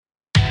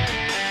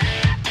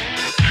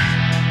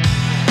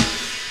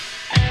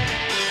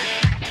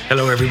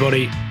Hello,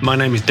 everybody. My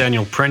name is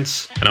Daniel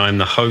Prince, and I am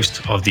the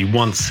host of the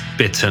Once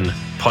Bitten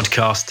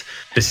podcast.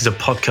 This is a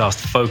podcast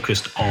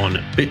focused on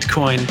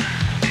Bitcoin.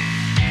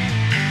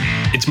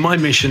 It's my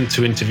mission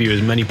to interview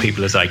as many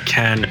people as I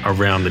can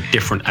around the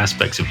different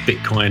aspects of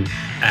Bitcoin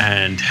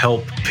and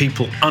help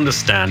people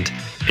understand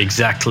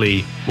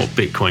exactly what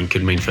Bitcoin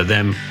could mean for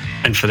them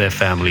and for their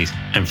families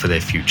and for their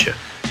future.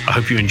 I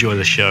hope you enjoy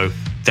the show.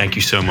 Thank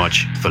you so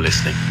much for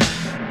listening.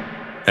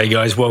 Hey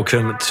guys,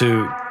 welcome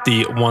to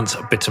the Once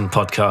Bitten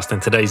podcast,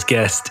 and today's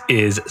guest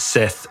is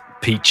Seth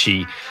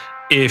Peachy.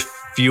 If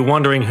you're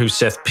wondering who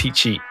Seth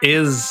Peachy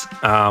is,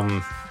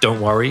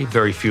 don't worry,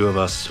 very few of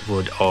us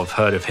would have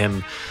heard of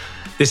him.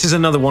 This is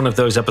another one of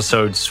those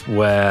episodes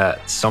where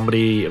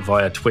somebody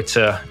via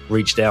Twitter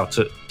reached out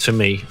to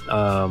me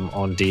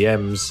on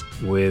DMs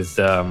with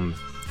an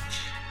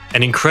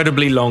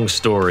incredibly long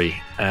story,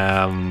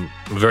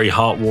 very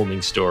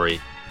heartwarming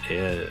story.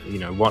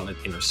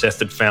 Seth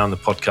had found the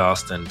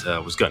podcast and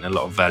was getting a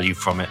lot of value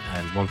from it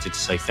and wanted to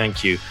say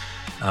thank you,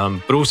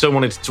 but also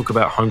wanted to talk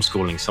about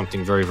homeschooling,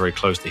 something very, very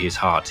close to his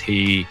heart.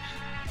 He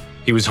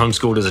was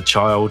homeschooled as a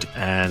child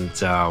and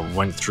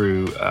went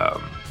through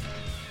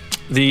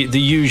the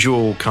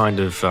usual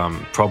kind of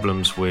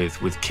problems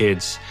with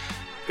kids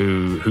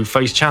who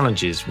face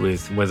challenges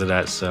with whether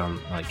that's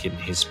like in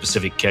his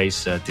specific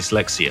case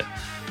dyslexia,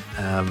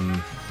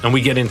 and we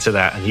get into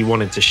that, and he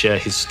wanted to share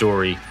his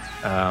story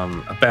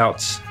about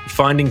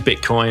finding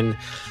Bitcoin,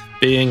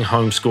 being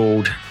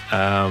homeschooled,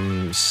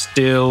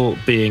 still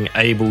being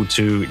able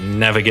to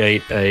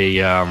navigate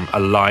a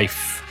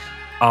life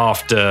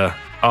after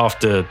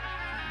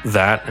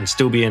that, and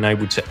still being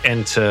able to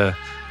enter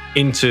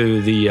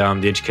into the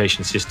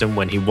education system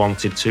when he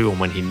wanted to and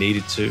when he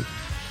needed to,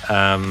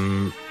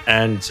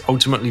 and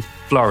ultimately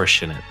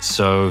flourish in it.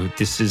 So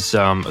this is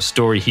a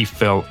story he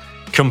felt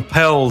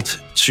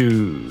compelled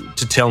to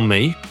tell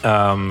me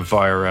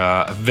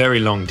via a very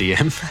long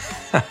DM,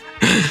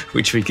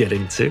 which we get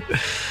into.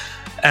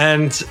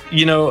 And,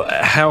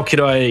 how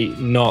could I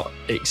not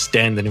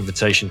extend an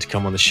invitation to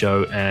come on the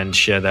show and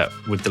share that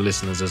with the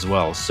listeners as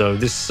well? So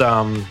this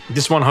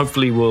one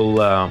hopefully will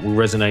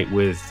resonate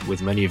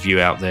with many of you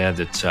out there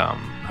that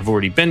have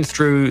already been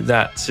through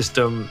that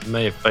system,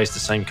 may have faced the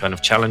same kind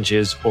of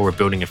challenges, or are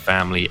building a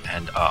family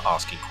and are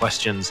asking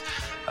questions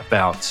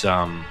about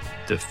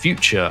the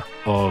future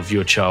of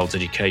your child's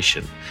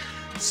education.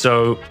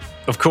 So,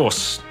 of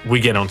course, we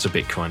get onto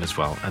Bitcoin as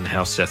well, and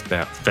how Seth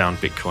found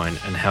Bitcoin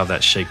and how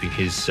that's shaping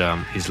his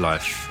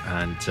life.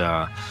 And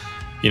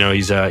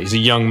he's a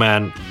young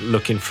man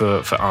looking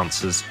for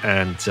answers,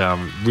 and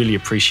really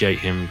appreciate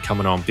him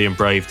coming on, being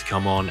brave to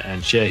come on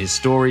and share his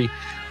story,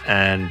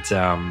 and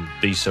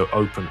be so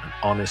open and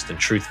honest and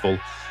truthful,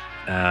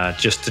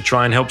 just to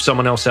try and help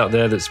someone else out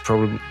there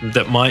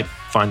that might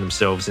find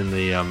themselves in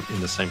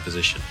the same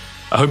position.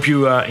 I hope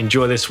you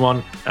enjoy this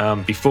one.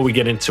 Before we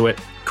get into it,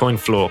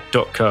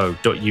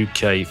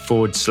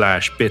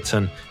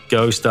 coinfloor.co.uk/bitten.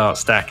 Go start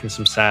stacking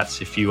some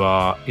sats if you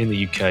are in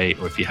the UK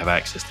or if you have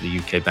access to the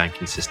UK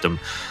banking system.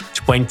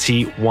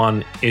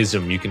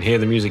 21ism. You can hear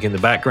the music in the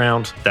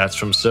background. That's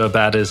from Sir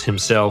Badders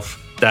himself.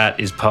 That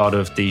is part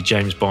of the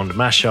James Bond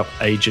mashup,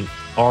 Agent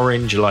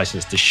Orange,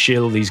 licensed to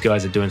Shill. These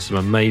guys are doing some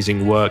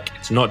amazing work.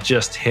 It's not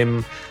just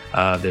him.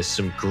 There's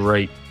some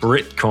great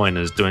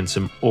Britcoiners doing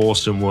some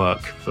awesome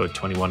work for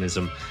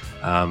 21ism.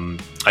 I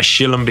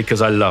shill them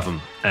because I love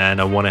them and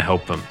I want to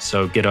help them.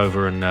 So get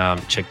over and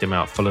check them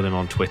out. Follow them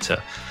on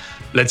Twitter.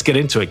 Let's get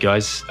into it,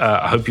 guys.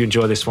 I hope you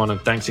enjoy this one. And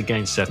thanks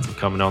again, Seth, for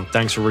coming on.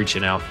 Thanks for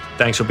reaching out.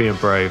 Thanks for being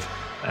brave.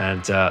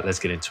 And let's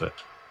get into it.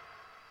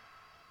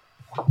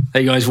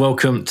 Hey guys,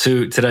 welcome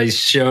to today's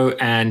show.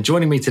 And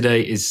joining me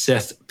today is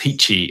Seth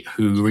Peachy,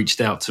 who reached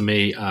out to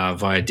me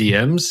via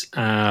DMs.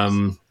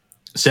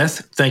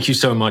 Seth, thank you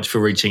so much for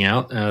reaching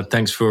out.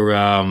 Thanks for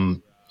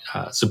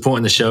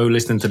supporting the show,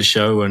 listening to the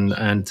show,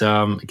 and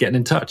getting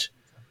in touch.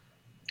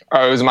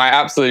 Oh, it was my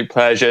absolute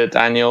pleasure,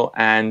 Daniel,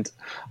 and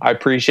I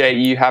appreciate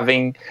you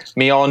having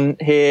me on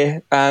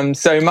here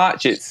so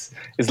much. It's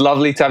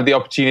lovely to have the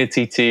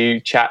opportunity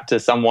to chat to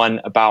someone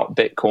about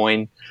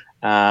Bitcoin,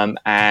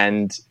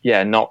 and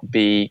not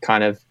be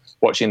kind of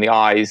watching the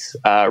eyes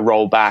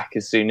roll back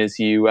as soon as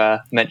you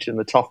mention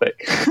the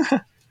topic.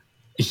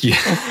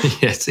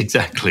 Yes,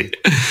 exactly.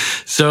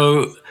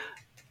 So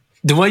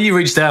the way you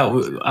reached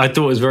out, I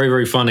thought was very,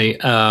 very funny.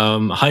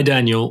 Hi,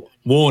 Daniel.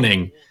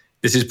 Warning.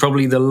 This is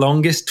probably the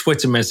longest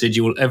Twitter message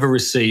you will ever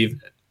receive,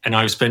 and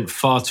I've spent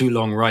far too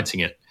long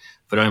writing it.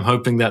 But I'm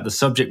hoping that the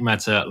subject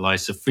matter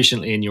lies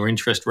sufficiently in your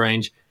interest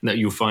range and that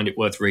you'll find it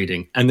worth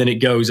reading. And then it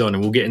goes on,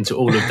 and we'll get into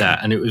all of that.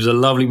 And it was a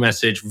lovely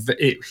message.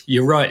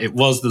 You're right. It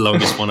was the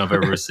longest one I've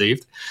ever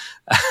received.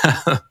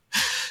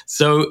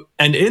 So,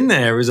 and in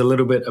there is a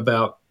little bit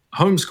about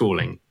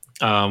homeschooling,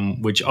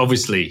 which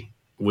obviously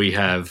we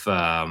have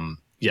a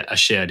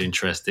shared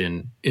interest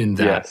in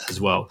that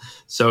as well.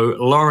 So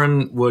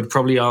Lauren would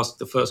probably ask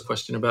the first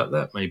question about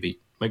that, maybe.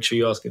 Make sure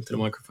you ask into the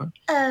microphone.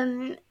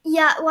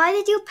 Why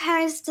did your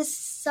parents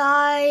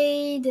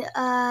decide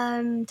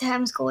to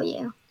homeschool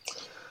you?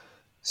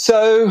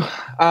 So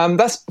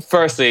that's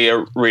firstly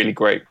a really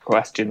great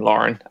question,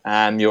 Lauren.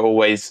 You're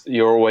always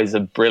a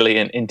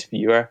brilliant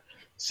interviewer.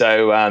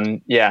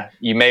 So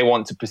you may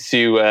want to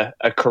pursue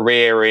a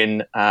career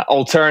in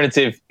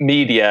alternative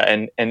media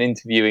and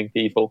interviewing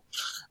people.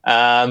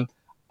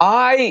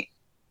 I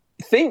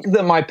think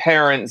that my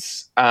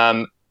parents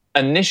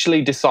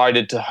initially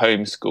decided to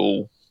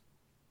homeschool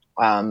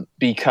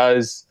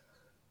because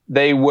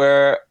they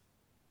were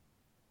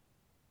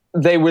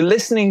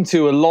listening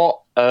to a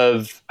lot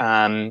of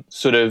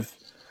sort of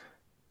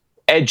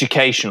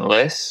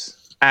educationalists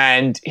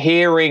and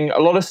hearing a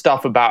lot of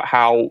stuff about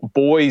how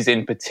boys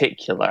in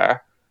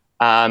particular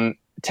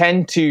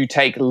tend to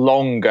take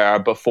longer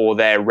before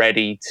they're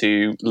ready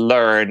to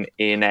learn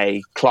in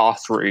a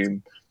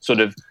classroom, sort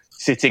of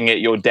sitting at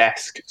your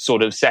desk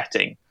sort of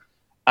setting.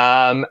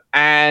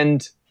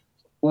 And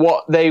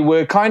what they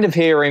were kind of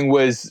hearing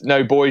was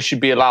no, boys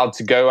should be allowed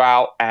to go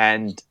out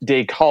and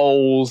dig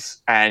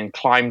holes and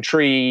climb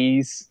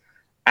trees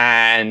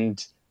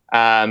and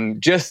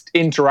just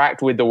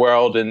interact with the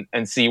world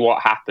and see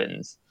what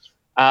happens.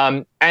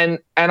 And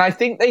I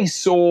think they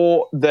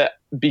saw that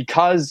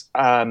because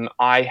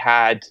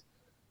I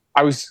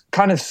was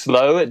kind of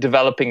slow at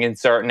developing in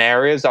certain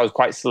areas. I was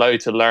quite slow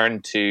to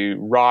learn to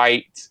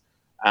write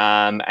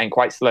and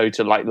quite slow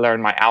to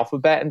learn my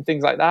alphabet and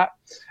things like that.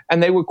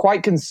 And they were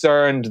quite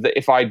concerned that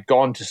if I'd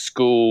gone to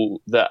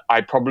school, that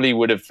I probably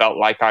would have felt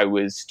like I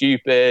was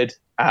stupid,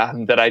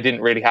 that I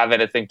didn't really have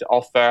anything to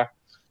offer.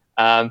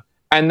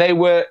 And they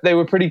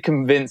were pretty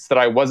convinced that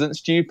I wasn't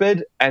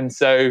stupid. And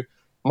so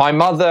my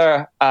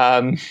mother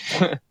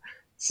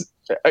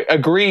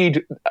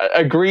agreed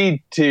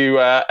to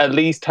at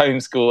least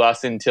homeschool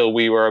us until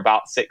we were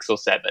about 6 or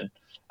 7,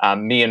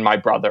 me and my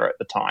brother at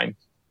the time.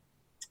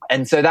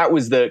 And so that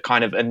was the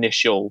kind of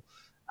initial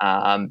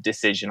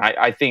decision.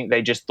 I think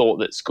they just thought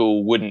that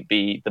school wouldn't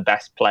be the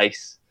best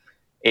place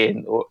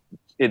in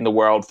the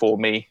world for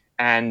me.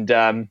 And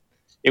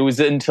it was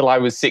until I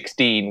was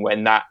 16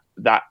 when that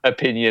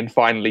opinion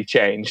finally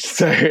changed.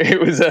 So it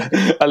was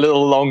a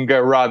little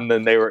longer run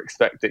than they were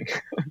expecting.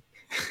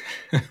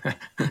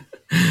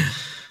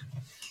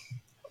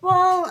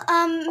 Well,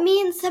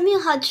 me and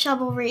Samuel had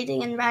trouble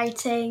reading and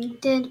writing,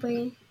 didn't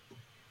we?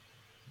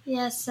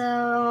 Yeah,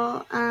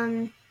 so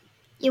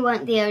you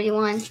weren't the only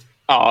one.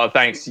 Oh,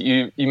 thanks.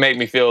 You make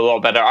me feel a lot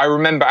better. I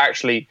remember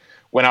actually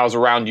when I was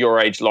around your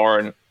age,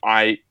 Lauren,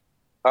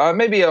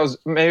 maybe I was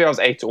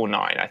 8 or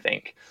 9, I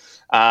think.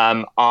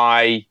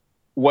 I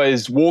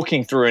was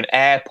walking through an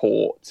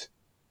airport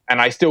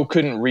and I still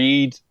couldn't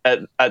read at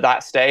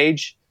that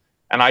stage.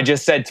 And I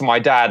just said to my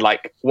dad,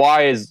 like,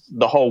 why is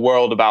the whole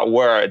world about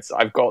words?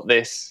 I've got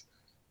this,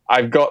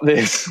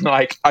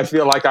 like, I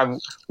feel like I'm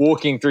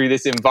walking through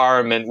this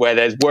environment where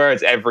there's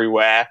words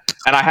everywhere.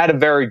 And I had a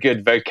very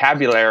good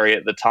vocabulary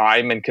at the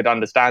time and could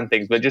understand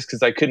things. But just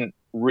because I couldn't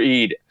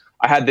read,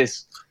 I had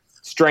this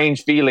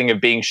strange feeling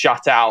of being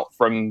shut out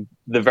from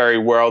the very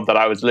world that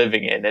I was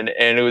living in. And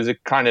it was a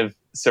kind of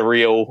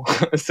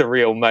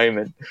surreal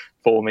moment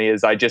for me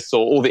as I just saw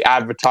all the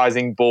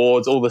advertising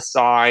boards, all the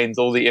signs,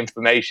 all the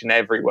information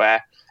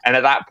everywhere. And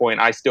at that point,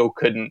 I still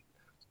couldn't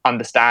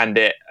understand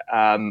it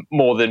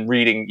more than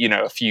reading,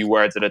 a few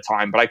words at a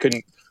time. But I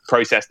couldn't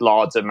process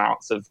large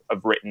amounts of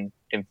written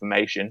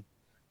information.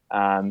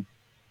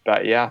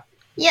 But yeah.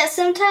 Yeah,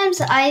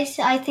 sometimes I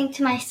think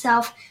to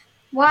myself,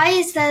 why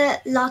is there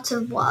lots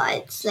of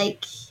words?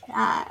 Like,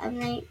 I'm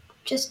like,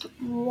 just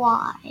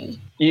why?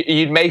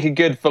 You'd make a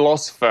good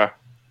philosopher,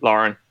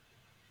 Lauren.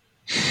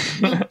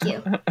 Thank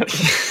you.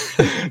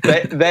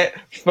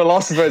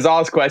 Philosophers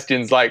ask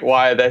questions like,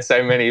 why are there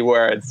so many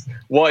words?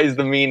 What is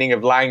the meaning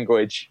of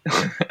language?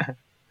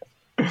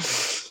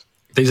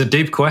 These are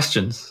deep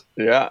questions.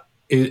 Yeah.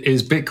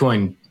 Is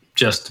Bitcoin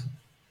just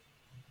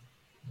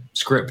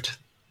script?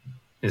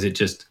 Is it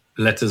just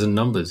letters and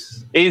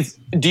numbers?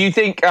 Do you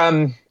think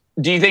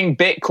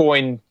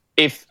Bitcoin,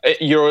 if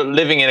you're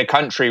living in a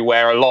country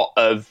where a lot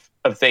of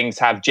things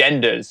have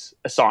genders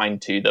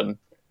assigned to them,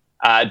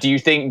 do you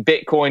think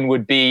Bitcoin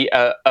would be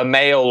a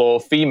male or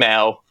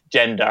female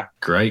gender?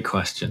 Great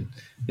question.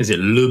 Is it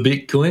le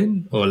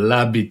Bitcoin or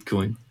la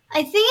Bitcoin?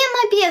 I think it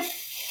might be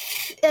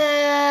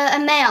a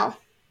male.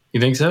 You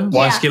think so?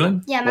 Yeah.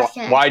 Masculine? Yeah,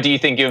 masculine. Why do you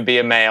think it would be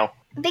a male?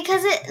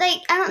 Because it,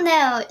 I don't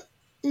know,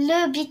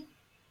 le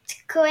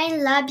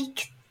Bitcoin, la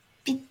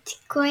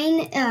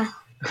Bitcoin.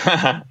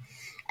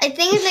 I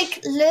think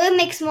it's le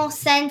makes more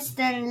sense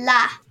than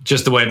la.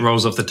 Just the way it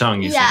rolls off the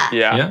tongue, you think?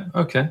 Yeah.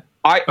 Okay.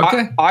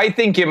 I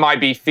think it might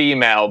be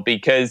female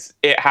because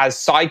it has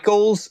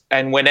cycles,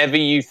 and whenever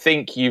you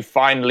think you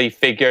finally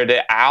figured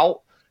it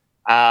out,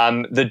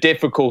 the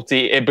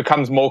difficulty, it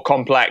becomes more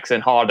complex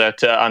and harder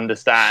to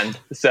understand.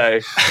 So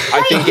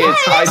I think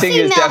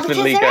it's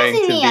definitely going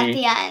to be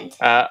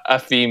a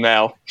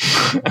female.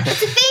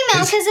 It's a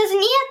female because there's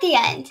an E at the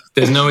end.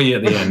 There's no E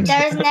at the end.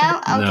 There is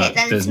no? Okay,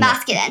 then it's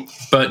masculine.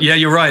 But yeah,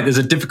 you're right. There's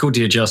a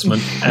difficulty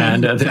adjustment.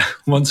 And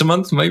once a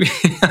month, maybe.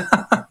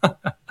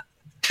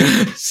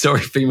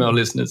 Sorry, female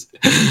listeners.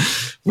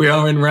 We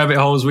are in rabbit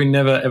holes we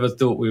never, ever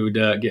thought we would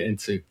get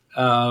into.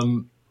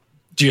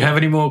 Do you have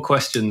any more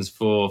questions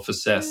for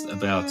Seth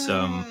about?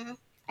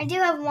 I do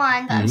have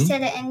one, but I've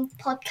said it in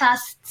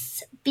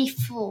podcasts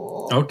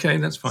before. Okay,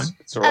 that's fine.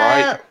 It's all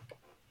right.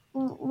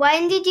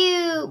 When did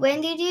you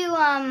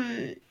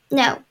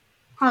no,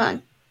 hold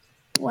on.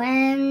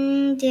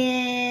 When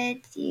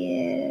did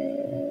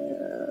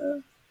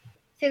you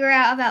figure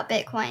out about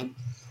Bitcoin?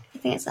 I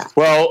think it's that.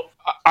 Well,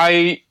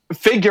 I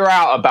figure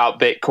out about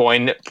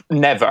Bitcoin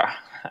never.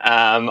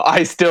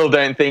 I still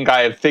don't think I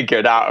have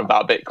figured out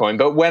about Bitcoin.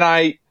 But when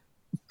I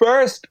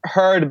first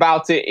heard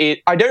about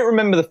it, I don't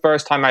remember the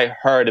first time I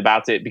heard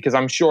about it because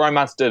I'm sure I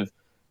must have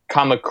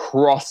come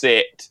across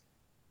it.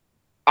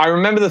 I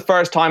remember the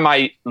first time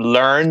I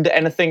learned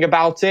anything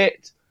about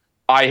it,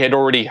 I had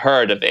already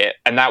heard of it,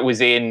 and that was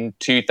in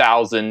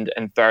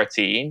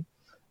 2013.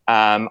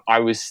 I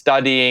was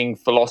studying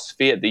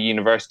philosophy at the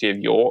University of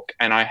York,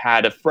 and I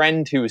had a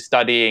friend who was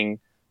studying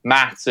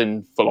maths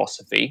and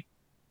philosophy.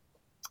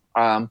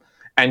 And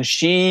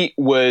she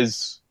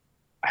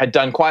had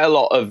done quite a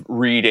lot of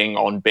reading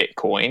on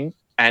Bitcoin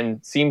and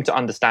seemed to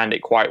understand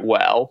it quite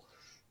well.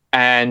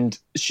 And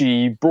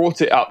she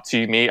brought it up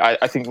to me.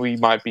 I think we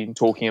might have been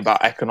talking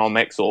about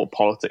economics or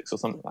politics or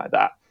something like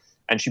that.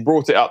 And she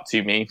brought it up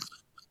to me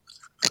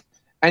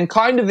and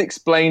kind of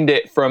explained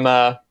it from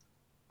I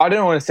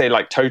don't want to say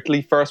like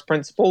totally first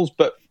principles,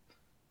 but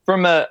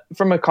from a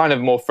kind of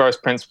more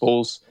first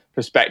principles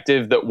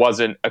perspective that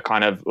wasn't a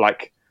kind of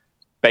like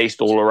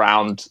based all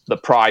around the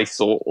price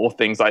or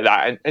things like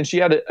that. And she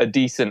had a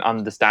decent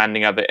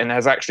understanding of it and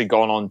has actually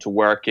gone on to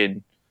work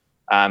in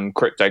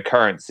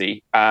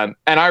cryptocurrency. And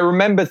I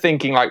remember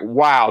thinking like,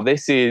 wow,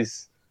 this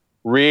is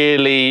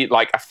really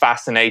like a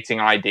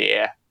fascinating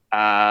idea.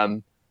 I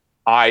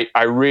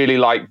really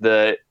like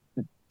the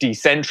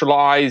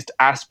decentralized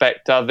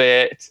aspect of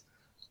it.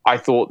 I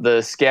thought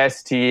the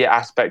scarcity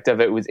aspect of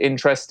it was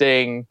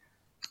interesting.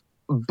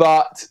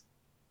 But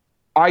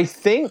I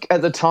think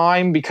at the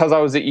time, because I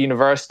was at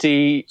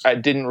university, I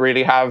didn't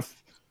really have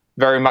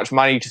very much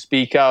money to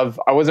speak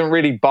of. I wasn't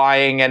really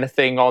buying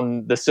anything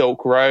on the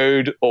Silk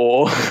Road,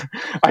 or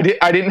I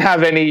didn't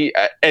have any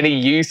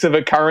use of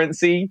a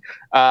currency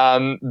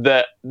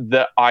that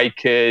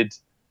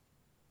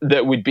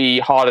would be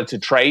harder to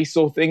trace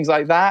or things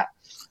like that.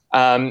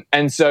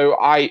 And so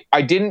I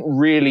didn't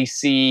really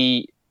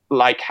see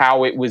like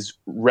how it was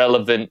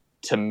relevant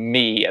to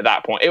me at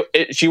that point.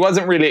 She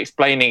wasn't really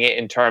explaining it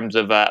in terms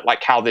of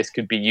like how this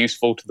could be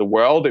useful to the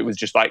world. It was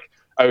just like,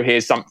 oh,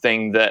 here's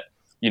something that,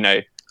 you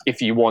know,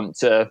 if you want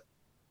to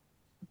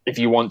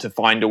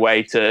find a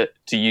way to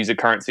use a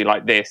currency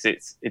like this,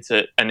 it's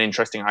an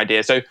interesting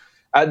idea. So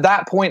at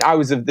that point, I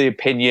was of the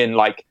opinion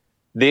like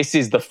this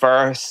is the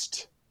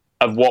first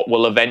of what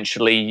will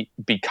eventually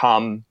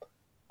become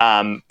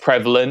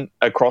prevalent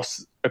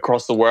across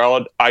the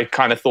world. I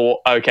kind of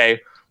thought, okay,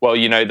 well,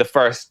 you know, the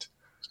first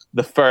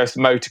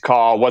motor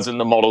car wasn't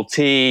the Model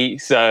T,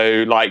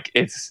 so like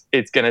it's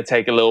going to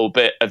take a little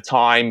bit of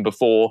time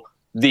before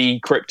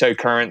the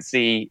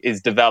cryptocurrency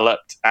is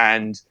developed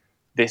and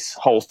this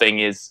whole thing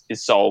is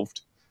solved.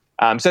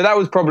 So that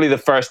was probably the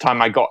first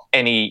time I got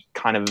any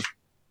kind of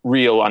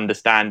real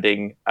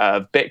understanding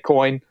of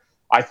Bitcoin.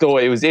 I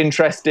thought it was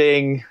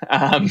interesting.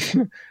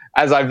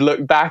 As I've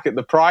looked back at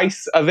the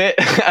price of it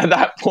at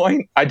that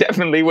point, I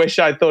definitely wish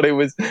I thought it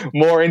was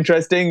more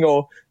interesting,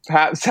 or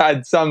perhaps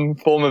had some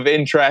form of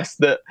interest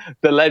that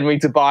led me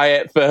to buy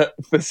it for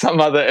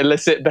some other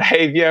illicit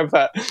behavior.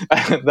 But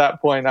at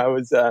that point, I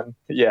was, I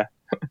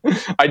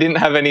didn't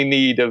have any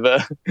need of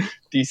a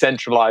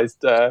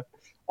decentralized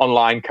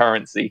online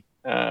currency.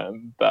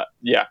 But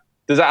yeah,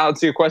 does that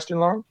answer your question,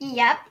 Lauren?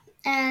 Yep.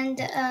 And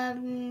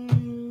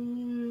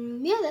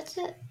yeah, that's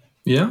it.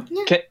 Yeah.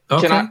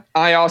 Can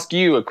I ask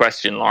you a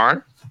question,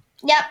 Lauren?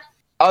 Yep.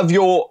 Of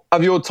your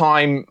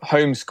time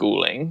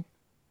homeschooling,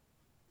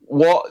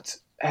 what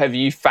have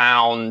you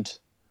found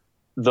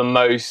the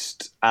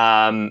most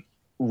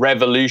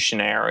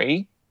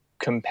revolutionary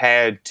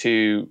compared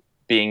to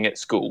being at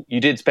school? You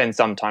did spend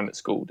some time at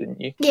school, didn't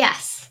you?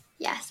 Yes,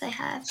 I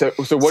have. So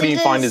what do you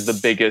find is the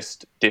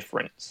biggest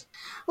difference?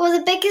 Well,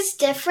 the biggest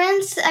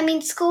difference, I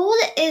mean, school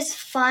is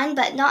fun,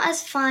 but not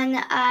as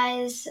fun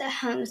as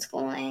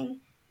homeschooling.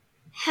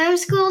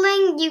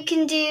 Homeschooling, you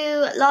can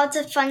do lots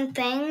of fun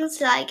things,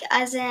 like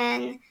as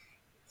in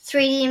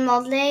 3D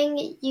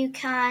modeling. You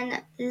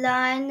can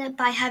learn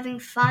by having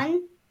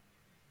fun.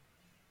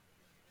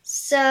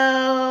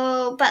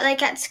 So, but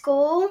like at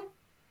school,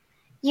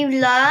 you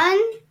learn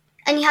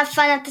and you have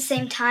fun at the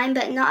same time,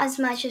 but not as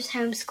much as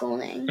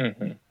homeschooling.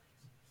 Mm-hmm.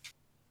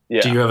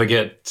 Yeah. Do you ever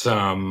get,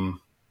 so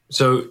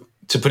to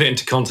put it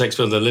into context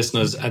for the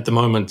listeners, at the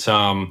moment,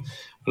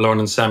 Lauren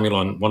and Samuel,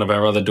 on one of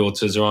our other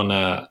daughters, are on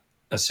a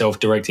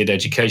self-directed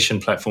education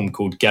platform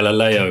called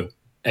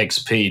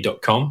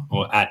GalileoXP.com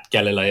or at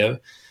Galileo.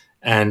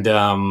 And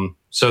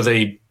so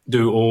they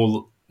do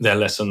all their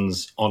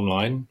lessons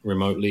online,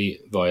 remotely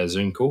via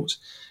Zoom calls.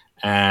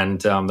 And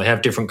they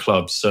have different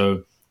clubs.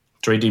 So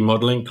 3D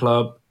modeling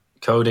club,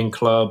 coding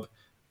club,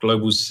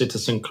 global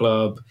citizen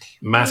club,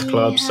 math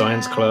club,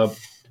 science club.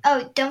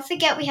 Oh, don't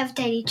forget we have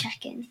daily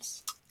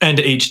check-ins. And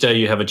each day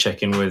you have a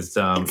check-in with...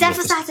 Except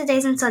for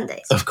Saturdays and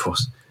Sundays. Of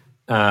course.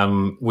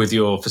 With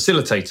your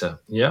facilitator,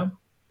 yeah?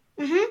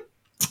 Mm-hmm.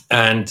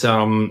 And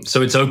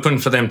so it's open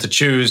for them to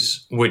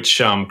choose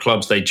which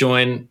clubs they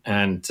join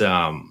and,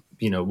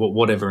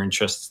 whatever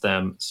interests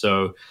them.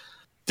 So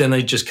then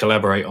they just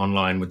collaborate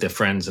online with their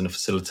friends and a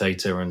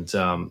facilitator.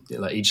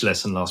 And each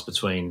lesson lasts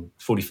between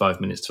 45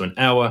 minutes to an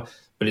hour.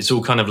 But it's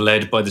all kind of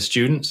led by the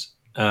students,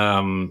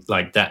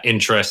 that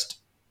interest.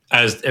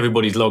 As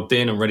everybody's logged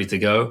in and ready to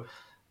go,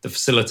 the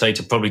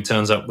facilitator probably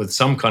turns up with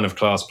some kind of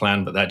class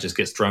plan, but that just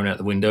gets thrown out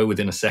the window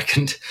within a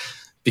second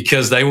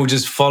because they will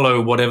just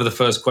follow whatever the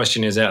first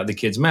question is out of the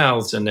kids'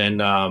 mouths and then,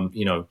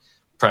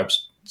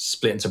 perhaps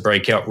split into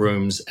breakout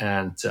rooms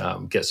and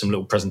get some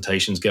little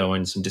presentations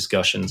going, some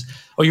discussions.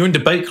 Oh, you're in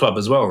debate club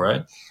as well,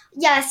 right?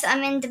 Yes,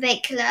 I'm in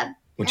debate club.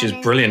 Which is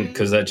brilliant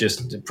because that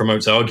just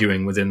promotes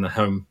arguing within the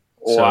home.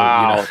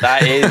 Wow, So,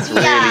 that is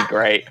really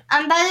great.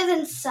 I'm better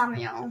than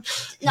Samuel.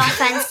 No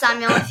offense,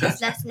 Samuel, if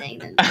he's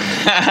listening.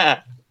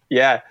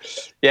 Yeah.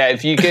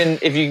 If you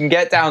can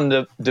get down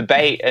the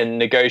debate and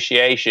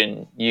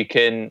negotiation, you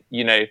can,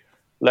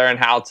 learn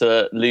how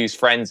to lose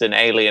friends and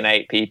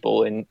alienate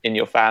people in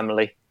your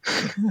family.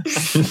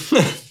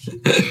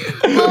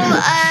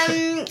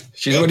 Well,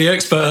 she's already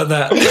expert at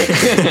that.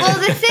 Well,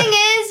 the thing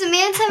is,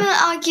 me and Samuel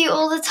argue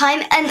all the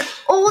time, and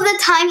all the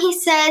time he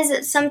says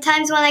that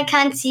sometimes when I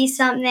can't see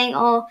something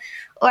or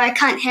I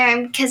can't hear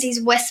him because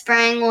he's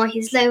whispering or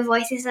he's low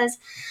voice, he says,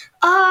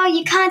 "Oh,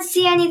 you can't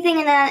see anything,"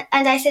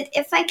 and I said,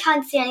 "If I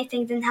can't see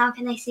anything, then how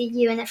can I see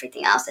you and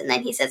everything else?" And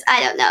then he says,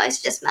 "I don't know,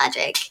 it's just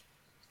magic."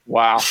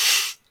 Wow,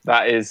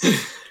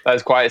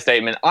 that's quite a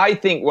statement. I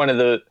think one of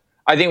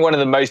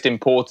the most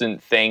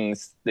important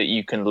things that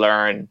you can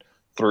learn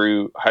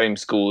through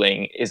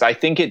homeschooling is I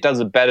think it does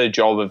a better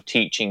job of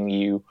teaching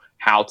you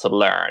how to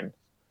learn,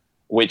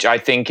 which I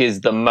think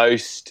is the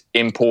most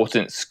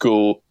important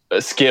skill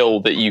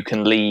that you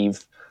can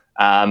leave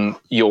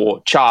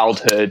your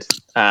childhood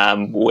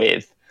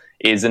with,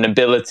 is an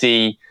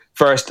ability,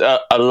 first, a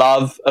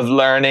love of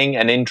learning,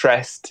 an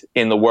interest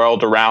in the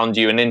world around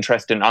you, an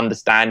interest in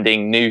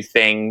understanding new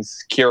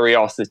things,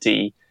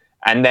 curiosity,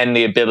 and then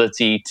the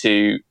ability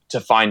to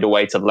find a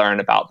way to learn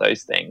about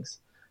those things.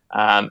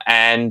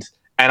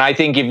 And I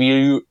think if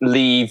you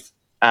leave,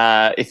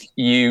 if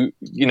you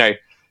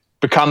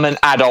become an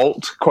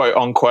adult, quote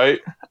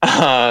unquote,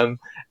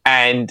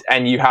 and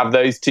you have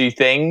those two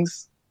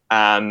things,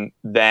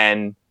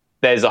 then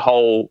there's a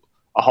whole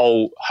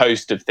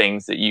host of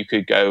things that you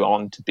could go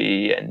on to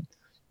be and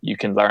you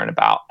can learn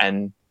about,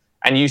 and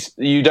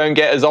you don't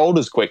get as old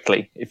as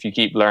quickly if you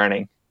keep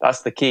learning.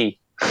 That's the key.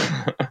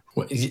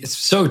 Well, it's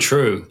so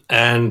true.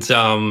 And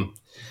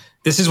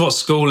this is what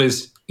school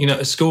is.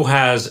 School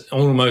has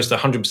almost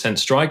 100%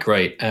 strike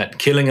rate at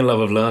killing a love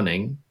of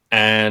learning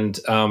and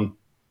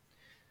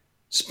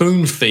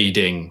spoon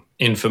feeding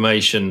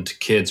information to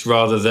kids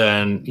rather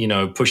than,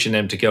 pushing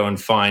them to go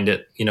and find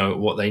it,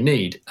 what they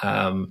need.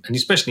 And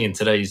especially in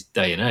today's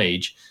day and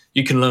age,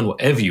 you can learn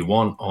whatever you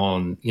want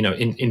on,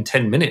 in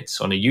 10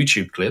 minutes on a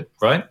YouTube clip,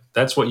 right?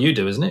 That's what you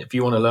do, isn't it? If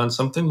you want to learn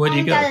something, where do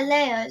you go?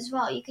 Galileo as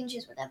well. You can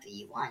choose whatever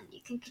you want.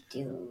 You can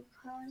do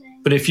coding.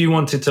 But if you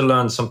wanted to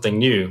learn something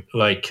new,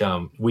 like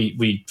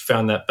we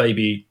found that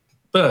baby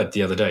bird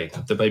the other day,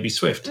 the baby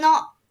swift.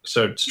 Not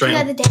so straight the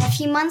other day, a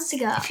few months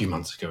ago,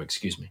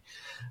 excuse me.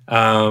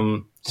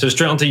 So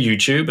straight onto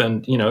YouTube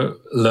and,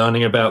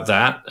 learning about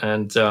that.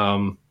 And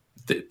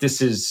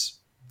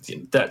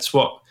that's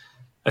what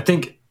I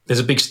think. There's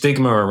a big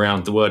stigma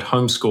around the word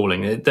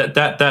homeschooling.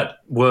 That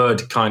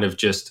word kind of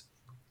just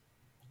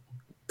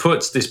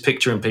puts this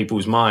picture in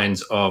people's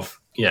minds of,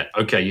 you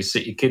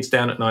sit your kids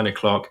down at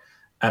 9:00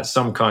 at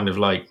some kind of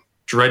like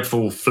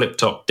dreadful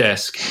flip-top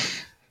desk,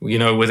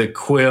 with a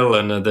quill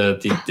and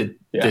the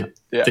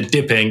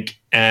dip ink,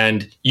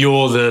 and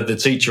you're the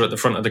teacher at the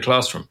front of the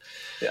classroom.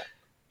 Yeah.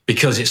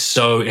 Because it's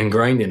so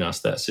ingrained in us,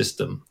 that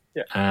system.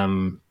 Yeah.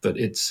 But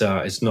it's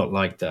not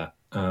like that.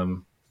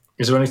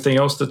 Is there anything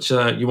else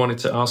that you wanted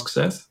to ask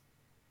Seth?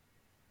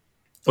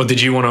 Or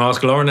did you want to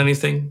ask Lauren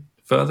anything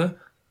further?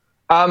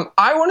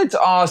 I wanted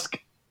to ask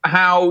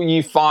how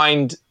you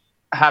find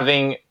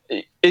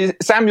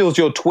Samuel's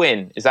your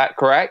twin, is that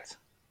correct?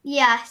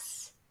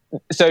 Yes.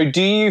 So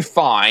do you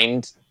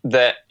find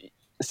that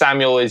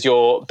Samuel is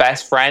your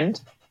best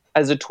friend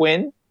as a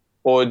twin?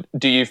 Or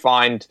do you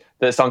find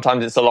that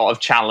sometimes it's a lot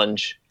of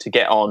challenge to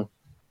get on?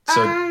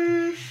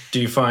 So do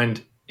you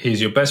find he's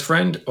your best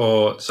friend,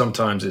 or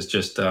sometimes it's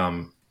just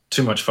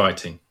too much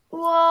fighting?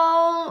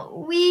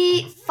 Well,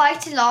 we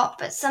fight a lot,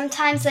 but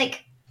sometimes,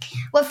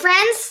 we're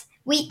friends,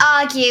 we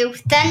argue.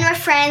 Then we're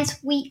friends,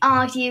 we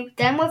argue.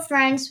 Then we're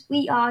friends,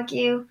 we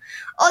argue.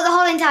 Or the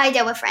whole entire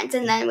day we're friends,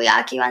 and then we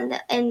argue in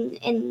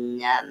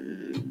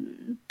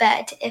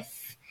bed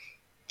if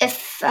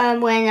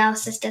we're in our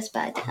sister's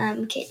bed.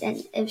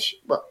 Caitlin,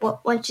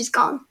 when she's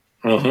gone.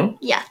 Mm-hmm.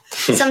 Yeah,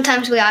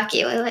 sometimes we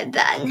argue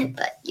then,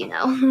 but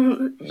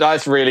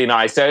That's really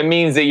nice. So it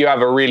means that you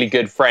have a really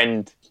good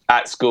friend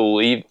at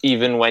school,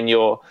 even when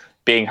you're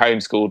being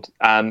homeschooled.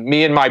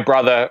 Me and my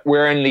brother,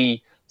 we're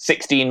only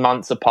 16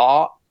 months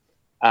apart.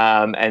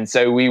 And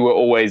so we were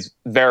always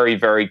very,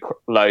 very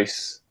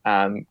close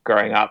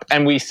growing up.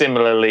 And we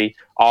similarly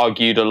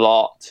argued a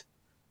lot,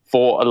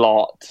 fought a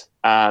lot.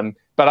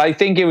 But I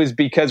think it was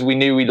because we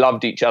knew we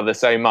loved each other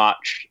so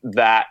much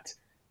that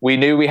we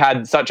knew we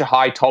had such a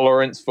high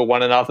tolerance for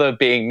one another,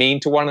 being mean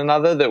to one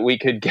another, that we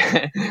could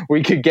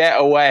get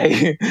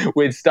away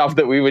with stuff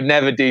that we would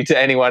never do to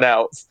anyone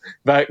else.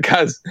 But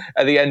because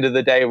at the end of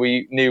the day,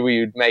 we knew we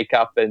would make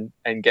up and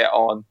get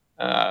on.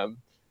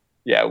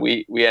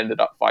 We ended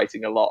up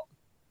fighting a lot,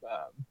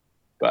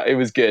 but it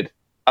was good.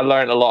 I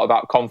learned a lot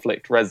about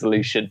conflict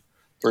resolution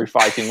through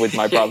fighting with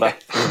my brother.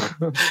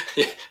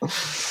 Yeah.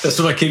 That's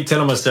what I keep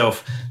telling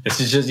myself. This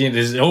is just,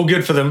 this is all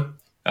good for them,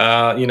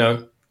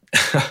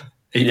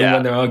 even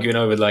when they're arguing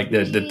over like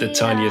the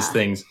tiniest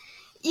things.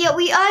 Yeah,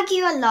 we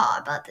argue a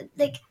lot about it.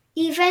 Like,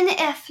 even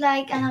if,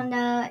 like, I don't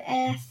know,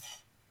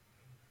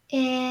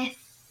 if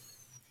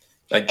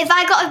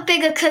I got a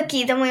bigger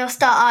cookie, then we'll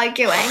start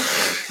arguing.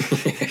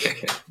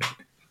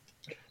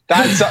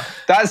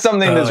 That's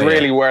something that's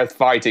really worth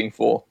fighting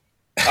for.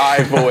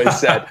 I've always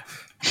said.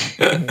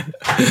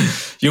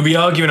 You'll be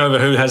arguing over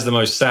who has the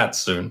most sats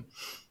soon.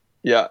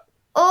 Yeah.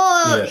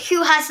 Or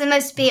who has the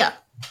most beer.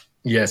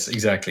 Yes,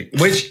 exactly.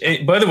 Which,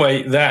 by the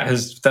way, that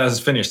has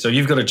finished. So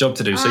you've got a job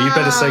to do. So you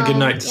better say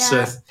goodnight to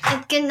Seth.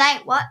 Good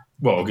night, what?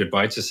 Well,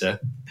 goodbye to Seth.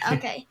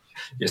 Okay.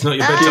 It's not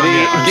your bedtime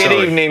yet.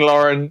 Good evening,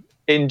 Lauren.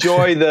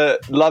 Enjoy the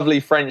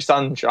lovely French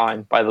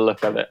sunshine by the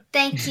look of it.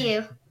 Thank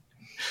you.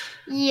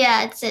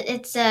 Yeah,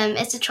 it's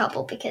a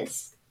trouble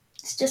because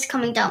it's just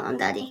coming down on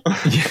Daddy.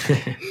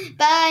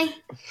 Bye.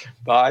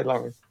 Bye,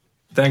 Lauren.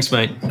 Thanks,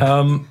 mate.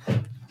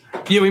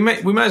 We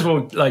may as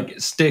well like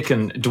stick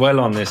and dwell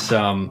on this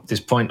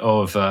point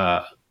of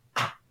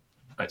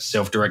like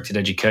self-directed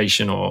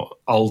education or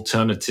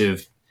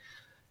alternative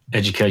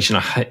education.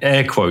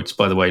 Air quotes,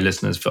 by the way,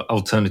 listeners, for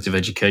alternative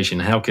education.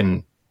 How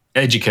can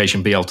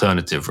education be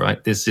alternative,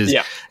 right? This is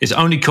it's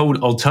only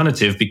called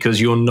alternative because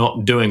you're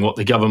not doing what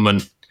the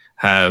government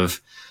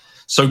have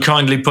so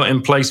kindly put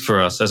in place for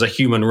us as a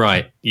human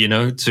right,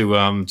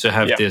 to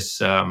have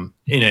this in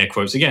air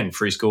quotes again,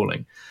 free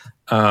schooling.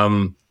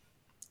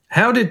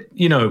 How did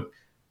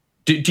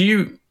do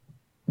you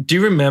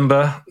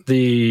remember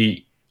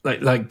the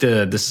like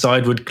the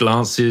sideward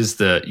glances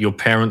that your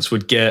parents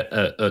would get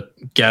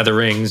at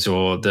gatherings,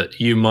 or that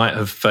you might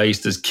have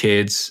faced as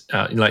kids?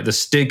 Like the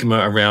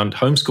stigma around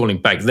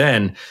homeschooling back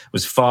then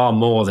was far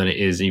more than it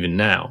is even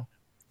now.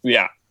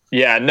 Yeah.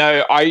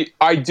 No,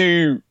 I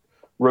do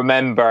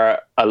remember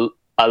a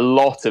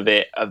lot of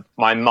it, of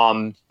my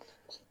mum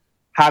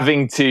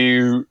having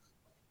to,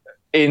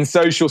 in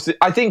social,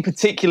 I think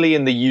particularly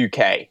in the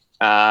UK,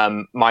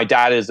 my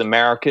dad is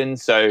American,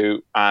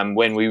 so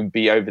when we would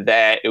be over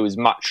there, it was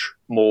much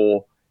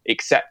more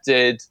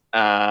accepted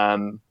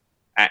and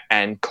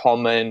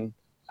common.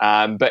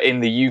 But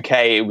in the UK,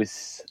 it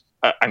was,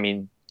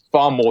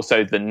 far more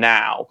so than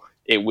now.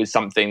 It was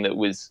something that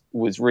was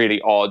really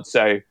odd.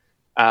 So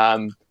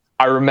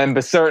I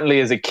remember certainly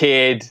as a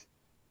kid,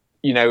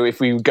 if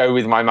we would go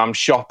with my mum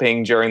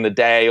shopping during the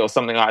day or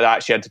something like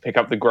that, she had to pick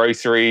up the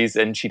groceries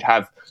and she'd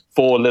have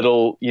 4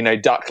 little,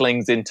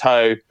 ducklings in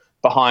tow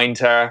behind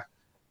her,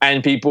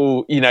 and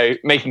people,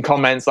 making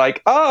comments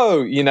like,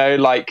 oh,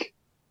 like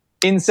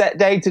inset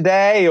day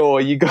today,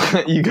 or you're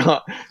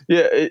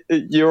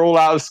all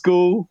out of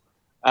school.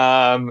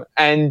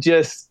 And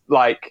just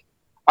like,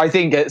 I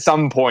think at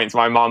some points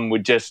my mum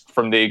would just,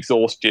 from the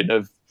exhaustion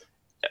of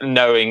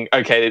knowing,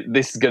 okay,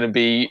 this is going to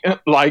be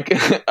like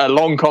a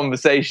long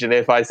conversation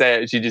if I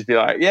say it, she'd just be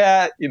like,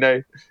 yeah,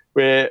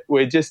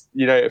 we're just,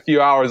 a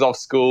few hours off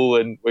school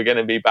and we're going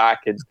to be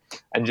back,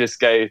 and just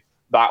go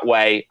that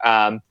way.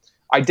 I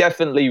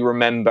definitely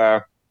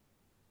remember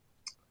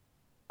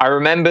I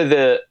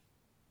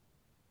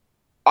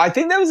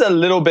think there was a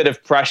little bit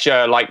of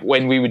pressure, like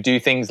when we would do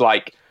things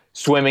like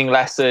swimming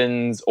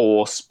lessons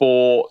or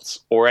sports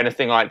or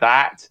anything like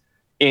that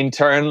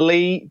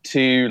internally,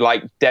 to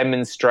like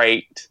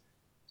demonstrate.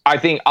 I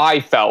think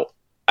I felt,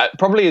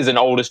 probably as an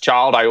oldest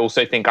child, I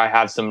also think I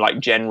have some like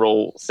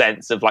general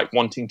sense of like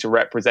wanting to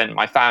represent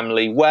my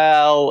family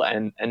well,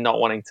 and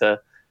not wanting to,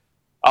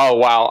 oh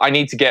wow, I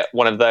need to get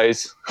one of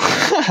those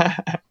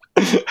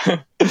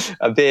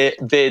a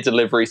beer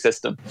delivery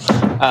system.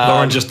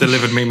 Lauren just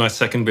delivered me my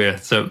second beer,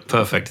 so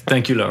perfect.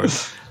 Thank you, Lauren.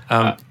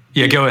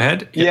 Go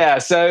ahead. Yeah,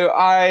 so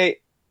I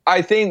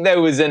think there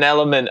was an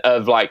element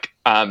of like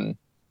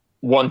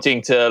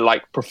wanting to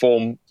like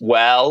perform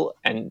well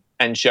and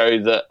show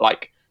that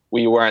like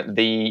we weren't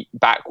the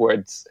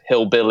backwards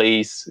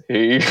hillbillies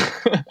who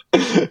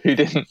who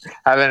didn't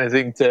have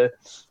anything to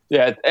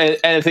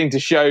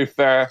show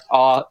for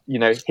our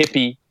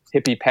hippie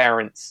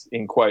parents,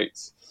 in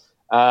quotes.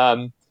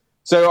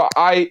 So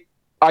I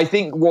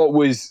think what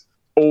was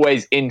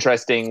always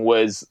interesting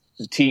was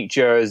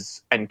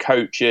teachers and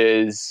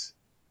coaches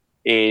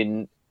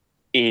in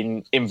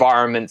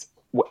environments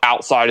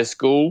outside of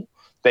school.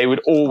 They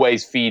would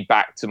always feed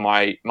back to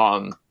my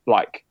mum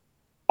like,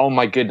 oh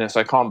my goodness,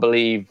 I can't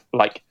believe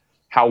like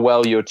how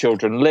well your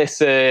children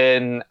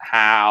listen,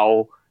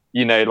 how,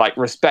 you know, like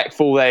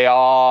respectful they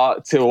are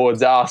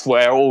towards us,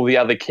 where all the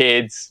other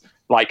kids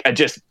like are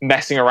just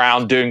messing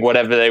around, doing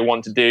whatever they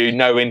want to do,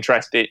 no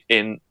interest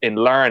in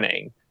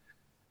learning.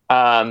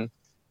 And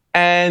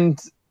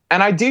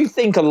I do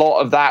think a lot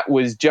of that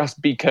was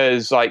just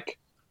because, like,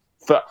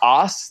 for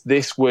us,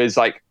 this was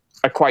like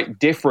a quite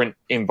different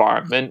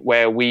environment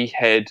where we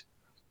had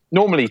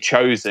normally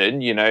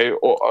chosen, you know,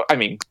 or I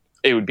mean,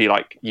 it would be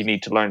like, you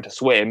need to learn to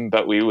swim,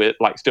 but we would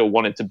like still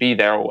wanted to be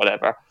there or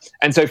whatever.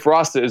 And so for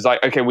us, it was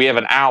like, okay, we have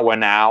an hour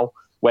now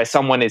where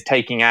someone is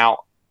taking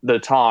out the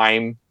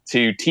time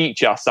to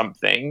teach us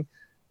something.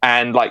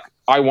 And like,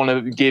 I want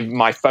to give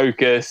my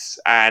focus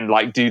and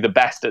like do the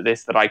best at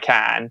this that I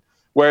can.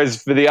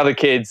 Whereas for the other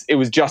kids, it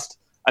was just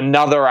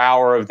another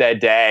hour of their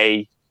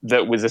day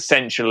that was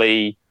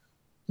essentially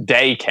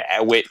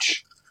daycare,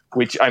 which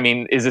I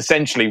mean is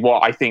essentially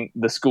what I think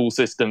the school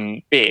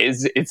system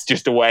is. It's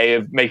just a way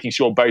of making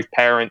sure both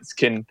parents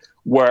can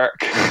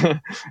work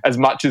as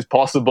much as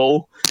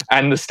possible,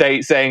 and the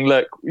state saying,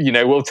 look, you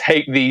know, we'll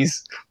take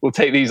these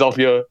off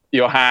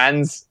your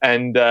hands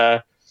and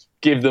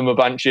give them a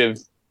bunch of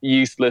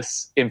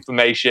useless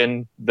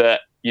information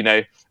that, you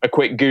know, a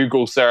quick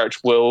Google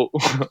search will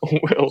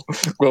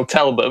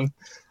tell them.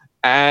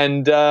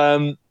 And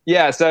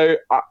so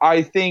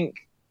I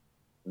think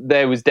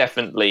there was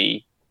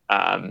definitely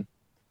a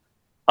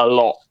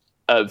lot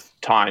of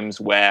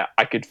times where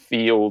I could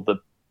feel the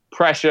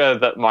pressure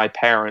that my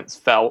parents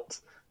felt,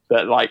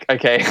 that like,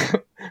 okay,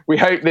 we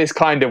hope this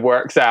kind of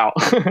works out.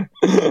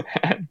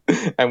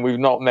 and we've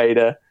not made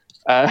a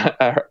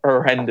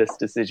horrendous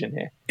decision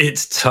here.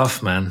 It's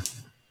tough, man.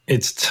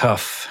 It's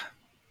tough.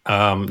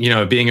 You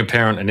know, being a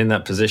parent and in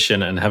that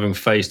position and having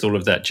faced all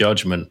of that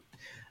judgment,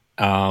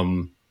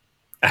 I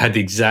had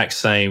the exact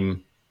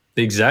same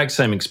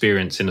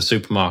experience in a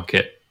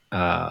supermarket,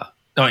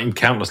 not in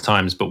countless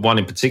times, but one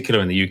in particular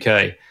in the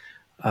UK,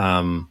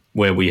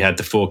 where we had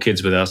the 4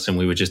 kids with us and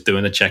we were just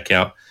doing the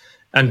checkout.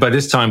 And by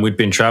this time we'd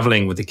been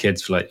traveling with the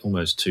kids for like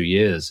almost 2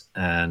 years.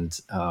 And,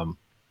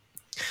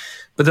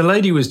 but the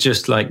lady was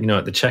just like, you know,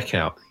 at the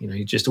checkout, you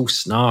know, just all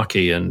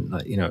snarky and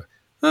like, you know,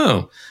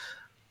 oh,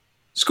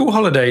 school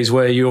holidays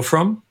where you're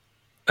from?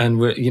 And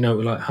we're, you know,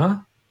 we're like, huh?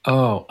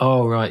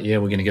 Oh, right. Yeah,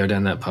 we're going to go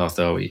down that path,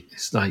 are we?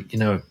 It's like, you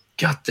know,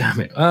 God damn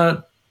it.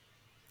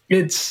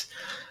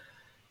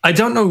 I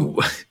don't know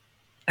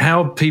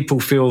how people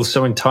feel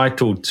so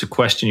entitled to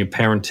question your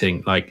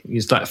parenting. Like,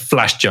 it's like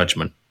flash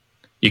judgment.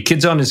 Your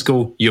kids aren't in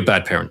school, you're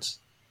bad parents.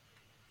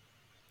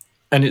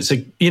 And it's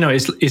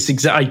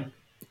exactly,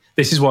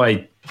 this is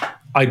why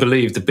I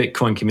believe the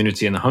Bitcoin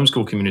community and the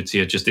homeschool community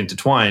are just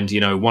intertwined, you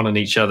know, one on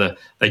each other.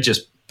 They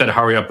just better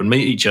hurry up and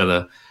meet each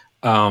other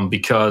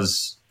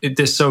because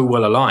they're so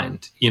well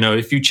aligned. You know,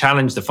 if you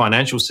challenge the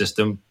financial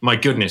system, my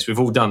goodness, we've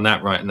all done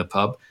that right in the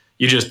pub.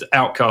 You just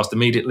outcast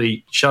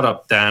immediately. Shut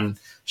up, Dan.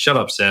 Shut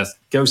up, Seth.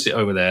 Go sit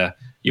over there.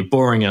 You're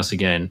boring us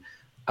again.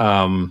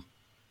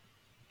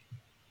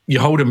 You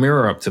hold a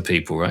mirror up to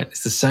people, right?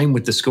 It's the same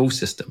with the school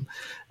system.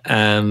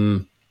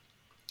 And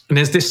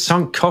there's this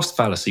sunk cost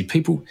fallacy.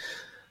 People,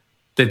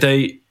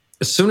 they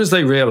as soon as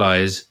they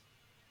realize,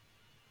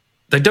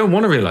 they don't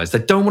want to realize. They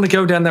don't want to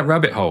go down that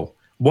rabbit hole.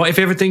 What if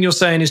everything you're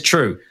saying is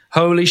true?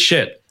 Holy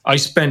shit. I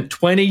spent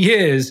 20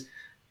 years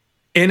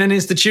in an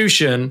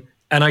institution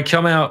and I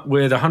come out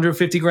with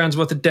 150 grand's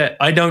worth of debt.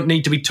 I don't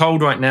need to be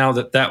told right now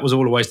that was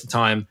all a waste of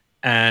time.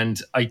 And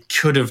I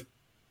could have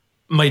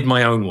made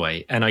my own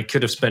way. And I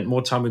could have spent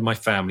more time with my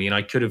family. And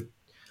I could have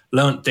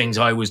learned things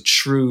I was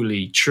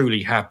truly,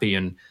 truly happy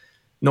and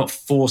not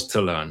forced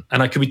to learn.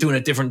 And I could be doing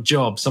a different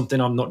job, something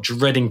I'm not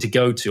dreading to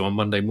go to on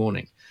Monday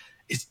morning.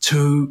 It's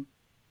too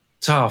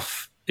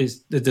tough.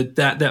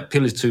 That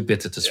pill is too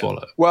bitter to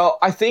swallow. Well,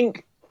 I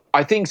think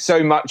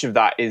so much of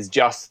that is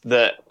just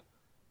that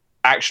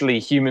actually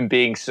human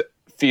beings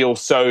feel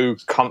so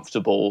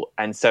comfortable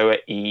and so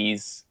at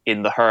ease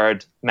in the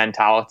herd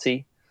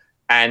mentality,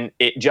 and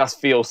it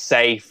just feels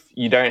safe.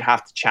 You don't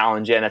have to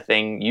challenge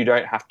anything. You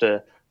don't have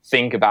to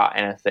think about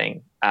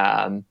anything.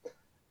 I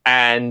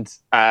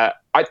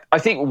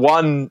think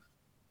one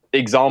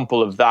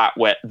example of that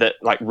that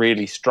like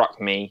really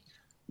struck me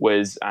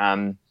was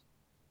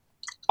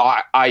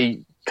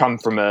I come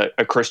from a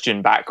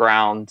Christian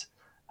background.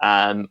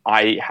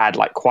 I had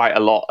like quite a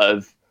lot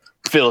of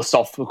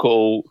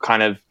philosophical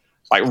kind of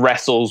like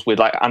wrestles with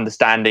like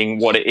understanding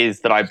what it is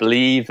that I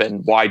believe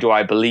and why do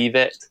I believe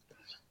it.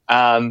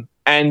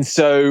 And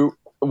so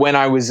when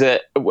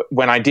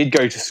I did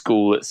go to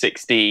school at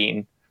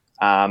 16,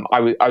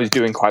 I was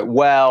doing quite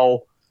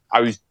well. I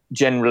was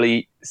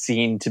generally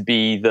seen to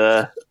be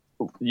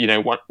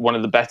one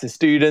of the better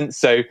students.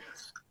 So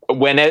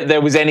when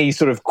there was any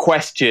sort of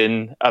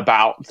question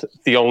about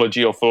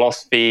theology or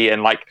philosophy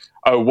and like,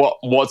 oh,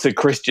 what's a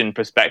Christian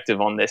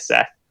perspective on this,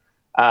 Seth?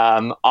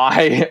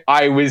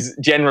 I was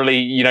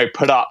generally,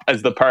 put up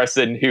as the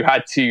person who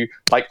had to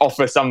like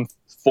offer some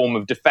form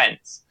of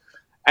defense.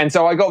 And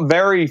so I got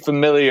very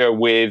familiar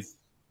with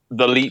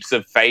the leaps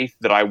of faith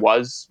that I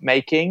was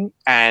making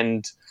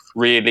and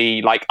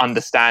really like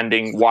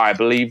understanding why I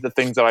believe the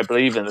things that I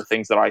believe and the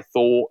things that I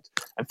thought,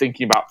 and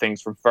thinking about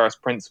things from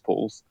first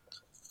principles.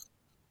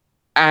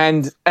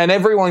 And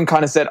everyone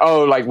kind of said,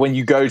 oh, like when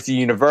you go to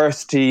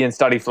university and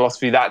study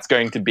philosophy, that's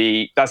going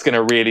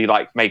to really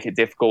like make it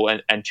difficult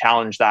and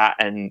challenge that.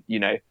 And, you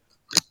know,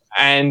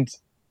 and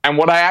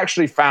what I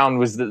actually found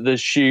was that the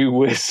shoe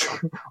was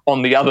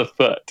on the other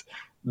foot,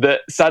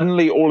 that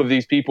suddenly all of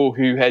these people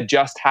who had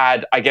just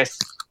had, I guess,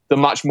 the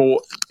much more,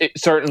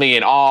 certainly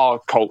in our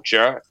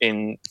culture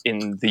in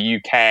the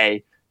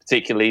UK,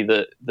 particularly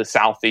the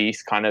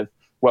southeast kind of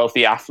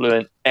wealthy,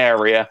 affluent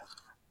area,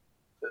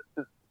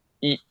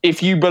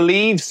 if you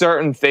believe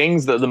certain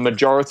things that the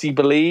majority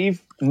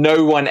believe,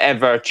 no one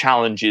ever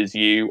challenges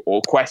you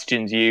or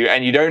questions you,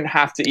 and you don't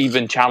have to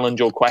even challenge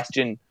or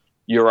question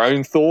your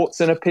own thoughts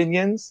and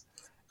opinions.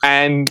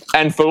 And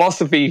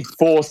philosophy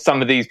forced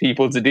some of these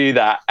people to do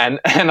that.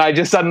 And I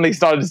just suddenly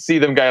started to see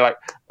them go like,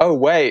 oh,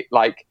 wait,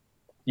 like,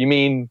 you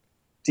mean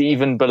to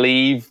even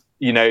believe,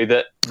 you know,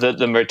 that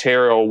the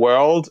material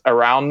world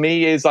around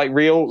me is like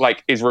real,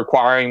 like is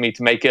requiring me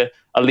to make a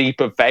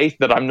leap of faith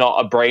that I'm not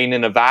a brain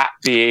in a vat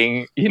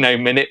being, you know,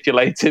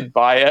 manipulated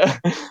by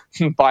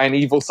by an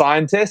evil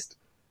scientist.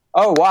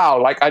 Oh, wow.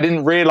 Like, I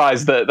didn't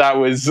realize that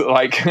was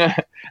like,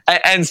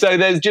 and so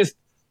there's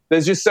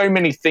just so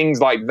many things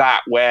like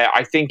that where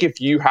I think if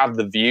you have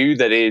the view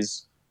that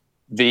is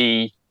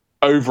the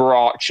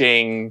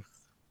overarching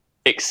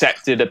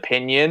accepted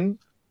opinion,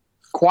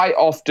 quite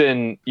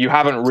often you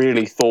haven't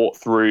really thought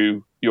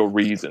through your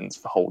reasons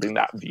for holding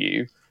that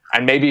view.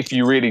 And maybe if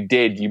you really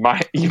did, you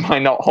might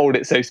not hold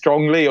it so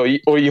strongly,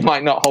 or you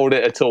might not hold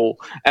it at all.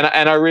 And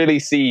I really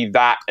see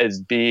that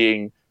as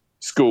being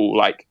school.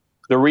 Like,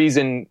 the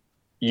reason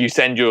you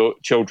send your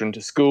children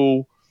to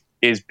school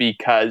is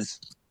because,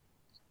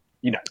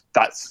 you know,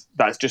 that's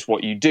just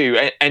what you do,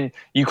 and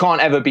you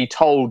can't ever be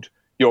told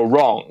you're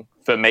wrong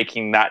for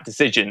making that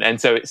decision.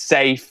 And so it's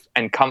safe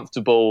and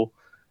comfortable.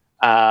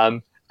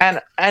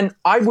 And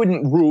I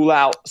wouldn't rule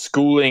out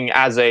schooling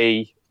as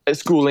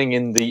schooling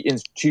in the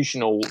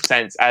institutional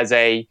sense as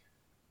I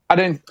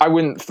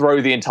wouldn't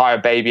throw the entire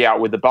baby out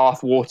with the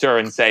bathwater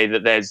and say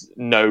that there's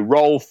no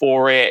role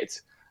for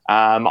it.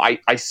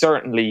 I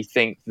certainly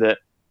think that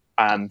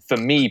for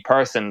me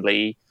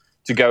personally,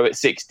 to go at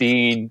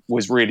 16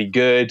 was really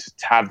good,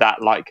 to have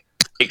that like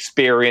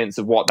experience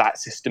of what that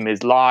system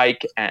is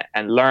like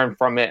and learn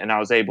from it. And I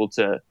was able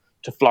to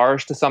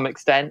flourish to some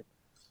extent.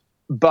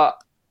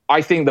 But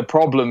I think the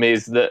problem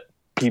is that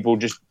people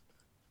just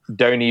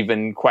don't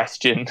even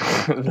question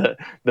the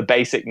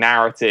basic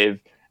narrative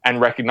and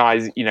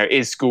recognize, you know,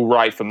 is school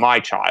right for my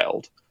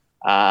child?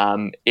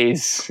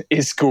 Is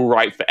school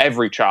right for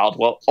every child?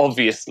 Well,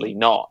 obviously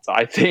not,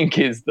 I think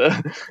is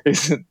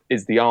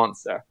the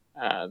answer.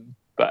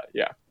 But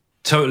yeah.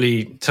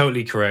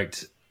 Totally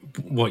correct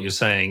what you're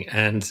saying.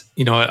 And,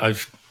 you know,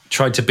 I've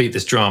tried to beat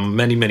this drum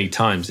many, many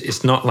times.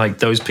 It's not like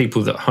those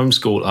people that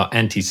homeschool are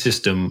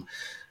anti-system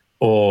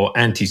or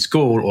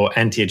anti-school or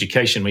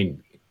anti-education. I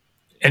mean,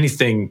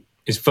 anything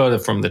is further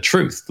from the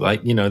truth.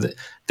 Like, you know,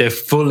 they're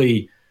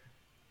fully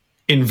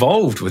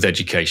involved with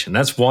education.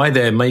 That's why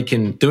they're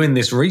doing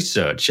this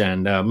research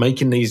and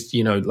making these,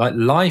 you know, like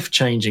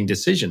life-changing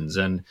decisions.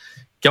 And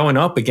going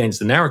up against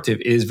the narrative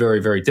is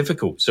very, very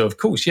difficult. So, of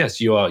course, yes,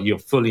 you're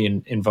fully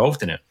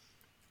involved in it.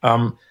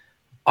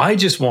 I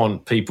just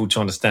want people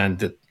to understand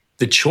that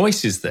the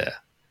choice is there.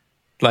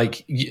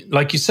 Like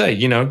you say,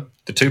 you know,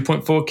 the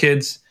 2.4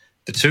 kids,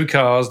 the 2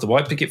 cars, the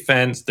white picket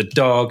fence, the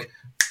dog,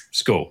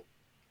 school.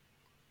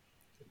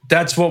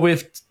 That's what we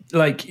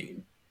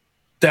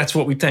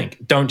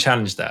think. Don't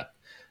challenge that.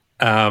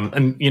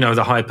 And, you know,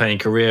 the high-paying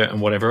career and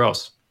whatever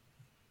else.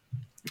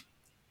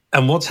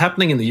 And what's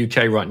happening in the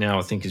UK right now,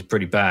 I think, is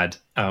pretty bad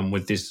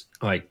with this,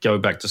 like, go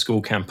back to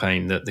school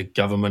campaign that the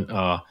government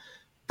are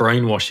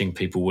brainwashing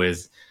people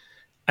with.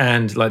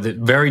 And, like, the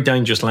very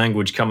dangerous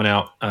language coming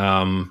out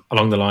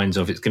along the lines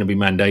of it's going to be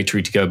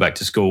mandatory to go back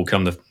to school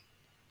come the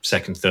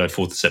 2nd, 3rd,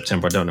 4th of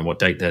September. I don't know what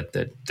date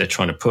they're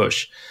trying to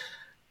push.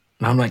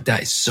 And I'm like,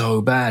 that is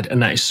so bad.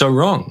 And that is so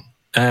wrong.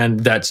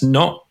 And it's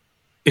not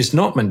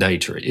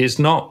mandatory. It's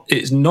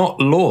not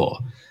law.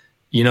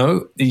 You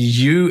know,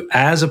 you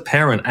as a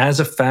parent, as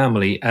a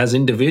family, as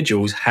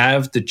individuals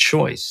have the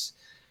choice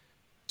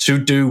to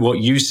do what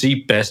you see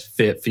best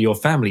fit for your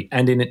family.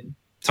 And in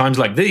times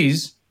like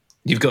these,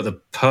 you've got the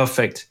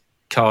perfect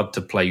card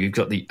to play. You've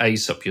got the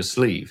ace up your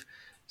sleeve.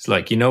 It's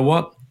like, you know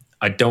what?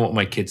 I don't want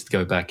my kids to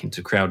go back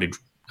into crowded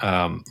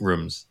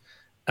rooms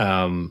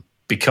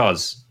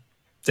because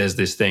there's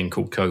this thing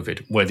called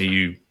COVID, whether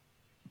you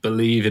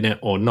believe in it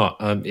or not.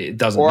 It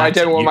doesn't matter. Or I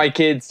don't want my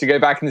kids to go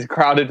back into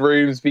crowded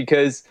rooms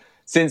because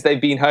since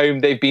they've been home,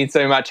 they've been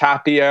so much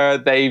happier.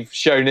 They've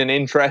shown an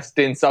interest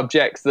in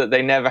subjects that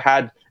they never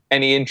had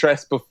any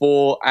interest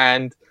before.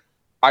 And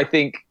I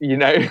think, you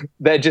know,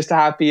 they're just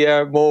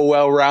happier, more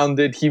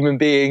well-rounded human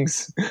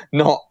beings,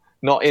 not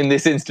in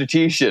this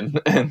institution.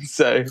 And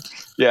so,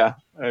 yeah,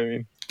 I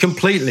mean.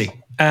 Completely.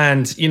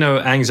 And,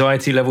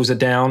 anxiety levels are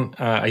down.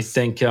 I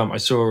think I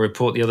saw a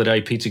report the other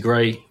day. Peter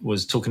Gray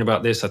was talking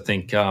about this. I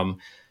think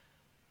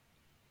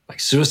like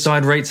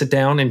suicide rates are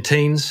down in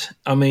teens.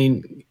 I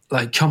mean,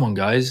 like, come on,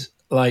 guys.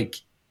 Like,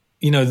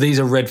 these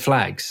are red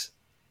flags.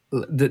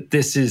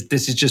 This is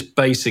just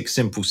basic,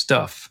 simple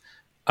stuff.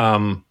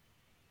 But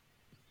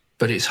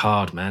it's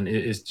hard, man.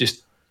 It's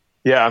just...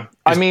 Yeah.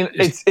 I mean,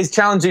 it's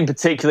challenging,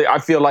 particularly. I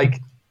feel like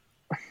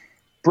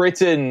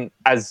Britain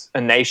as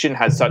a nation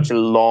has such a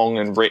long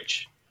and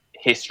rich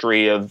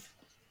history of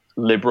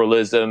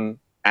liberalism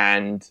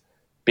and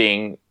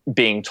being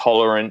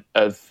tolerant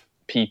of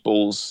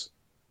people's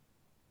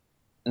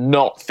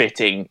not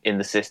fitting in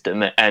the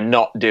system and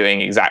not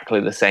doing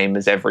exactly the same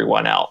as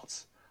everyone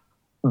else.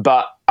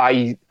 But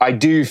I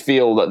do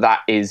feel that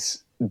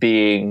is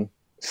being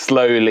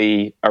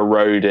slowly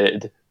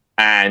eroded,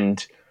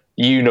 and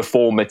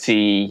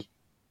uniformity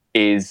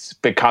is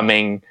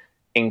becoming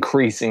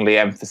increasingly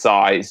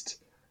emphasized,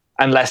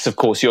 unless of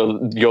course you're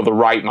the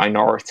right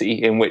minority,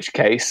 in which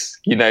case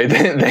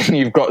then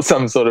you've got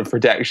some sort of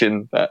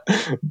protection, but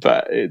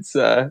it's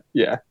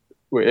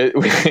we're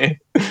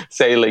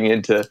sailing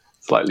into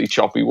slightly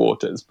choppy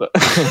waters, but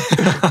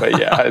but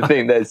yeah, I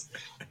think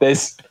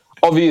there's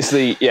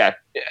obviously,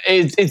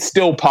 it's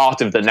still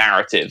part of the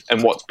narrative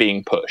and what's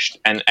being pushed,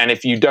 and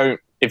if you're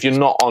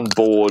not on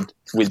board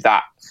with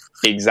that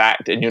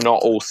exact, and you're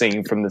not all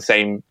singing from the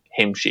same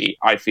hymn sheet,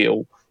 I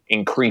feel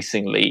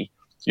increasingly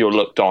you're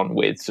looked on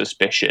with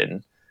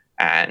suspicion,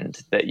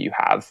 and that you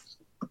have,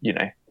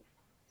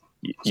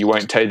 you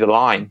won't toe the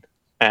line.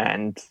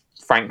 And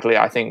frankly,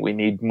 I think we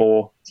need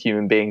more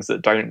human beings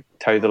that don't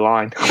toe the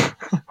line.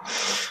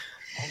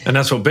 And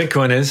that's what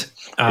Bitcoin is.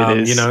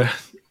 It is.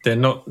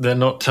 They're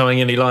not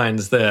towing any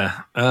lines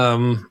there.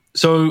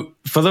 So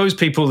for those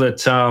people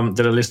that are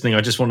listening, I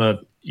just want to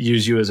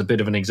use you as a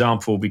bit of an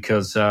example,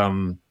 because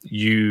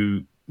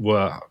you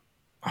were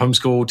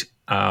homeschooled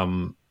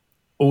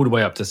all the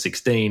way up to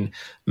 16.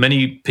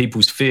 Many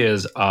people's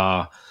fears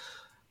are,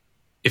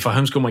 if I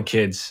homeschool my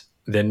kids,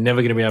 they're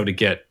never going to be able to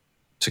get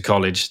to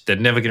college. They're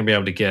never going to be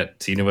able to get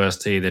to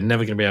university. They're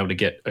never going to be able to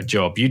get a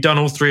job. You've done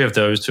all three of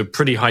those to a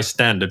pretty high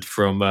standard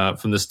from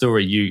the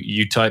story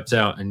you typed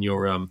out in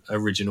your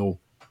original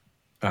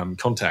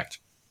contact.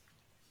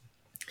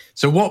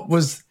 So what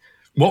was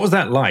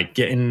that like,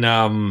 getting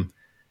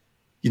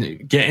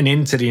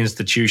into the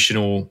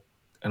institutional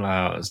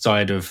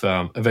side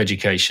of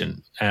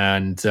education?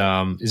 And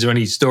is there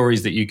any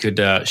stories that you could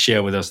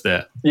share with us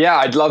there? Yeah,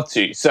 I'd love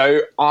to.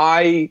 So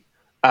my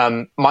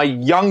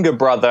younger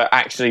brother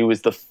actually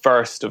was the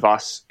first of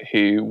us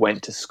who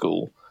went to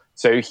school.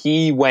 So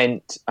he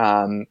went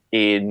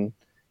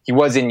he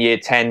was in year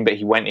 10, but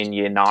he went in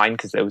year 9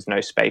 because there was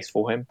no space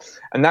for him.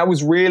 And that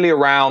was really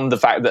around the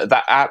fact that at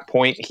that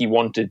point he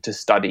wanted to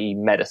study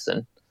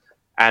medicine.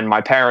 And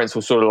my parents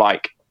were sort of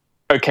like,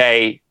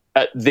 okay,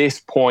 at this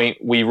point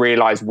we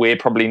realize we're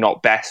probably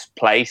not best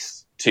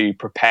placed to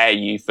prepare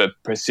you for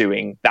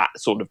pursuing that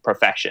sort of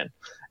profession.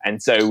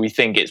 And so we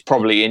think it's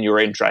probably in your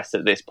interest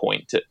at this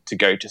point to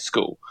go to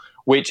school,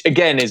 which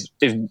again is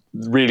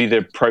really the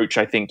approach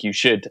I think you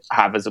should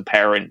have as a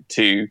parent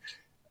to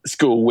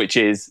school, which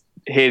is,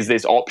 here's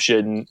this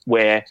option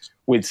where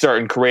with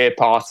certain career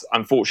paths,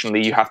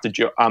 unfortunately, you have to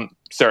jump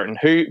certain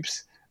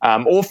hoops.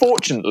 Or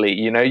fortunately,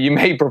 you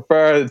may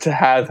prefer to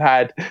have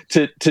had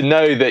to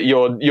know that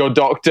your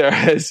doctor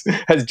has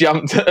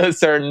jumped a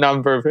certain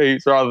number of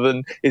hoops rather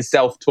than is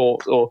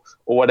self-taught or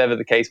whatever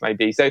the case may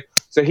be. So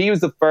he was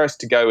the first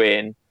to go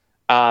in,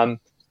 and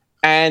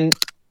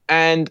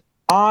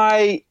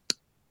I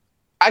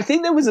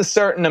think there was a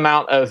certain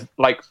amount of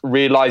like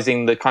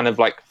realizing the kind of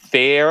like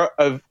fear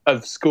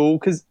of school,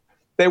 because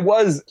there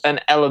was an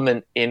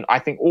element in, I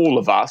think, all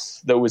of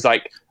us that was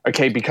like,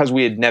 okay, because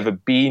we had never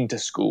been to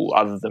school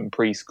other than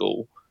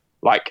preschool,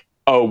 like,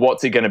 oh,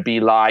 what's it going to be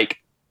like?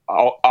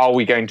 Are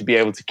we going to be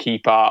able to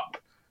keep up?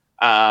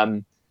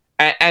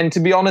 And to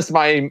be honest,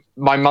 my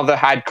mother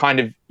had kind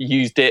of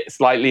used it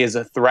slightly as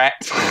a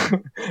threat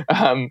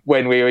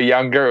when we were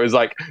younger. It was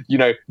like,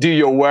 do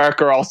your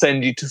work or I'll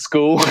send you to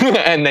school,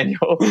 and then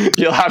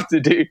you'll have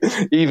to do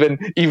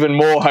even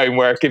more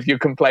homework if you're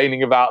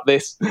complaining about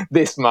this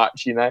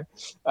much,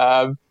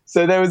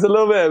 So there was a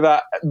little bit of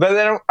that. But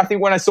then I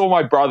think when I saw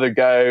my brother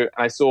go, and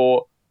I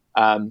saw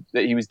that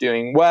he was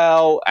doing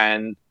well,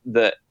 and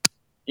that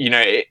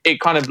it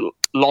kind of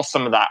lost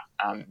some of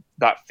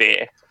that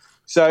fear.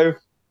 So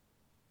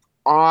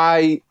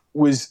I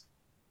was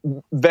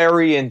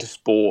very into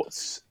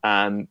sports,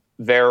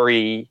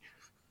 very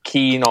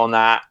keen on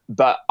that,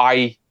 but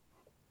I'd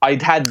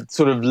had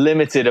sort of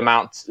limited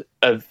amounts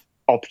of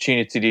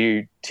opportunity to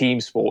do team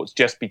sports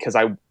just because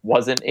I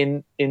wasn't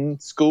in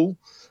school,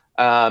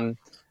 and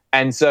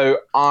so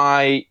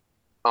I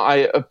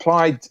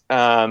applied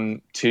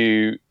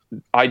to.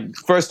 I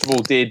first of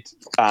all did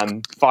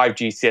 5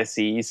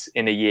 GCSEs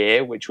in a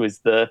year, which was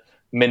the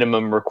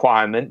minimum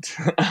requirement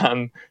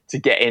to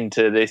get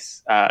into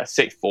this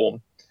sixth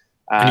form.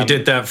 And you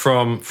did that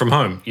from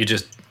home? You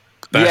just...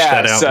 bash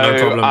that out, no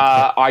problem.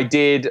 I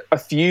did a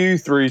few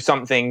through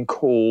something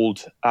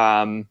called,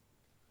 I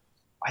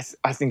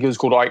think it was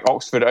called like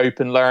Oxford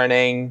Open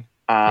Learning.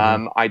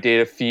 I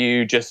did a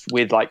few just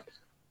with like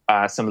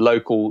some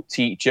local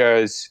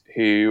teachers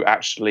who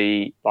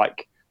actually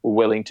like were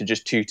willing to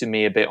just tutor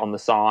me a bit on the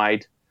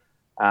side.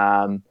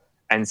 And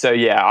so,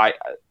 yeah,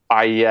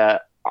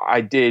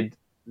 I did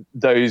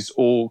those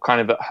all kind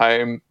of at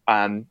home.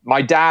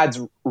 My dad's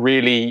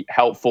really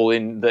helpful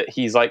in that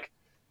he's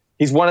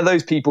one of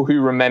those people who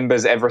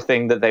remembers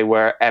everything that they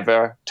were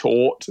ever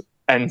taught.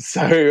 And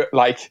so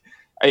like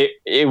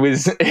it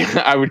was,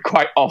 I would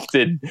quite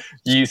often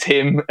use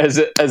him as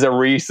a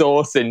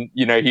resource, and,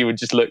 you know, he would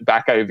just look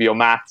back over your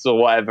maths or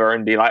whatever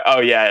and be like,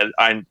 oh yeah,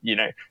 I, you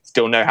know,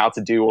 still know how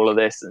to do all of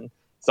this and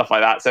stuff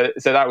like that.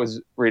 So that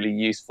was really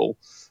useful.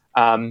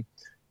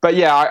 But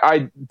yeah,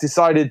 I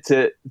decided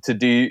to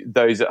do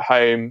those at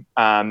home,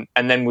 and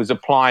then was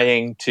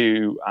applying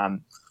to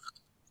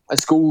a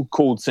school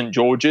called St.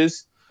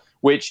 George's,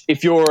 which,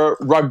 if you're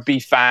a rugby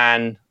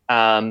fan,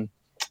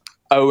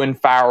 Owen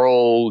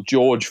Farrell,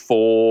 George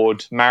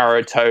Ford,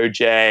 Maro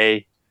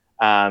Itoje,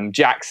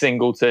 Jack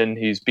Singleton,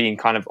 who's been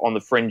kind of on the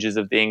fringes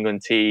of the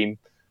England team,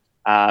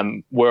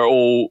 we're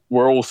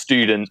all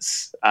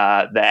students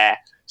there.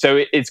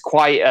 So it's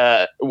quite,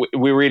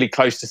 we're really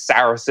close to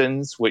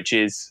Saracens, which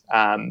is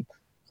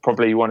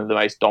probably one of the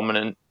most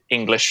dominant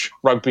English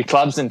rugby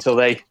clubs until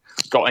they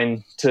got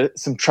into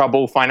some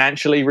trouble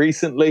financially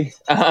recently.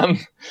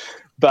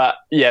 But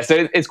yeah,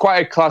 so it's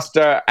quite a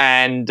cluster.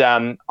 And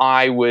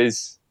I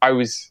was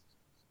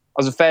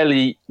a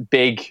fairly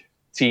big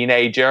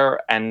teenager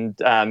and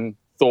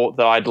thought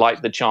that I'd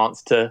like the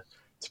chance to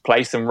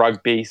play some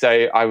rugby. So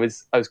I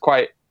was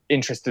quite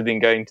interested in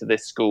going to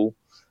this school.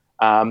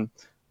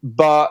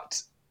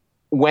 But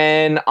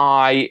when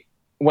I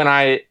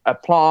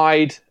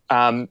applied,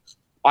 I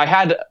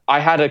had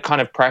a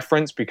kind of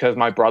preference because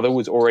my brother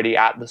was already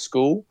at the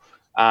school.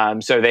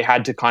 So they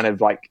had to kind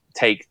of like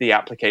take the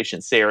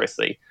application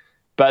seriously,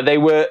 but they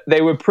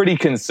were pretty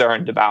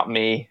concerned about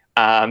me.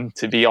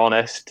 To be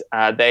honest,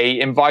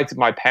 they invited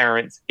my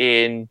parents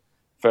in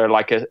for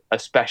like a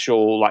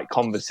special like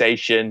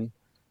conversation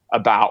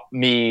about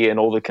me and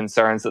all the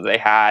concerns that they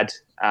had,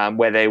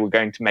 where they were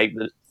going to make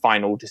the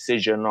final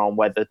decision on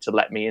whether to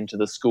let me into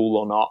the school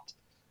or not.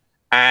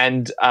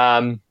 And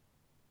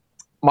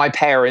my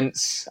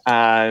parents,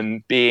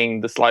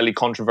 being the slightly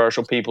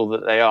controversial people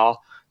that they are,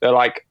 they're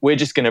like, we're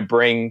just going to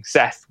bring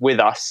Seth with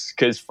us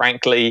because,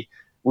 frankly,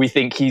 we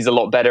think he's a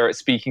lot better at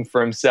speaking for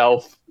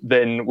himself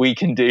than we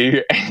can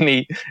do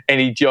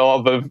any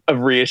job of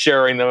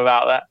reassuring them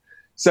about that.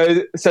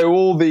 So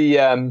all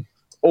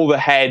the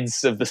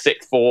heads of the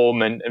sixth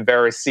form and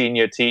various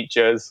senior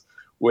teachers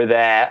were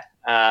there.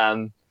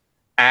 And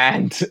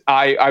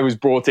I was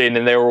brought in,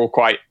 and they were all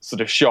quite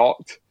sort of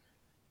shocked.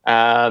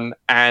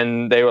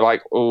 And they were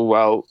like, oh,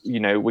 well, you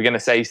know, we're going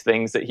to say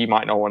things that he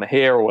might not want to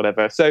hear or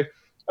whatever. So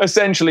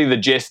essentially the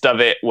gist of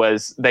it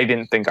was they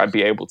didn't think I'd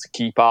be able to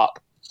keep up.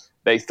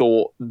 They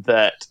thought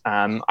that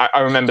I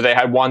remember they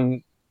had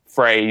one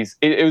phrase.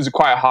 It was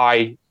quite a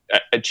high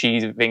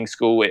achieving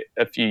school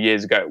a few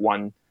years ago. It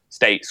won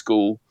state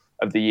school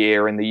of the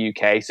year in the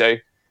UK. So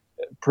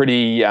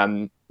pretty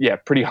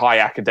high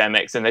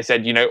academics. And they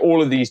said, you know,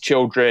 all of these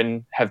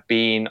children have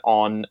been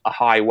on a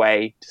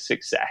highway to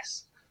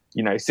success,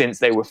 you know, since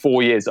they were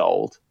 4 years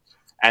old.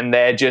 And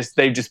they've just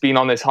been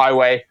on this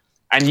highway,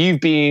 and you've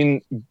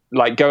been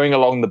like going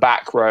along the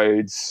back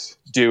roads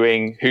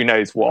doing who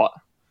knows what.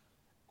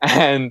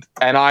 And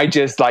I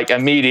just like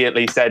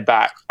immediately said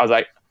back, I was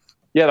like,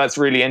 yeah, that's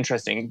really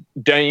interesting.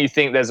 Don't you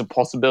think there's a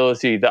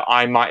possibility that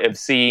I might have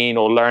seen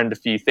or learned a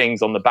few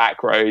things on the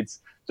back roads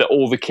that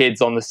all the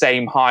kids on the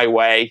same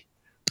highway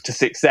to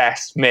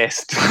success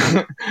missed?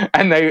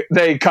 And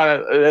they kind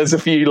of, there's a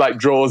few like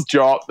draws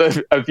dropped,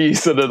 a few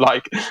sort of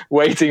like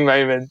waiting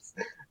moments.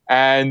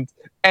 And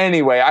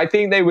anyway, I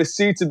think they were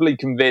suitably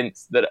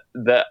convinced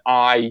that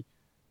I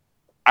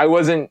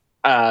wasn't,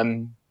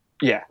 I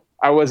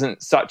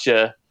wasn't such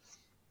a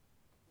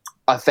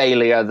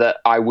failure that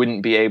I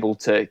wouldn't be able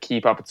to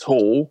keep up at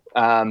all.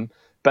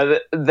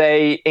 But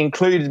they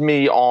included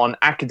me on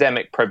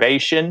academic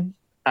probation.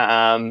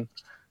 I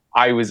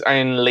was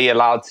only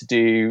allowed to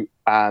do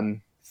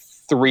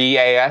 3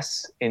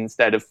 AS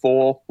instead of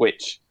 4,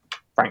 which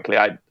frankly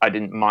I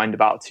didn't mind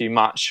about too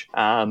much.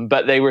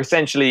 But they were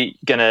essentially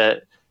going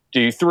to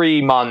do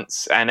 3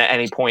 months, and at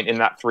any point in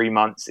that 3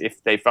 months,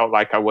 if they felt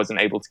like I wasn't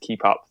able to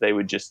keep up, they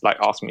would just like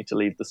ask me to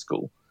leave the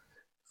school.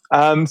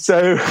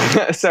 So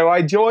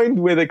I joined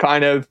with a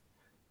kind of,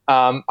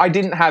 I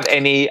didn't have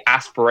any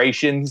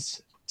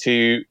aspirations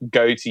to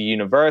go to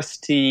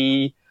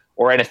university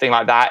or anything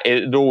like that.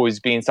 It had always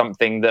been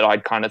something that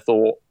I'd kind of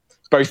thought.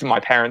 Both of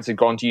my parents had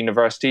gone to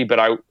university, but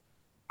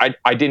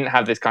I didn't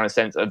have this kind of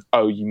sense of,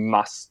 oh, you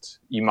must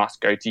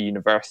go to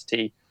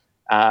university.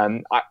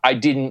 I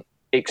didn't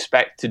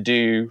expect to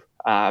do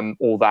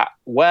all that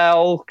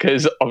well,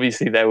 because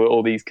obviously there were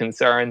all these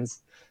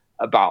concerns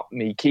about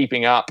me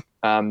keeping up.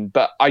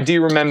 But I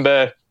do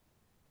remember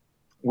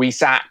we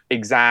sat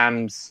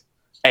exams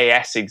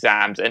AS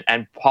exams,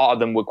 and part of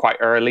them were quite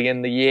early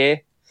in the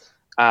year.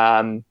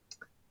 And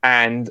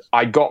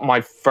I got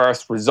my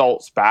first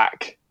results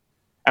back,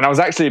 and I was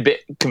actually a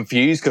bit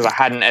confused because I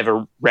hadn't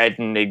ever read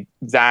an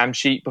exam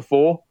sheet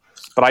before,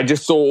 but I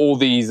just saw all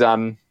these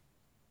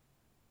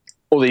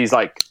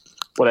like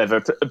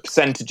whatever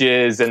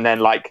percentages and then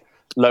like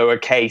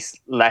lowercase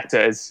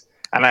letters.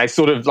 And I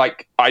sort of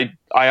like, I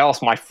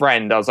asked my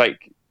friend, I was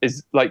like,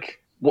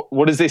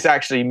 what does this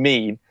actually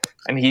mean?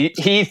 And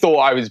he thought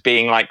I was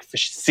being like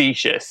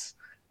facetious.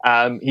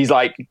 He's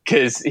like,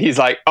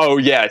 oh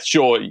yeah,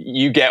 sure,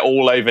 you get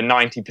all over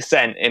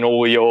 90% in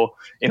all your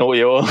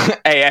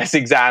AS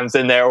exams,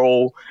 and they're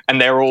all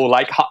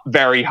like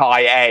very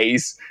high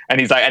A's. And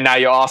he's like, and now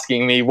you're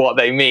asking me what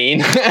they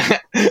mean.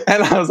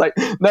 And I was like,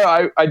 no,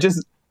 I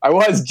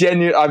was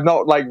genuine. I've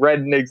not like read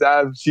an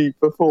exam sheet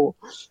before.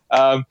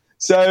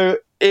 So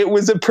it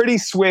was a pretty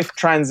swift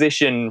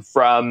transition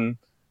from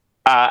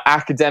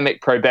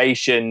academic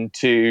probation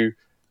to,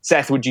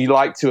 Seth, would you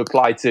like to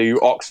apply to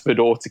Oxford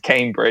or to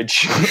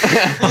Cambridge?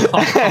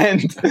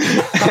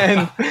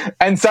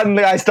 and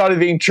suddenly I started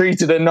being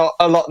treated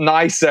a lot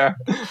nicer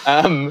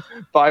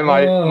by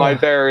my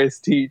various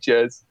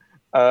teachers.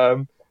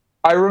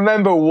 I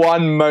remember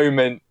one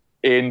moment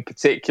in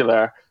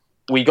particular.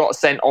 We got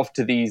sent off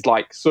to these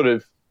like sort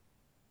of,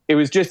 it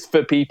was just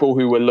for people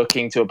who were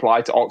looking to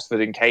apply to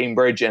Oxford and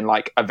Cambridge, and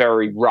like a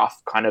very rough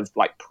kind of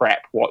like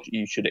prep, what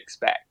you should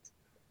expect.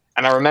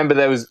 And I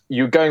remember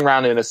you were going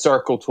around in a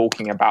circle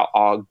talking about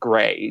our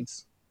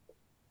grades.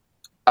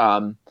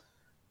 And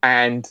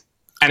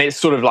it's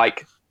sort of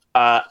like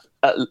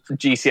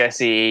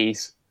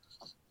GCSEs,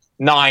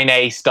 9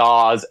 A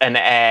stars, an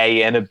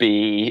A and a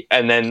B,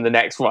 and then the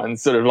next one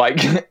sort of like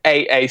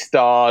 8 A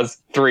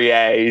stars, 3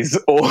 A's,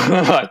 or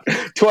like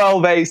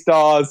 12 A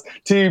stars,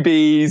 2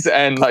 B's,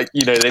 and like,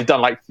 you know, they've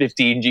done like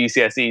 15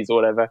 GCSEs or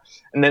whatever.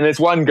 And then this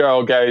one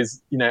girl goes,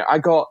 you know, I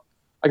got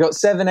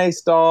 7 A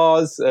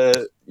stars,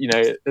 you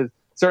know, a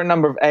certain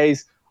number of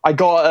A's. I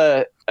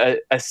got a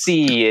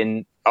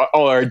C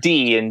or a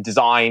D in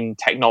design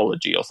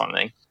technology or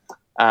something.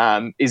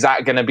 Is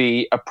that going to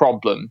be a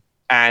problem?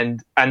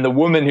 And the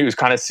woman who was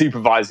kind of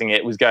supervising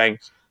it was going,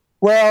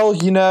 well,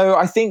 you know,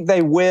 I think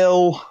they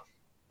will.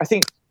 I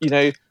think, you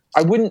know,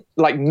 I wouldn't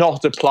like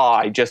not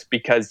apply just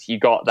because you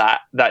got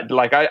that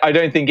like, I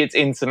don't think it's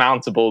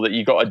insurmountable that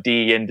you got a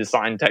D in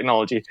design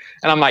technology.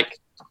 And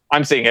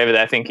I'm sitting over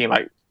there thinking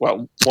like,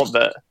 well, what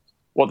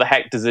the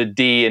heck does a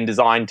D in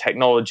design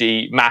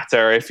technology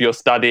matter if you're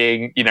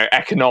studying, you know,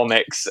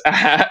 economics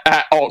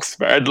at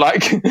Oxford?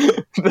 Like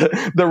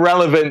the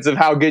relevance of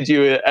how good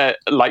you are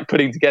like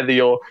putting together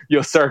your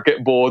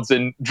circuit boards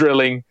and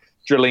drilling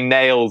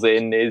nails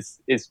in is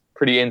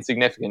pretty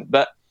insignificant.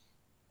 But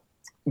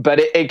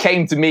it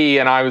came to me,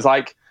 and I was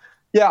like,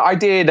 yeah, I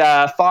did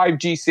 5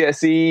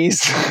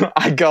 GCSEs.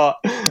 I got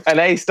an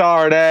A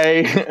star, an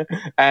A,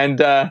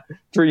 and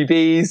 3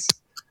 B's.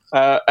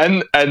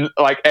 And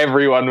like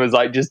everyone was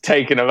like just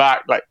taken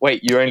aback, like,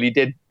 wait, you only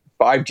did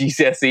 5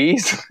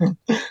 GCSEs?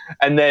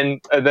 and then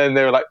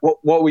they were like,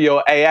 what were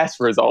your AS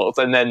results?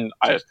 And then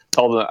I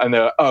told them, and they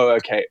were, oh,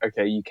 okay,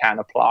 you can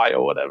apply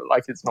or whatever.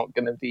 Like, it's not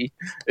going to be,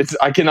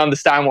 I can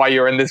understand why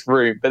you're in this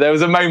room. But there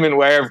was a moment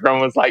where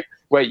everyone was like,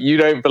 wait, you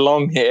don't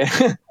belong here.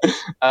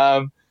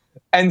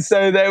 And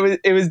so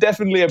it was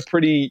definitely a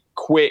pretty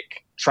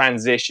quick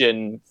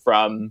transition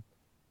from,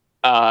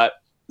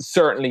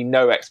 certainly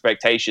no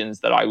expectations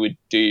that I would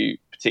do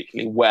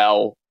particularly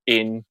well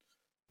in.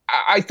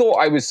 I thought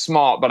I was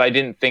smart, but I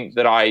didn't think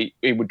that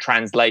it would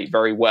translate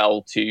very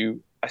well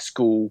to a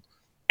school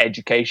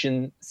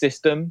education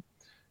system.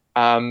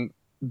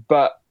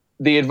 But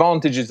the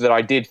advantages that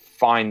I did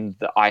find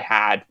that I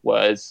had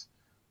was,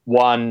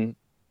 one,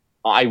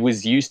 I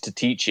was used to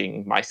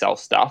teaching myself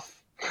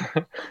stuff.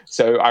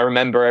 So I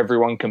remember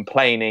everyone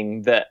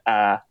complaining that,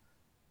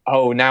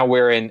 now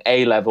we're in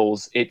A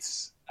levels.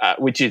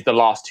 Which is the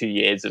last 2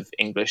 years of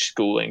English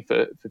schooling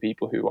for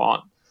people who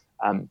aren't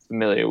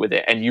familiar with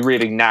it. And you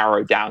really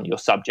narrow down your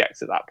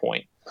subjects at that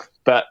point.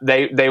 But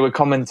they were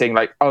commenting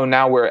like, oh,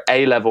 now we're at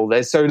A level.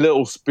 There's so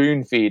little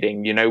spoon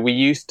feeding. You know, we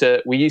used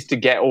to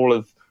get all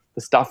of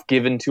the stuff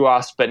given to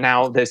us, but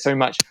now there's so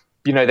much,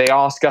 you know, they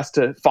ask us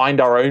to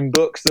find our own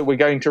books that we're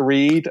going to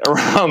read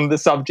around the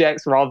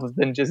subjects rather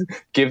than just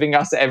giving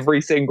us every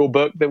single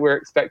book that we're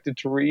expected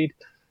to read.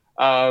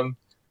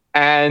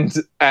 And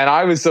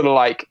I was sort of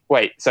like,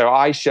 wait, so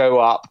I show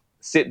up,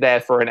 sit there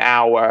for an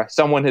hour.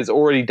 Someone has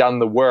already done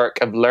the work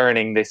of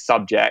learning this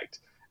subject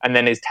and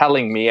then is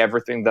telling me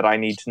everything that I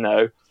need to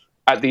know.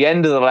 At the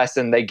end of the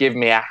lesson, they give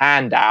me a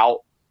handout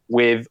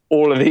with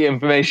all of the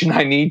information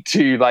I need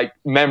to like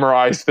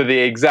memorize for the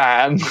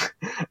exam.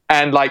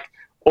 And like,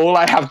 all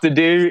I have to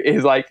do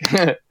is like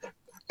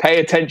pay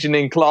attention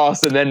in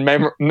class and then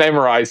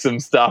memorize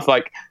some stuff.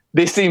 Like,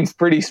 this seems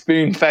pretty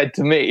spoon-fed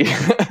to me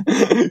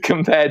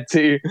compared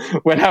to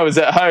when I was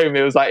at home.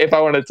 It was like, if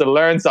I wanted to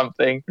learn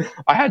something,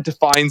 I had to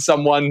find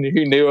someone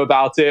who knew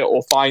about it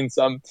or find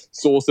some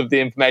source of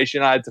the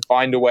information. I had to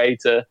find a way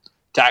to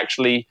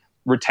actually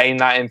retain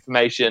that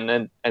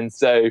information. And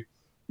so,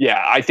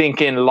 yeah, I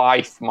think in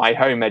life, my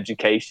home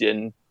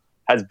education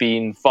has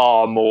been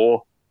far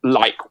more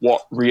like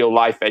what real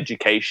life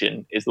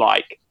education is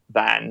like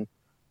than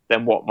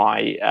what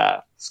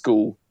my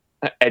school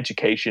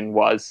education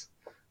was.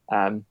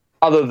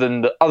 Other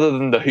than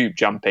the hoop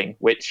jumping,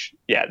 which,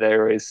 yeah,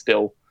 there is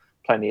still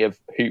plenty of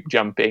hoop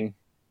jumping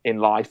in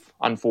life,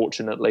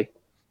 unfortunately.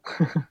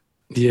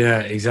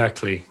 Yeah,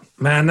 exactly.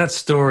 Man, that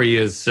story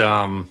is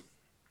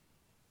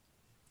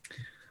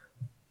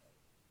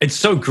it's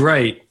so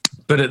great,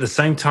 but at the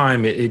same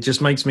time, it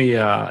just makes me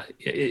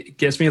it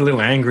gets me a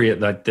little angry at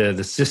that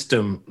the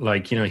system.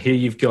 Like, here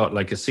you've got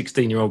like a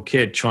 16-year-old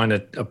kid trying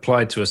to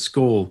apply to a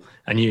school,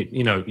 and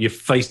you're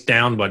faced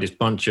down by this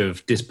bunch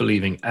of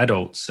disbelieving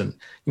adults, and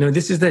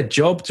this is their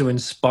job to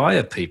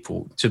inspire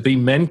people, to be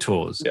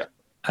mentors. Yeah.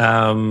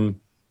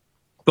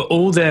 But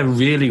all they're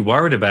really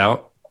worried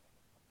about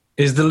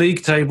is the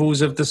league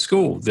tables of the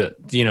school.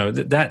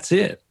 That's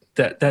it.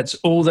 That's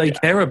all they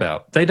care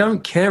about. They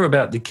don't care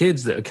about the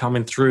kids that are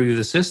coming through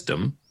the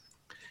system.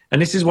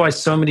 And this is why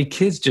so many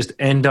kids just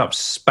end up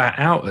spat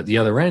out at the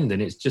other end.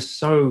 And it's just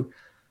so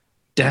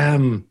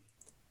damn,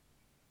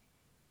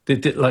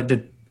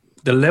 the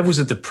levels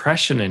of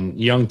depression in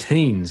young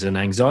teens and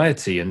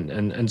anxiety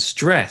and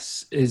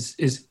stress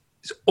is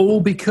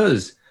all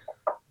because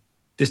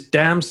this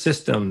damn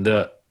system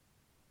that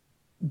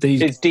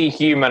it's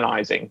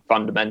dehumanizing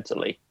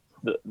fundamentally,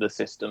 the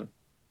system.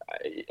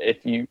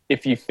 If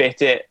you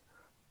fit it,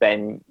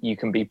 then you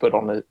can be put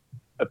on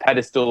a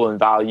pedestal and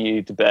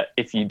valued, but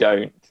if you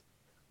don't,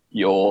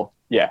 you're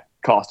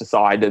cast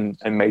aside and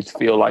made to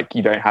feel like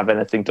you don't have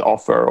anything to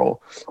offer or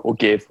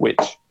give, which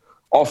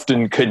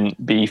often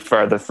couldn't be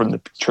further from the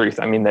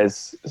truth. I mean,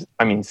 there's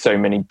so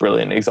many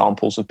brilliant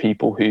examples of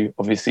people who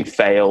obviously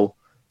fail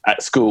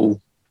at school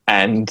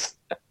and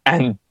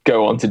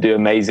go on to do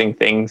amazing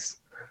things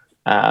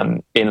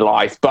in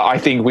life. But I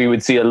think we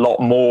would see a lot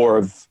more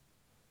of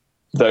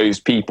those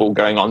people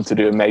going on to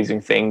do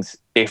amazing things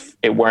if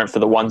it weren't for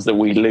the ones that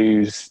we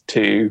lose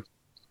to,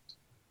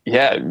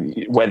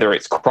 whether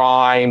it's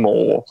crime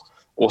or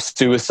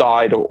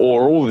suicide or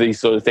all of these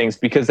sort of things,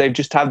 because they've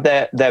just had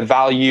their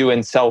value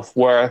and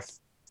self-worth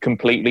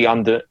completely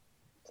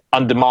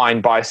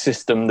undermined by a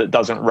system that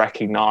doesn't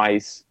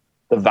recognize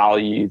the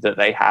value that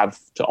they have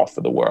to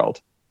offer the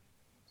world.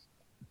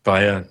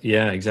 By a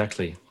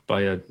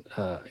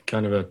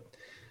kind of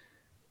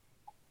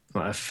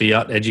a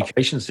fiat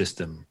education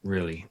system,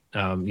 really.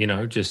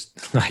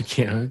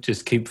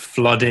 Just keep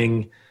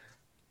flooding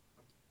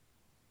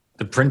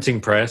the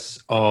printing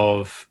press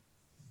of,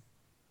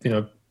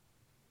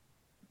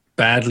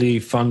 badly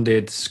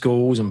funded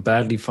schools and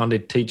badly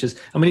funded teachers.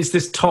 I mean, it's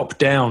this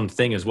top-down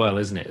thing as well,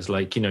 isn't it? It's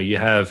like, you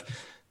have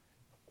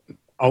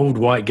old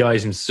white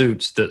guys in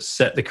suits that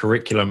set the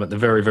curriculum at the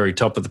very, very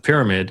top of the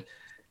pyramid,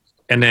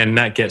 and then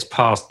that gets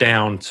passed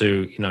down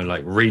to,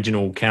 like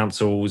regional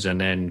councils, and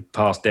then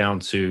passed down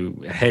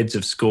to heads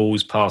of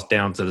schools, passed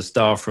down to the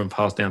staff room,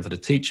 passed down to the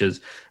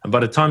teachers. And by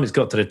the time it's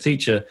got to the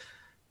teacher,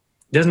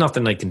 there's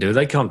nothing they can do.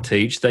 They can't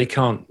teach. They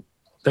can't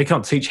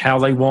teach how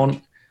they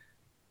want,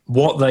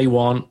 what they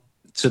want,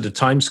 to the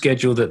time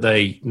schedule that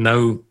they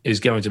know is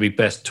going to be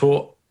best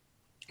taught.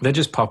 They're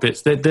just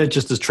puppets. They're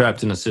just as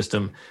trapped in a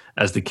system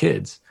as the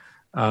kids.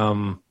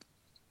 Yeah.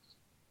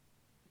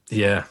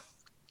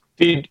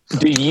 Do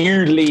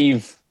you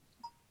leave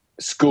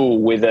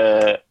school with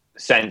a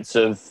sense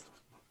of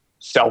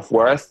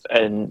self-worth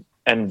and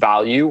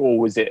value, or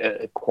was it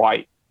a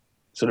quite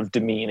sort of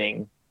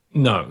demeaning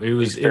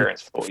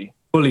experience for you?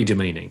 Fully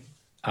demeaning.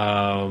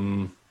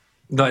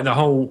 Like the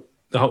whole.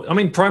 I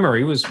mean,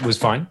 primary was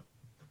fine.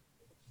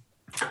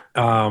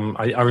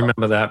 I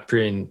remember that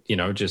being,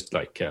 just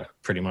like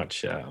pretty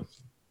much a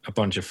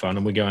bunch of fun,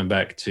 and we're going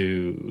back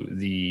to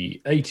the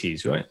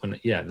 80s, right?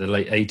 The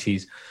late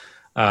 80s.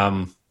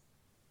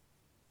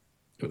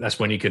 That's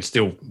when you could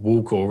still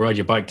walk or ride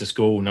your bike to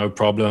school, no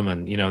problem.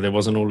 And, there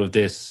wasn't all of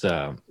this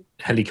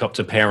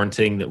helicopter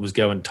parenting that was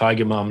going,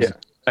 tiger mums,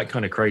 that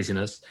kind of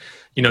craziness.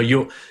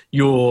 Your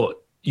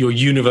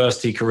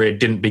university career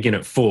didn't begin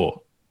at 4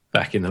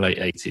 back in the late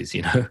 80s,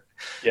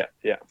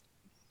 Yeah.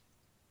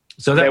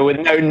 So there were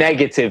no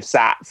negative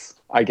SATs,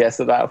 I guess,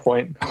 at that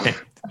point.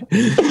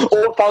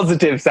 Or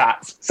positive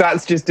SATs.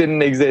 SATs just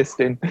didn't exist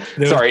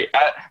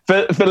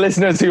for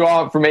listeners who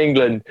aren't from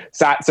England,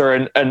 SATs are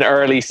an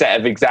early set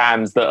of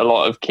exams that a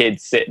lot of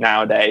kids sit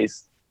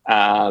nowadays.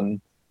 So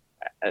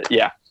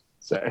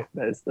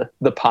there's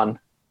the pun.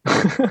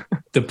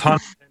 The pun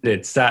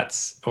ended.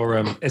 SATs,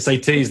 or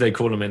SATs, they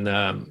call them in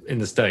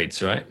the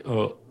States, right?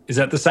 Or is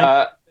that the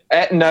same?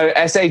 No,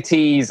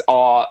 SATs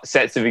are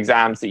sets of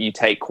exams that you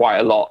take quite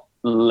a lot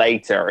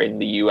later in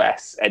the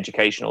US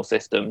educational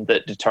system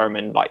that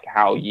determine like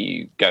how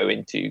you go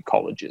into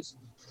colleges.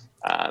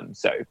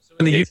 So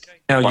in the UK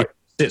now, you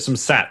sit some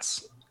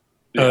SATs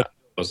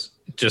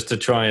just to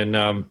try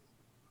and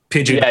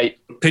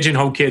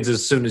pigeonhole kids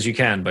as soon as you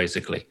can,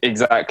 basically.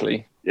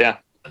 Exactly. Yeah.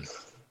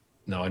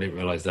 No, I didn't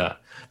realize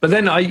that. But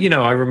then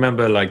I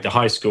remember like the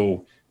high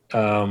school.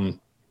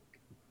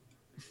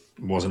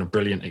 wasn't a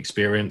brilliant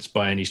experience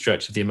by any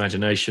stretch of the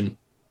imagination.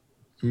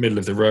 Middle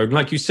of the road.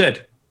 Like you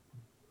said,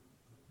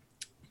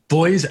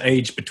 boys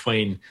aged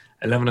between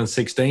 11 and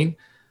 16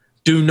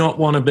 do not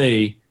want to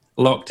be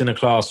locked in a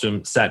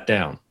classroom, sat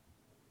down.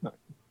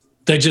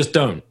 They just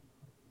don't.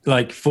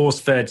 Like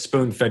force-fed,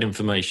 spoon-fed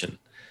information.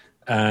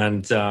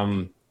 And,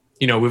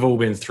 we've all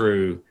been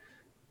through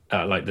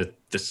like the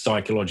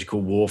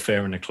psychological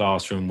warfare in the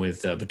classroom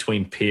with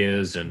between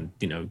peers and,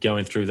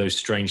 going through those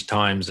strange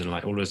times and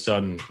like all of a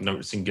sudden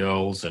noticing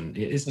girls. And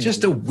it's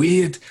just a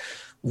weird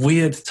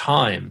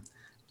time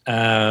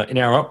in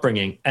our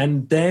upbringing.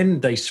 And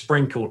then they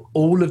sprinkle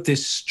all of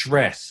this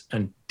stress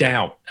and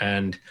doubt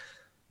and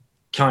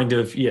kind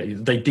of,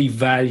 they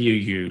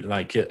devalue you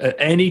like at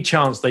any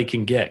chance they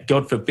can get.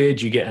 God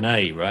forbid you get an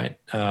A, right?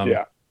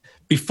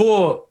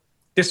 Before,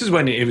 this is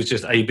when it was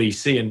just A, B,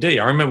 C, and D.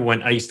 I remember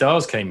when A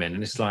stars came in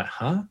and it's like,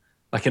 huh?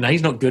 Like an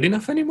A's not good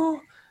enough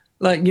anymore?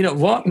 Like, you know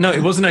what? No,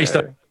 it wasn't A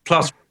star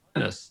plus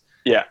minus.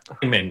 Yeah.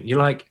 Came in. You're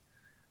like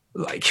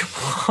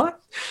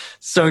what?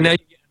 So now you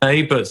get an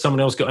A, but someone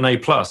else got an A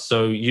plus.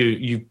 So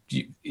you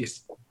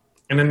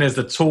and then there's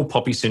the tall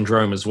poppy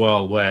syndrome as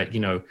well, where,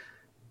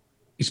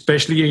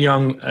 especially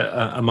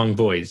among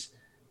boys,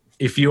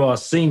 if you are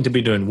seen to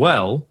be doing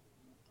well,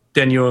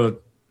 then you're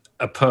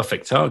a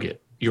perfect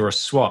target. You're a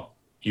swat.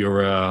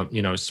 You're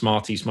a,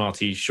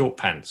 smarty short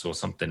pants or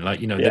something like,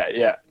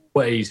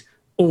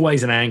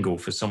 always an angle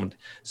for someone.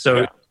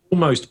 So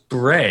almost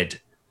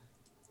bred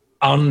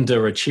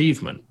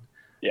underachievement.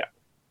 Yeah.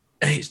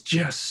 And it's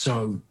just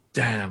so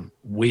damn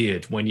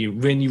weird when you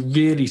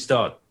really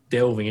start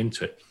delving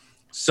into it.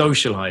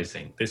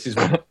 Socializing. This is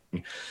what,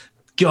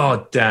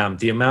 God damn,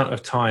 the amount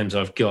of times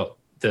I've got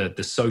the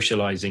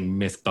socializing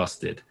myth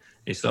busted.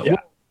 It's like,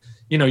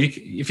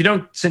 if you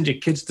don't send your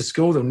kids to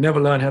school, they'll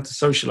never learn how to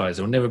socialize.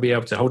 They'll never be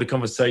able to hold a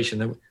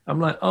conversation. I'm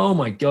like, oh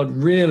my God,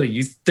 really?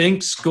 You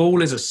think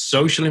school is a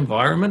social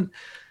environment?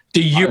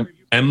 Do you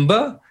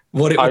remember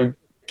what it was?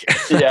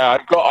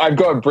 I've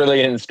got a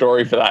brilliant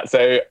story for that.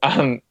 So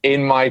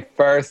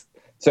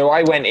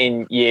I went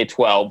in year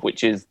 12,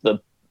 which is the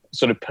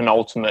sort of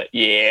penultimate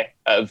year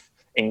of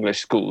English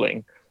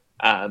schooling,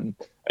 a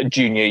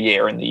junior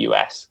year in the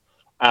US.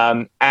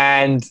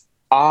 And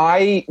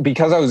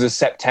because I was a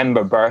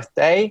September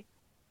birthday,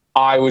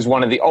 I was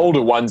one of the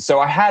older ones. So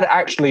I had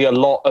actually a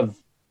lot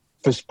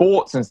for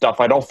sports and stuff,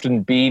 I'd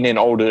often been in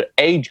older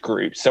age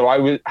groups. So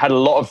I had a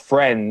lot of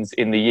friends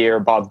in the year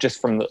above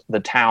just from the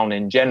town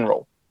in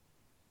general.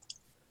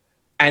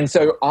 And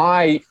so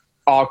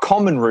our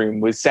common room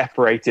was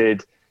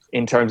separated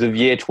in terms of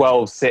year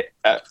 12 sit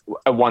at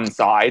one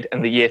side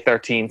and the year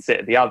 13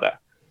 sit at the other.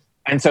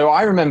 And so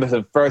I remember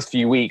the first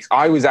few weeks,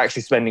 I was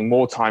actually spending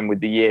more time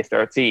with the year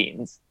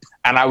 13s,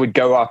 and I would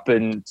go up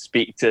and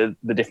speak to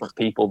the different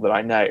people that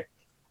I know.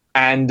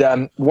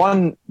 And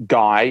one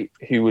guy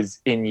who was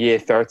in year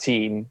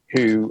 13,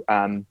 who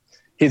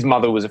his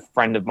mother was a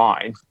friend of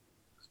mine,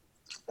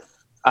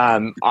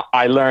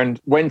 I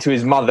went to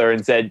his mother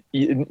and said,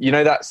 you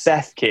know that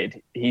Seth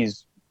kid,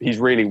 he's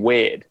really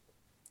weird.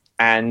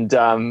 And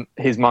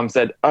his mum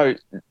said, oh,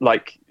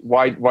 like,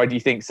 why do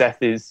you think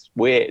Seth is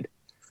weird?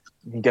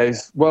 He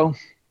goes, well,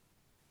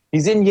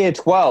 he's in year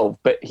 12,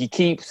 but he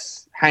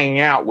keeps hanging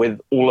out with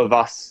all of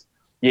us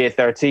year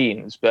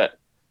 13s, but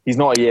he's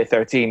not a year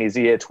 13, he's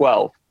a year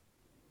 12.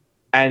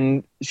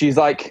 And she's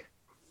like,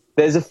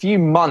 there's a few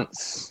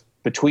months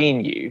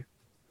between you.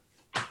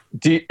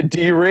 Do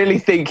you really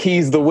think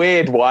he's the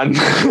weird one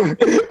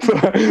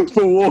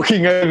for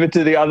walking over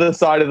to the other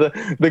side of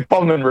the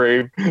common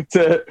room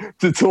to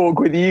talk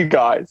with you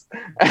guys?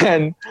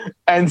 And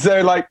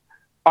so, like,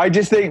 I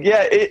just think,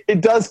 it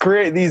does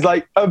create these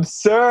like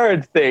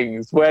absurd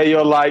things where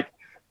you're like,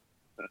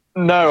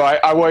 no,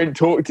 I won't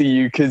talk to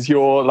you because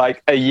you're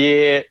like a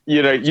year,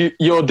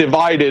 you're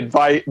divided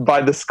by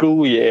the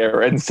school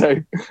year. And so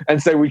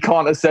we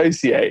can't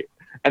associate.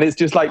 And it's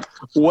just like,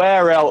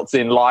 where else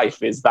in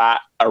life is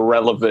that a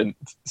relevant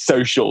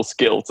social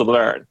skill to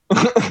learn?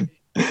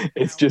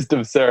 It's just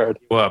absurd.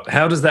 Well,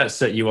 how does that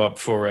set you up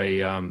for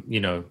a,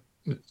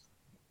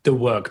 the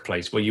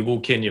workplace where you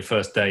walk in your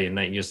first day and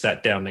then you're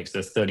sat down next to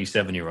a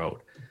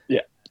 37-year-old?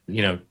 Yeah.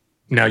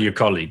 Now you're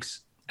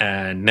colleagues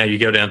and now you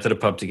go down to the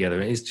pub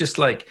together. It's just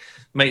like,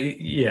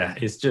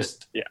 it's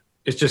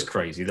just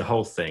crazy, the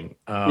whole thing.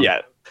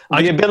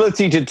 The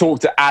ability to talk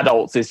to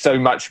adults is so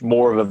much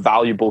more of a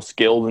valuable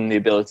skill than the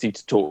ability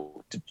to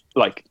talk to,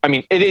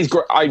 it is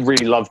great. I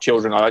really love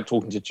children. I like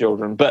talking to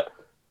children, but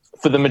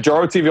for the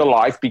majority of your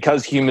life,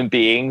 because human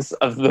beings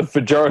for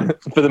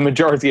the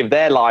majority of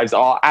their lives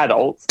are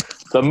adults,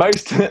 the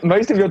most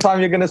of your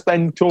time you're going to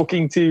spend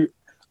talking to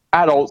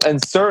adults,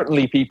 and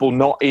certainly people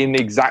not in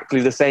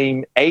exactly the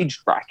same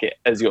age bracket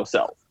as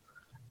yourself.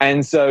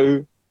 And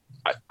so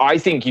I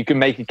think you can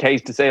make a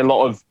case to say a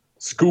lot of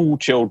school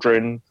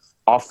children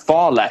are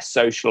far less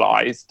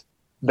socialized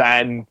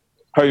than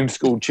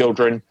homeschooled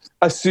children,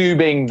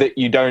 assuming that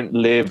you don't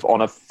live on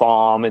a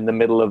farm in the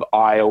middle of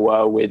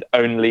Iowa with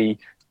only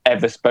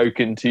ever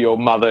spoken to your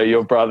mother,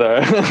 your brother,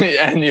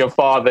 and your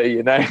father,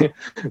 you know,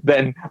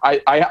 then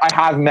I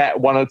have met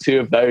one or two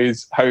of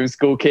those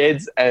homeschool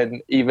kids,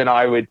 and even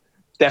I would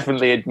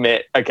definitely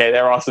admit, okay,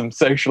 there are some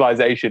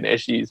socialization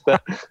issues,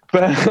 but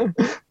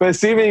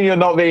assuming you're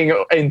not being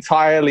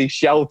entirely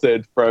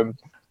sheltered from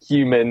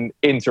human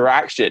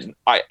interaction,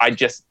 I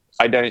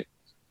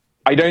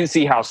don't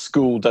see how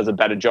school does a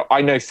better job.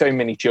 I know so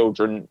many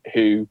children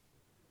who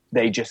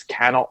they just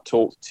cannot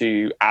talk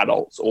to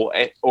adults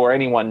or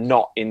anyone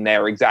not in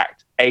their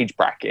exact age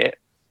bracket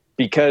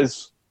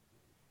because,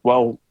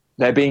 well,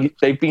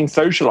 they've been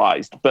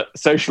socialized, but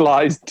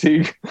socialized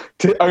to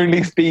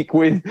only speak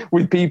with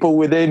people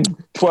within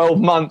 12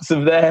 months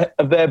of their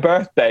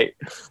birth date,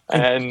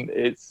 and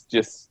it's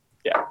just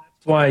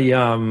That's why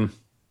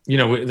you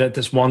know,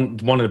 that's one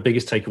of the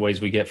biggest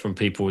takeaways we get from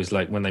people is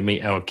like when they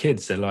meet our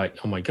kids, they're like,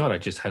 "Oh my God, I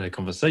just had a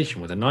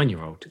conversation with a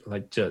 9-year-old."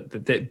 Like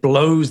it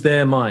blows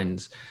their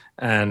minds,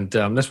 and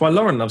that's why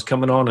Lauren loves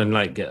coming on and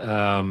like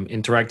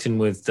interacting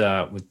with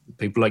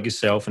people like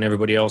yourself and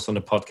everybody else on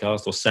the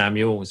podcast, or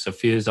Samuel and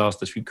Sophia's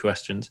asked us a few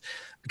questions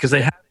because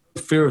they have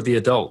fear of the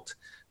adult.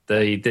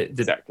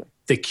 Exactly.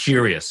 They're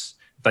curious.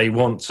 They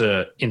want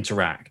to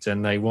interact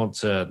and they want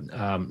to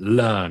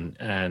learn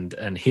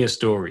and hear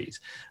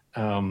stories.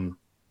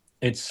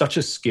 It's such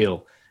a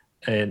skill,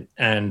 and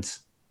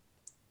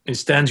it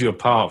stands you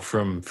apart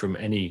from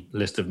any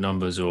list of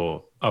numbers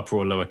or upper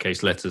or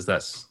lowercase letters.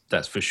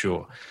 That's for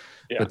sure.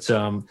 Yeah.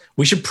 But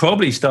we should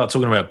probably start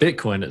talking about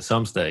Bitcoin at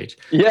some stage.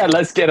 Yeah,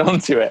 let's get on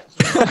to it.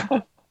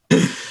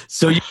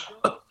 So you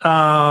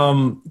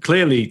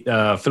clearly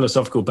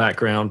philosophical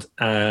background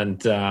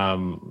and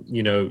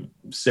you know,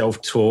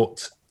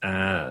 self-taught.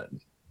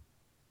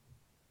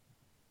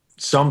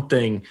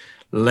 Something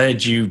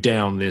led you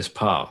down this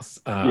path.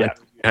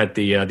 Had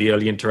the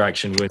early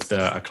interaction with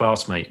a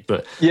classmate,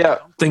 but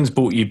things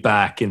brought you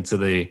back into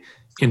the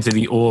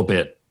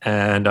orbit,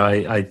 and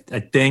I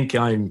think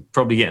I'm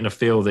probably getting a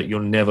feel that you're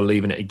never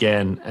leaving it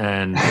again,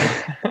 and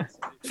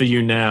for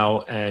you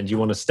now, and you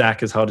want to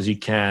stack as hard as you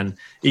can,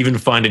 even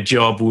find a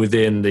job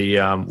within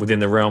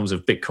the realms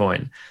of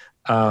Bitcoin.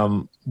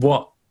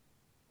 What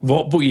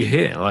brought you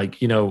here?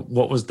 Like, you know,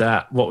 what was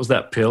that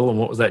pill and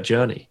what was that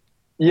journey?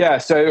 Yeah,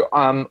 so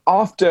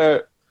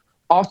after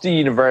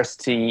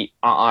university,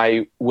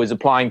 I was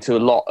applying to a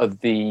lot of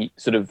the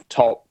sort of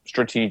top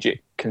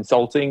strategic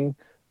consulting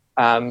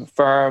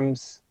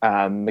firms,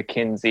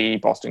 McKinsey,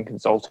 Boston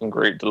Consulting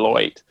Group,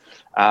 Deloitte,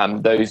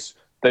 those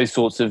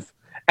sorts of,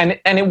 and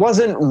it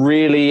wasn't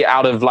really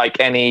out of like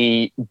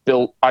any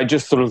built. I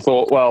just sort of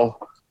thought,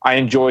 well, I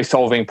enjoy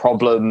solving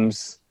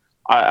problems.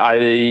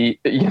 I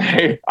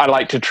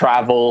like to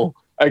travel.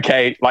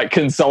 Okay, like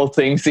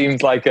consulting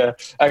seems like a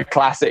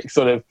classic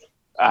sort of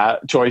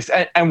choice.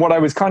 And what I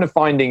was kind of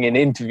finding in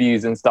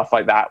interviews and stuff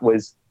like that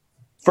was,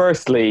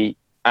 firstly,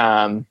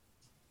 a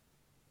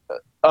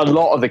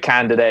lot of the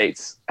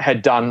candidates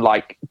had done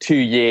like 2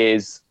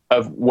 years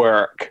of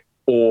work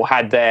or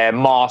had their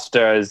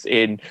masters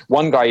in,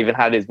 one guy even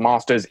had his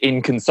masters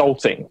in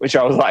consulting, which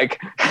I was like,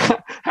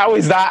 how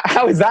is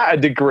that a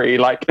degree?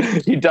 Like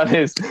he'd done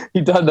his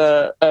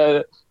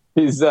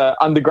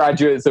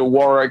undergraduates at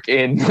Warwick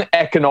in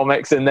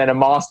economics and then a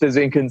master's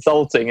in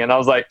consulting. And I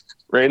was like,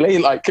 really?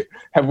 Like,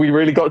 have we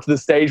really got to the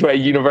stage where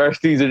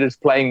universities are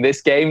just playing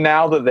this game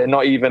now, that they're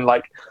not even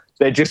like,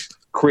 they're just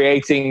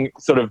creating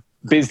sort of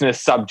business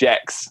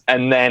subjects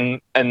and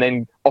then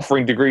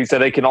offering degrees so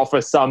they can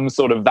offer some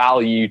sort of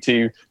value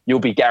to, you'll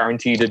be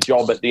guaranteed a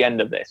job at the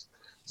end of this.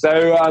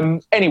 So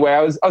anyway,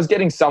 I was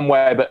getting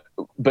somewhere,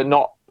 but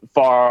not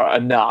far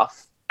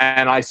enough.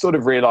 And I sort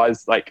of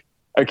realized, like,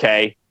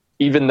 okay,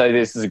 even though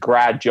this is a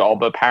grad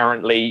job,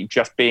 apparently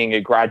just being a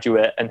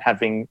graduate and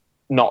having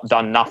not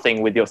done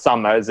nothing with your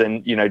summers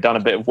and, you know, done a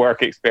bit of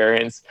work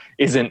experience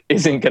isn't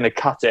going to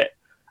cut it.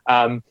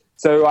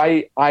 So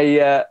I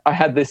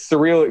had this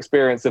surreal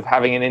experience of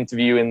having an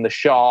interview in the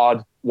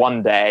Shard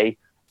one day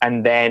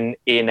and then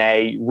in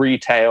a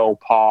retail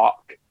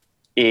park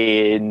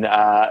in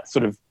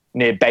sort of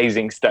near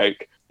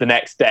Basingstoke the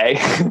next day.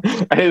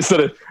 And it's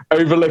sort of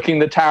overlooking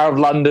the Tower of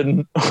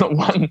London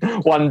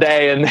one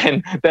day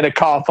and then a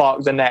car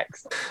park the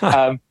next.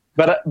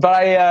 But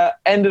I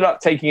ended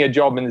up taking a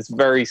job in this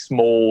very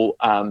small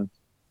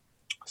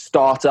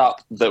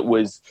startup that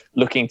was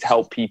looking to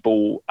help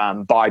people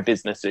buy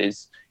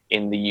businesses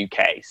in the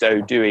UK.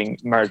 So doing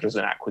mergers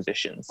and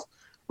acquisitions,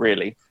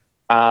 really.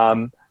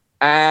 And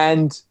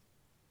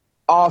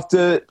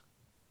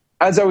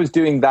as I was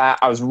doing that,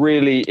 I was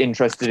really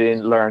interested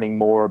in learning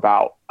more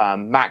about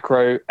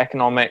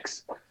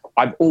macroeconomics.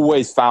 I've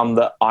always found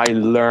that I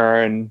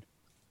learn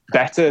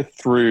better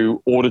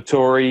through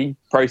auditory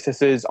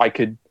processes.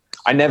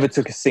 I never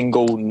took a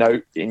single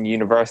note in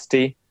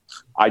university.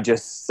 I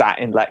just sat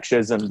in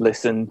lectures and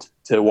listened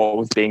to what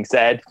was being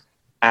said.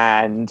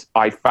 And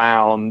I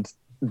found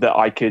that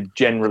I could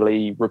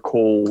generally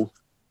recall,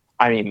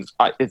 I mean,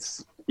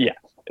 it's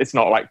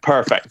not like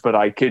perfect, but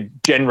I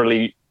could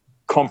generally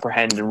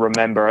comprehend and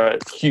remember a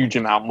huge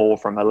amount more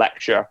from a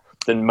lecture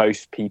than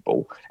most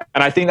people.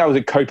 And I think that was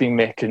a coping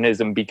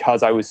mechanism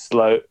because I was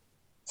slow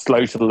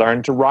to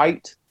learn to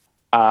write.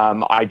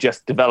 I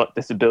just developed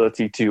this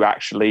ability to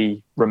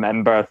actually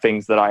remember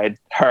things that I had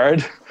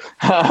heard,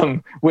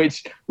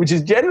 which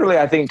is generally,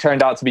 I think,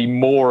 turned out to be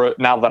more,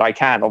 now that I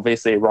can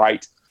obviously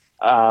write,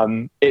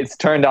 it's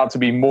turned out to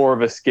be more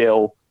of a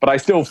skill. But I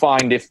still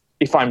find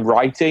if I'm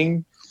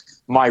writing,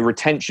 my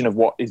retention of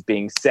what is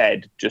being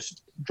said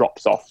just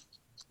drops off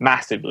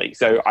massively.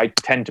 So I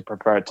tend to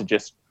prefer to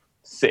just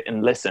sit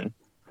and listen.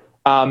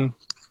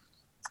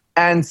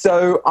 And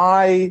so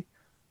I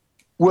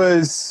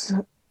was,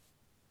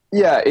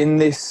 in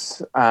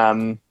this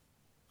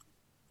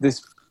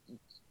this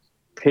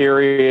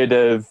period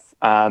of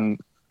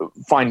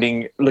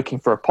looking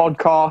for a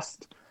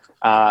podcast.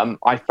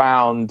 I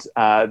found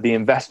the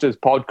Investors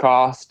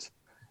Podcast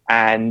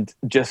and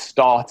just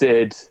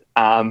started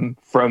from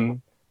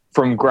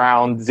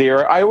ground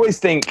zero. I always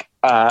think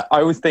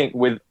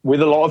with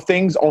a lot of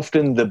things,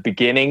 often the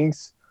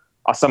beginnings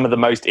are some of the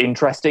most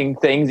interesting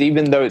things,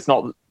 even though it's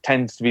not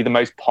tends to be the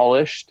most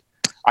polished.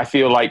 I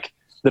feel like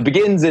the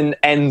begins and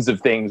ends of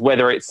things,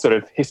 whether it's sort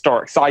of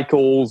historic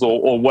cycles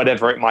or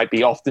whatever it might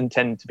be, often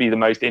tend to be the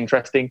most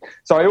interesting.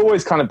 So I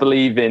always kind of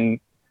believe in,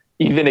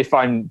 even if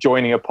I'm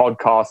joining a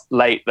podcast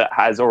late that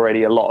has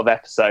already a lot of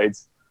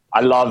episodes,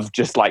 I love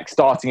just like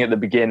starting at the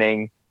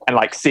beginning and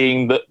like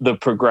seeing the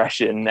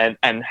progression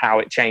and how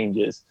it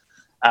changes.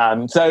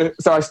 So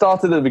I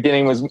started at the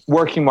beginning, was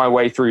working my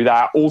way through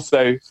that.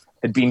 Also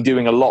had been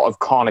doing a lot of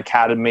Khan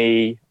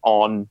Academy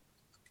on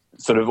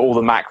sort of all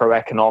the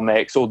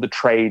macroeconomics, all the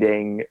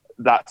trading,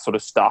 that sort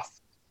of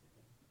stuff.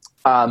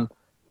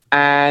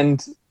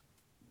 And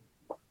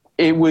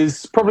it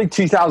was probably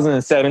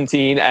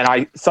 2017, and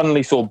I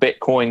suddenly saw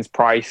Bitcoin's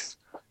price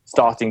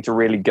starting to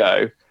really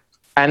go.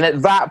 And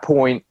at that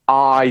point,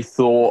 I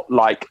thought,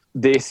 like,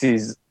 this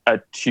is a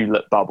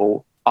tulip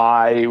bubble.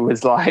 I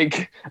was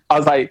like,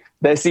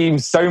 there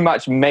seems so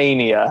much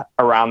mania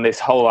around this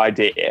whole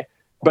idea.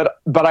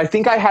 But I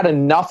think I had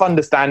enough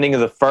understanding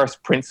of the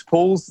first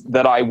principles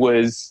that I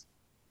was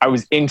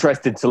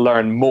interested to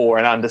learn more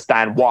and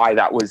understand why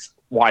that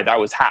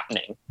was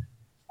happening.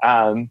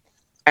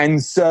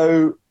 And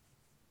so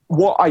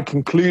what I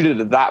concluded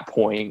at that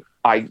point,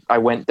 I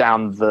went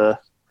down the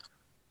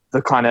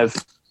kind of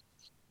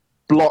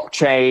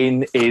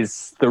blockchain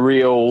is the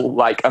real,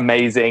 like,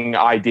 amazing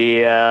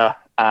idea.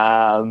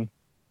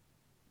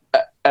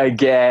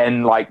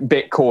 Again, like,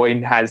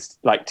 Bitcoin has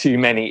like too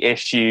many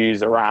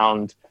issues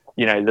around,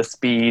 the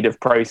speed of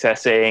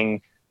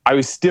processing. I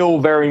was still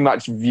very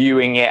much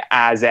viewing it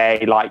as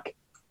a, like,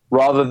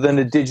 rather than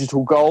a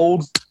digital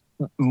gold,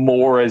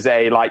 more as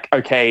a, like,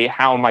 okay,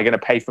 how am I going to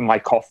pay for my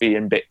coffee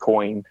in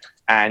Bitcoin?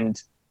 And,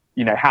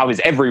 how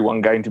is everyone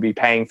going to be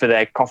paying for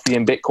their coffee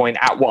in Bitcoin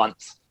at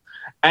once?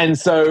 And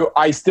so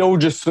I still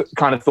just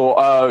kind of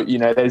thought,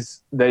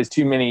 there's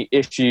too many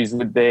issues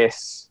with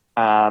this.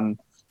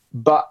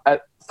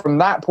 But from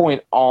that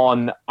point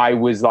on, I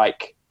was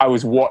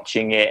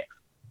watching it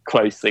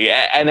closely,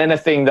 and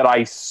anything that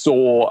I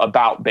saw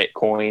about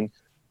Bitcoin,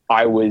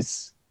 I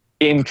was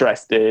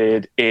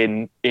interested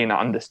in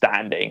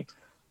understanding.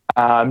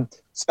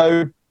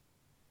 So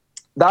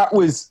that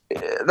was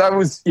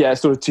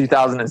sort of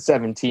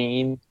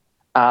 2017.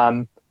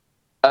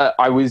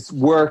 I was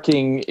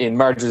working in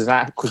mergers and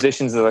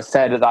acquisitions, as I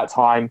said, at that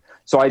time.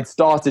 So I'd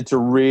started to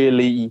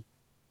really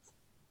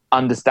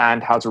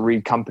understand how to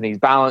read companies'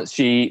 balance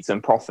sheets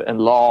and profit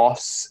and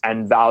loss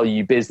and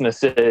value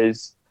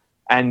businesses.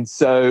 And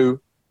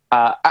so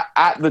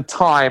at the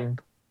time,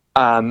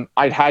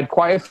 I'd had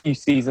quite a few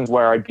seasons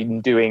where I'd been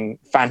doing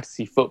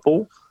fantasy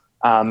football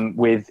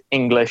with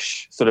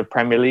English sort of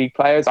Premier League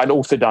players. I'd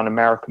also done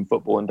American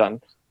football and done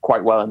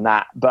quite well in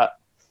that. But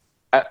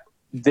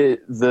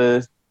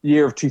the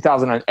year of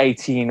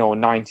 2018 or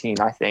 19,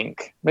 I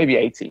think, maybe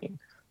 18,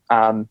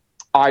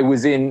 I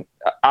was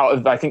out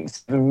of, I think,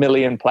 7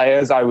 million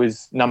players, I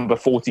was number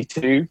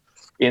 42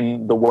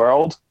 in the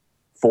world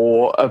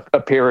for a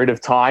period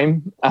of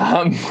time.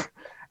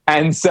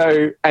 And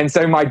so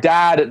my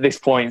dad at this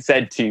point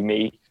said to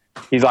me,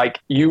 he's like,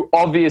 you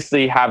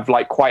obviously have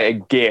like quite a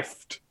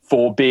gift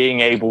for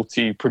being able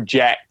to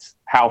project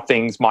how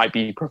things might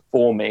be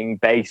performing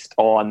based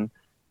on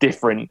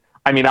different,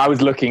 I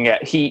was looking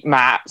at heat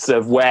maps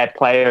of where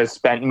players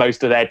spent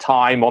most of their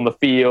time on the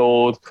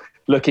field,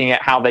 looking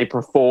at how they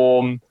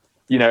perform,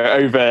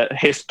 over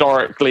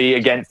historically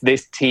against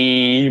this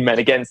team and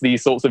against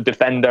these sorts of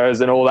defenders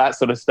and all that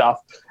sort of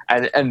stuff.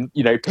 And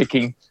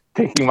picking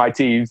my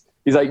teams.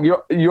 He's like,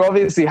 you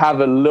obviously have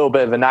a little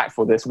bit of a knack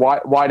for this.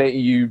 Why don't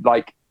you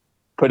like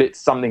put it to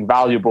something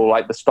valuable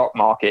like the stock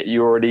market?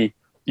 You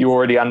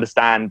already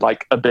understand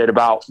like a bit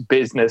about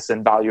business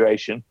and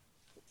valuation.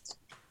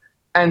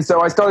 And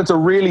so I started to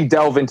really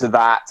delve into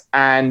that,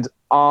 and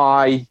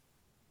I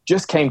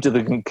just came to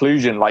the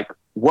conclusion, like,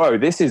 whoa,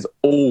 this is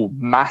all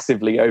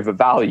massively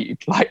overvalued.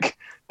 Like,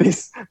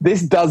 this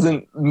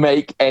doesn't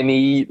make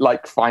any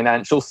like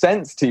financial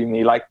sense to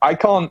me. Like, I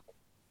can't.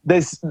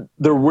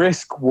 The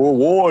risk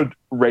reward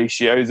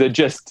ratios are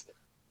just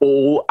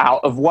all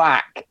out of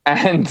whack.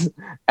 And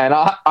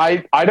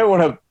I don't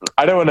want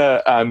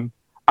to,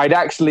 I'd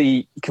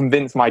actually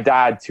convinced my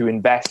dad to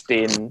invest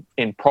in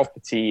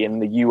property in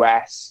the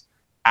US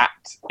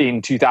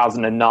in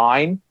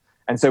 2009.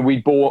 And so we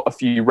bought a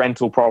few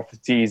rental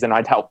properties and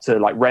I'd helped to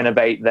like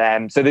renovate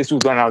them. So this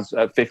was when I was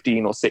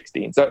 15 or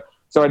 16. So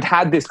I'd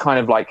had this kind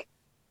of like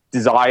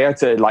desire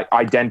to like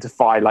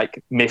identify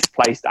like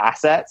misplaced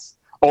assets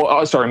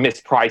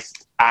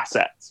mispriced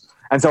assets.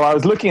 And so I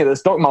was looking at the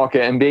stock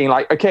market and being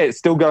like, okay, it's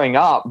still going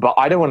up, but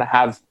I don't want to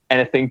have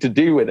anything to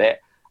do with it.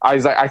 I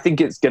was like, I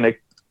think it's going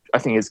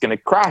to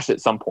crash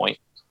at some point.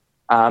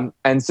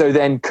 And so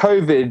then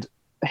COVID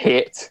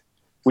hit,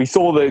 we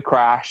saw the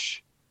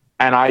crash,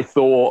 and I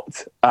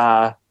thought,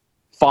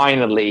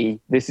 finally,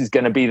 this is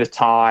going to be the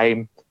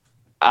time.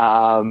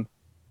 And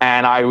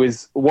I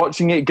was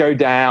watching it go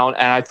down,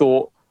 and I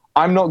thought,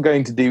 I'm not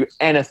going to do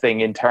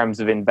anything in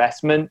terms of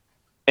investment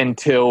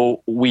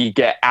until we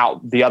get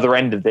out the other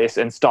end of this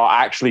and start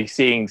actually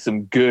seeing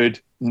some good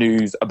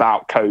news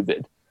about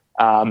COVID.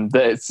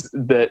 That's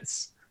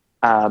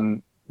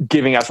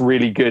giving us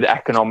really good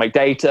economic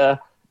data.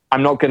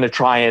 I'm not going to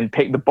try and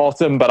pick the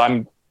bottom, but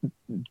I'm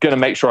going to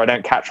make sure I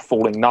don't catch a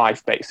falling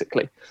knife,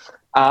 basically.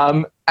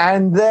 And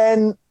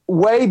then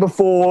way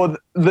before,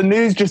 the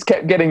news just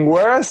kept getting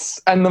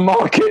worse and the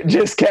market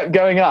just kept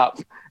going up.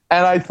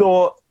 And I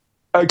thought,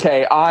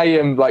 okay, I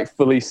am like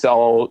fully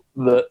sold.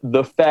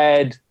 The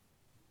Fed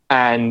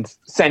and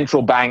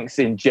central banks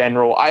in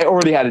general, I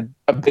already had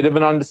a bit of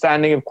an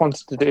understanding of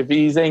quantitative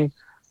easing,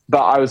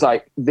 but I was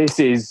like, this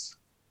is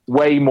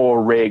way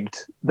more rigged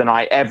than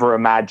I ever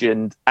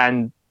imagined.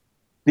 And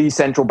these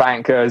central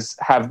bankers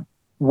have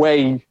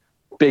way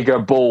bigger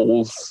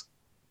balls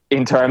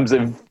in terms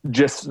of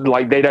just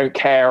like, they don't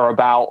care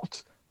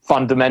about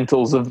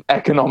fundamentals of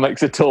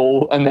economics at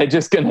all. And they're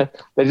just gonna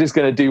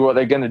do what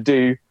they're gonna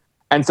do.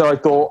 And so I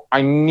thought,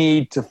 I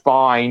need to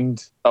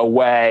find a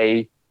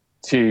way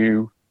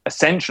to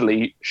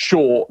essentially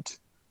short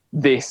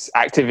this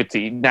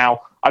activity.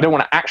 Now, I don't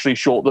want to actually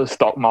short the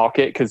stock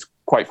market because,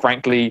 quite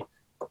frankly,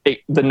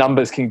 the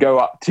numbers can go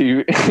up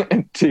to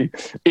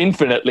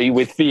infinitely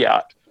with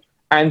fiat.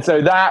 And so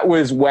that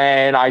was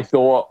when I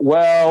thought,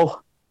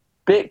 well,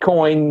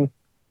 Bitcoin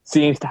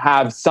seems to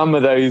have some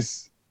of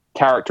those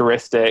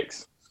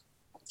characteristics.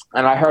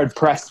 And I heard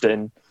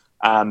Preston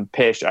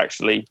Pysh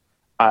actually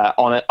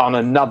on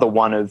another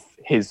one of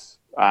his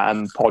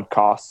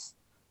podcasts,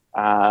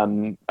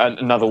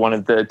 another one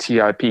of the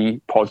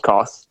TIP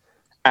podcasts,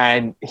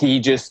 and he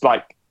just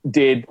like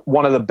did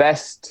one of the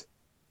best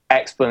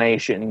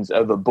explanations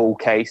of a bull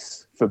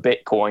case for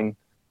Bitcoin.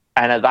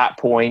 And at that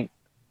point,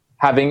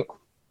 having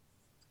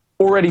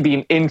already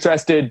been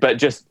interested, but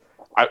just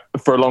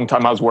for a long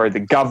time, I was worried the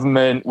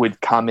government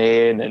would come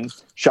in and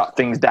shut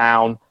things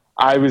down.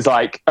 I was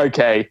like,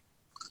 okay,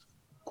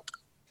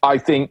 I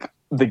think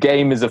the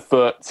game is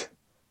afoot,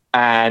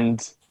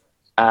 and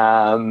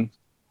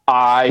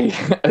I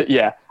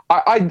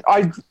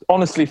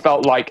honestly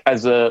felt like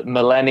as a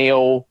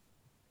millennial,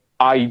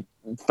 I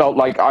felt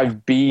like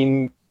I've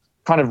been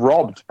kind of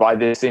robbed by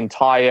this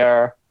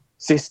entire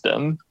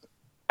system,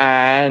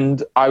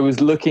 and I was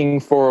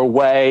looking for a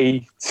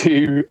way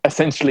to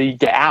essentially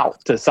get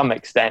out to some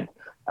extent,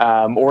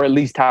 or at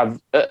least have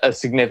a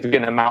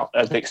significant amount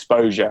of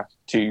exposure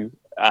to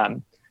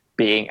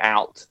being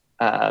out.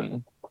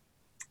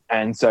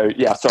 And so,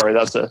 yeah, sorry,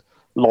 that's a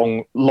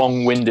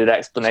long-winded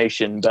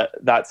explanation, but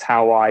that's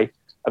how I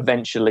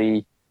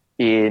eventually,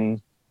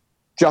 in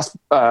just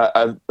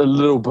a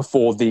little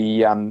before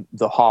the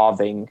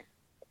halving,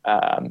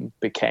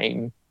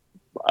 became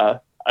a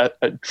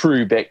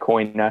true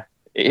Bitcoiner.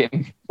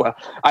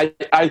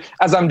 I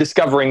as I'm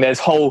discovering, there's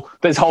whole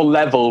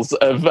levels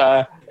of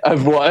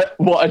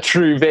what a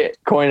true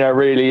Bitcoiner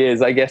really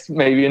is. I guess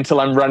maybe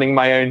until I'm running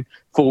my own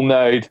full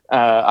node,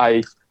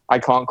 I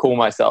can't call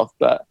myself,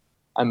 but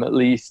I'm at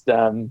least,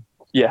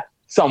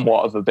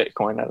 somewhat of a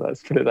Bitcoiner.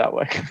 Let's put it that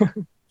way.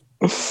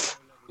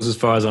 As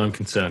far as I'm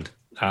concerned,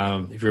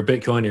 if you're a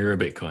Bitcoiner, you're a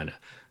Bitcoiner.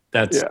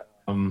 That's,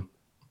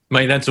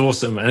 mate, that's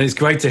awesome. And it's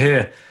great to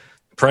hear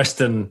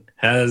Preston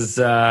has,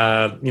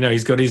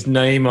 he's got his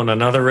name on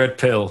another red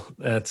pill.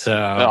 That's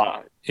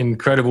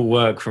incredible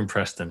work from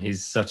Preston.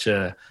 He's such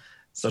a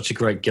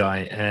great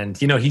guy. And,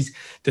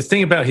 the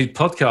thing about his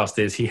podcast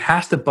is he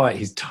has to bite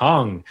his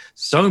tongue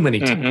so many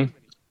times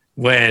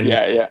when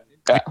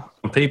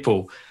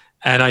people,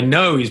 and I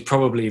know he's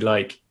probably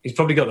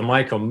got the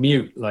mic on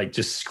mute, like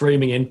just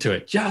screaming into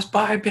it, just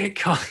buy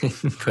Bitcoin.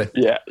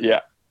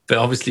 but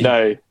obviously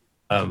no.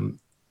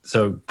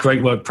 So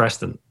great work,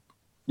 Preston.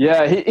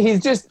 Yeah,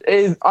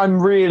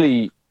 I'm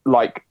really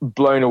like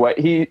blown away.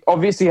 He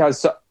obviously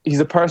he's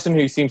a person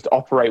who seems to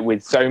operate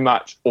with so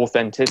much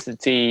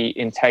authenticity,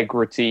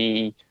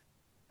 integrity,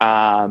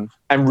 and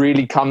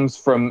really comes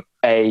from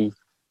a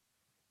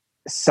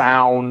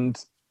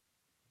sound,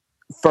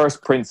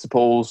 first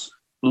principles,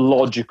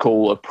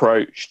 logical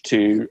approach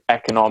to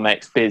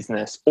economics,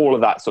 business, all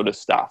of that sort of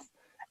stuff.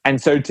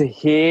 And so to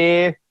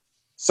hear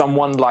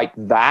someone like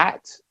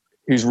that,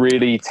 who's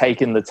really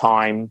taken the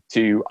time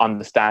to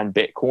understand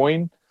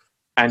Bitcoin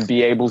and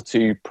be able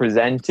to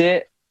present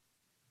it.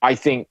 I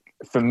think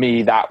for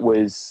me, that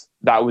was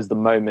the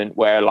moment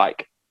where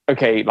like,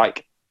 okay,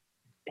 like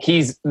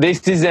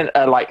this isn't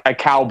a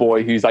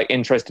cowboy who's like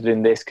interested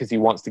in this because he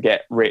wants to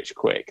get rich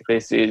quick.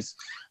 This is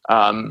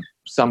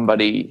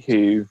somebody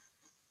who's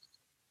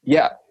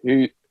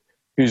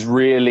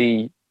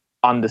really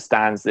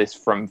understands this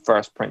from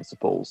first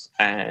principles,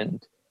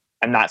 and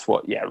that's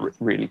what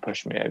really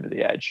pushed me over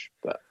the edge.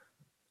 But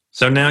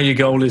so now your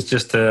goal is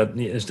just to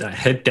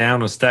head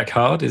down or stack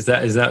hard. Is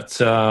that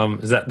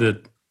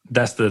the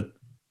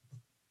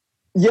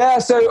yeah?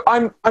 So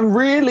I'm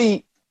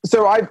really,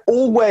 so I've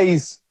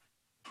always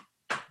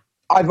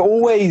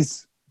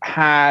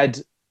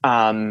had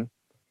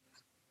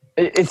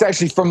it's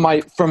actually from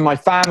my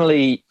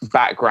family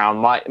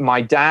background.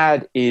 My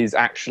dad is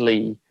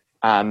actually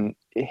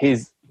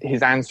his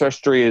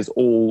ancestry is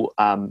all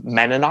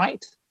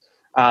Mennonite,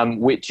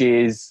 which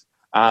is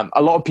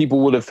a lot of people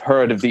would have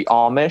heard of the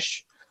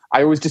Amish.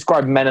 I always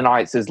describe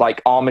Mennonites as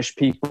like Amish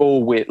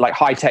people with like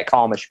high-tech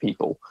Amish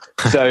people.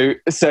 So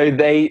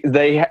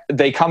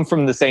they come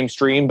from the same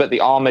stream, but the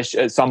Amish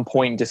at some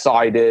point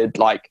decided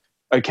like,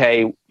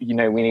 okay, you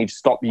know, we need to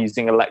stop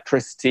using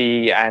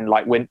electricity, and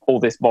like when all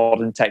this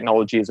modern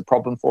technology is a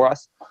problem for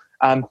us.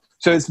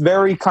 So it's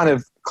very kind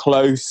of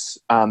close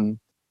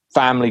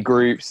family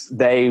groups.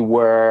 They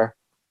were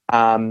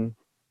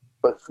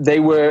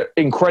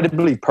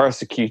incredibly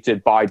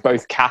persecuted by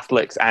both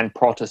Catholics and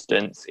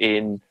Protestants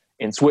in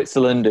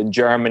Switzerland and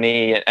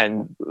Germany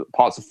and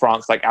parts of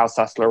France like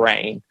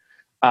Alsace-Lorraine,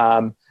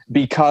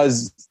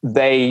 because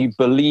they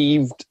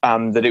believed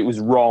that it was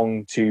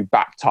wrong to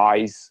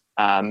baptize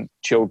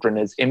children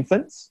as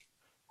infants.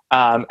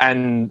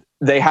 And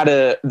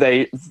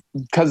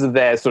because of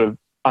their sort of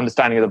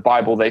understanding of the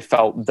Bible, they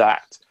felt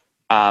that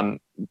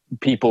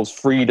people's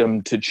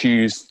freedom to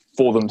choose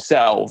for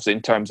themselves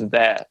in terms of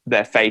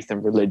their faith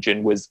and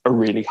religion was a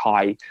really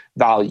high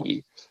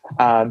value.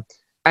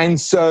 And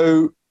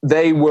so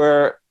they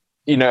were,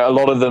 you know, a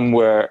lot of them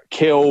were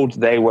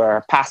killed. They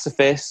were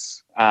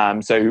pacifists,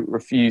 so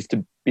refused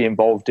to be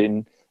involved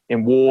in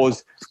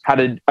wars,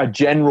 had a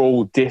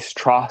general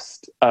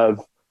distrust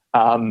of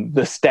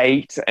the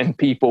state and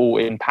people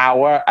in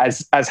power,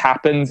 as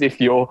happens if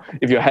you're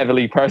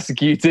heavily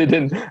persecuted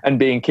and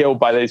being killed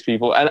by those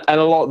people. And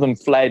a lot of them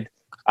fled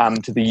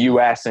to the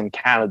US and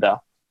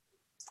Canada.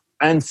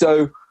 And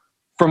so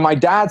from my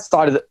dad's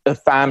side of the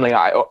family,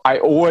 I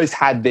always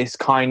had this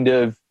kind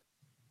of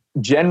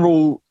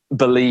general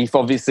belief,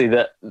 obviously,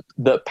 that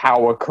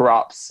power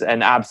corrupts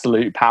and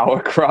absolute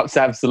power corrupts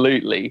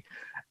absolutely,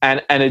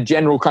 and a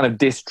general kind of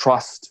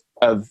distrust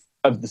of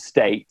the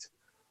state.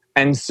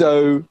 And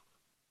so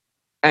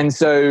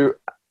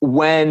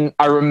when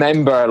I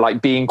remember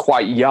like being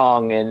quite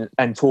young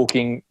and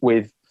talking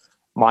with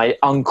my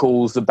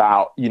uncles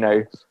about, you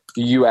know,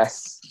 the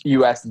US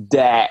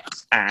debt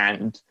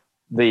and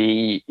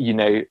the, you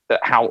know,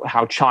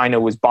 how China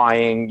was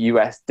buying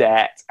US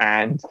debt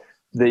and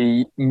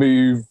the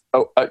move,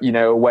 you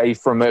know, away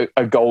from a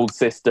gold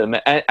system.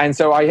 And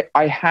so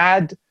I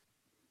had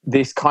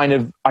this kind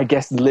of, I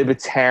guess,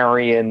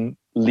 libertarian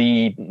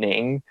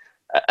leaning,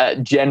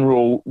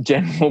 general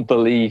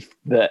belief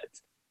that,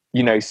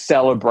 you know,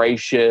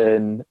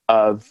 celebration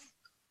of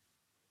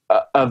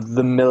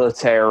the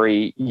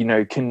military, you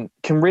know, can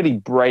really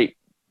break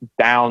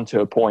down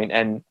to a point,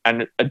 and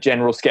a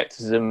general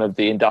skepticism of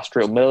the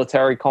industrial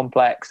military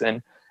complex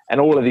and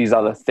all of these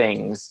other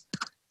things,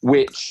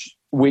 which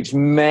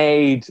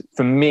made,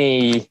 for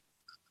me,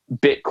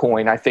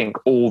 Bitcoin, I think,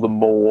 all the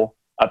more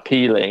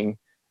appealing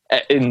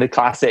in the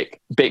classic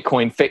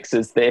Bitcoin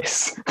fixes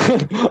this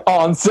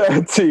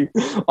answer to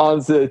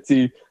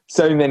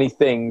so many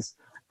things.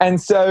 And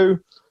so,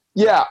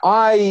 yeah,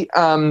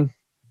 I'm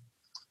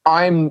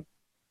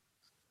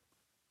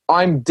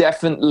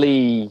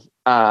definitely,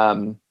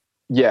 I'm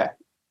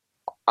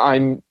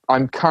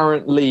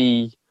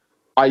currently,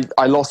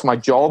 I lost my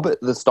job at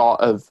the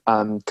start of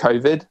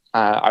COVID.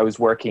 I was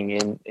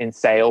working in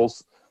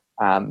sales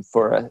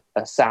for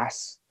a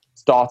SaaS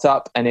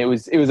startup, and it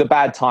was a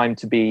bad time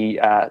to be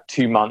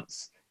 2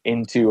 months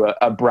into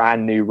a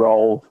brand new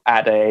role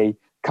at a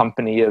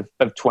company of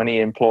 20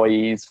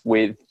 employees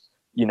with,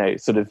 you know,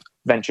 sort of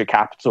venture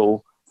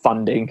capital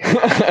funding.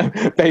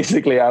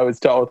 Basically, I was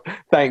told,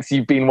 thanks,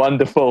 you've been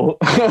wonderful.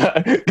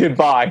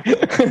 Goodbye.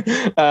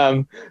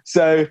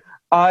 So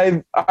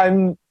I'm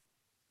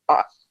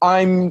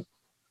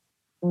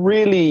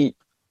really,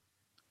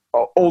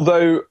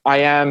 although I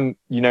am,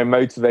 you know,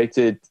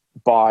 motivated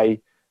by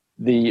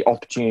the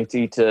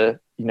opportunity to,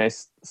 you know,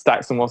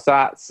 stack some more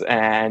sats,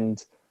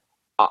 and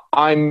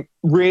I'm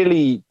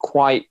really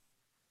quite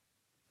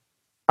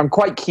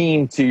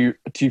keen to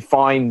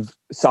find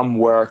some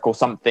work or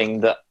something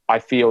that I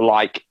feel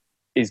like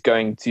is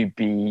going to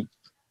be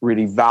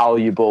really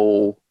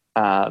valuable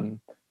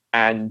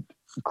and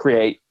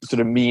create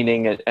sort of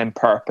meaning and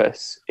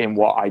purpose in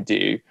what I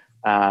do.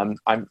 I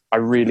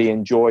really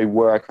enjoy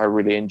work. I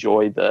really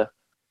enjoy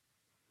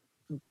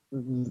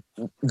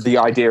the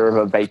idea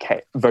of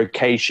a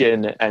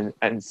vocation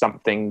and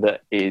something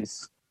that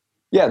is,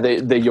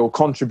 that you're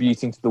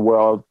contributing to the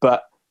world.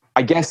 But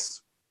I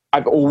guess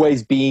I've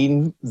always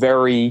been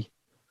very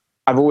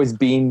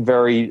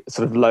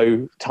sort of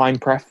low time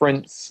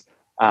preference.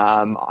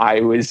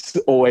 I was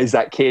always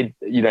that kid,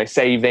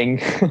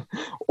 saving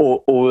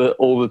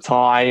all the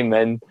time,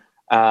 and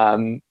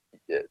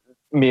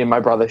me and my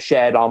brother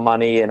shared our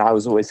money, and I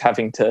was always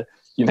having to,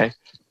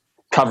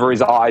 cover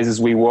his eyes as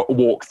we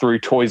walk through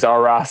Toys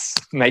R Us,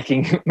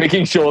 making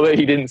sure that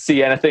he didn't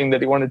see anything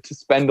that he wanted to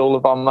spend all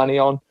of our money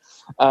on.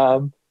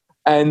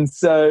 And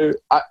so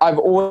I've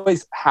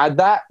always had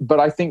that, but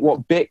I think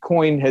what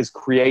Bitcoin has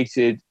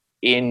created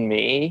in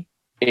me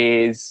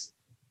is,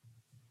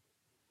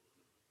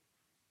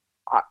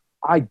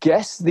 I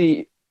guess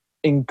I'm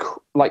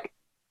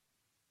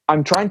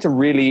trying to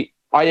really,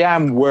 I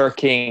am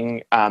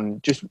working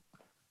just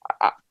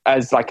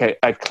as like a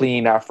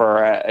cleaner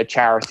for a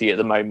charity at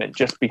the moment,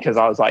 just because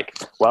I was like,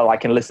 well, I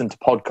can listen to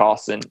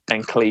podcasts and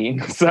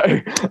clean, so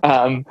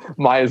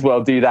might as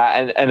well do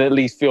that and at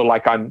least feel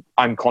like I'm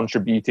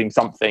contributing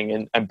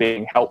something and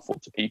being helpful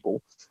to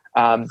people.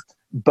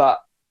 But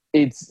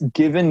it's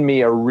given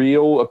me a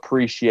real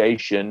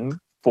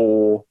appreciation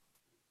for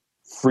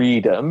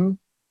freedom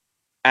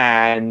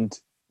and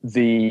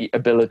the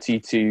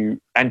ability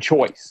and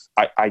choice,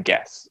 I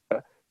guess,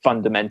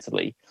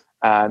 fundamentally.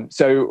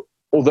 So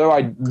although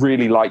I'd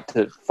really like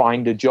to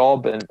find a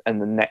job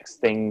and the next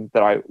thing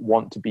that I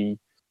want to be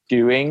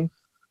doing,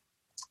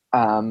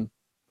 I'm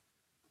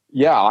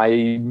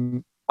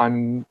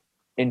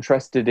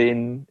interested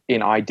in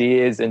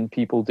ideas and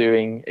people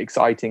doing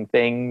exciting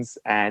things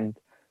and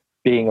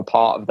being a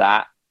part of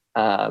that.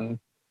 And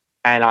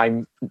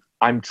I'm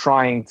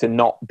trying to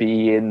not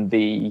be in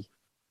the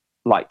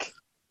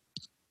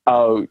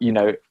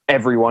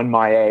everyone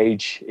my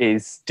age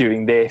is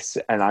doing this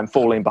and I'm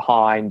falling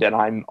behind and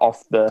I'm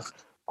off the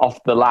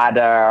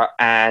ladder.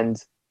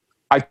 And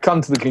I've come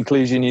to the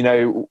conclusion,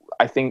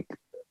 I think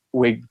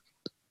we're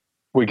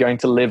going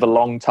to live a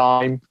long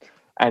time,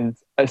 and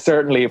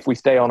certainly if we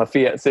stay on a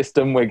fiat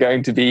system, we're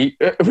going to be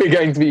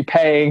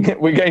paying,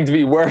 we're going to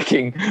be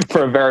working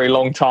for a very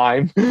long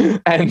time.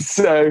 And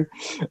so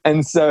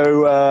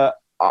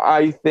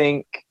I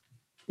think,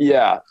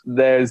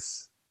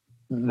 there's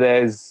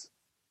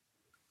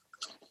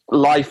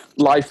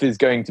life is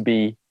going to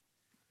be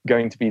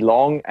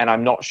long, and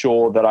I'm not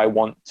sure that I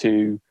want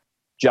to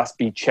just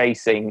be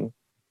chasing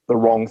the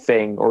wrong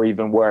thing, or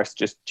even worse,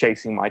 just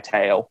chasing my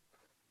tail.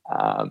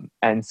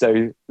 And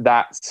so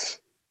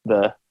that's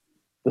the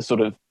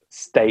sort of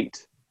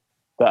state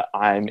that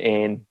I'm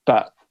in.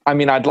 But I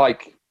mean, I'd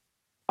like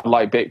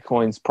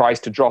Bitcoin's price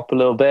to drop a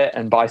little bit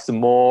and buy some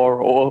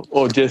more,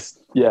 or just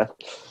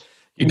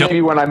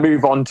maybe when I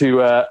move on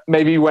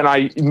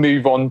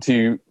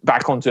to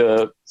back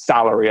onto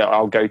salary,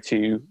 I'll go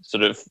to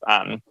sort of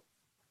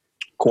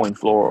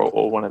CoinFloor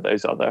or one of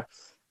those other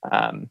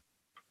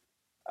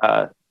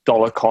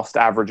dollar cost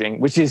averaging,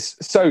 which is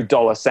so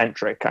dollar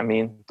centric. I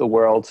mean, the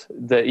world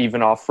that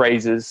even our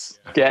phrases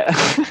get.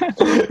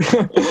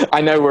 I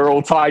know we're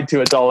all tied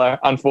to a dollar,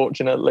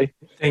 unfortunately.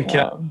 I think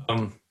I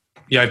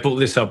brought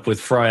this up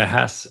with Friar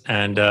Hass,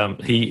 and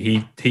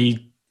he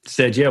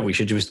said, we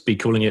should just be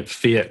calling it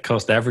fiat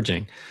cost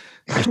averaging.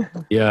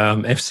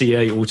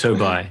 FCA auto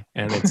buy,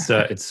 and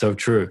it's so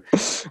true.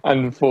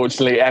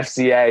 Unfortunately,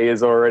 FCA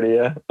is already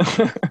an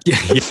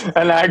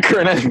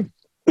acronym.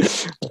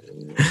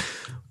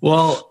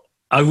 Well,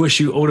 I wish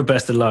you all the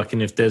best of luck,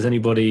 and if there's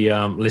anybody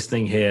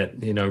listening here,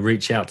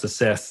 reach out to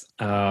Seth.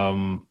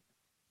 I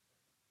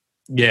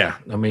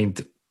mean,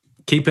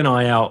 keep an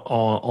eye out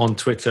on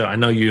Twitter. I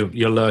know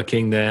you're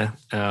lurking there.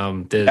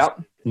 There's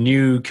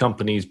new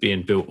companies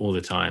being built all the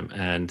time,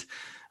 and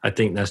I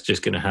think that's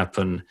just going to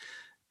happen,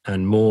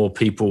 and more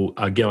people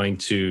are going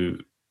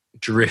to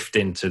drift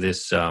into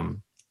this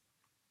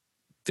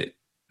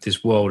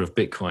this world of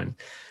Bitcoin,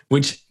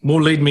 which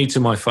will lead me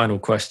to my final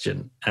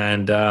question.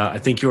 And I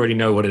think you already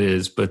know what it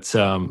is, but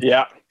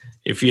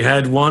if you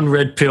had one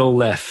red pill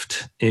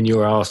left in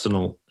your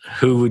arsenal,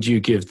 who would you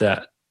give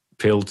that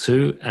pill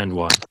to, and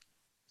why?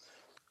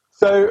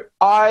 So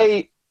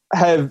I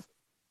have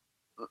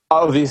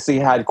obviously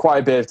had quite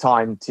a bit of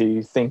time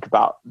to think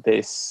about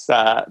this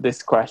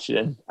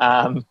question,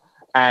 and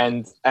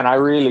I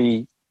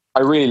really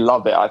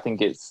love it. I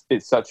think it's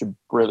such a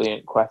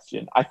brilliant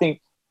question. I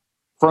think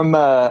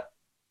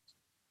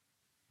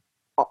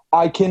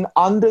I can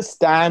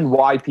understand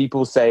why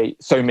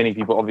so many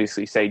people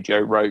obviously say Joe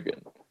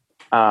Rogan,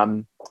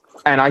 and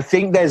I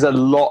think there's a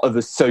lot of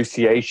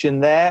association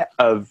there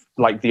of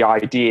like the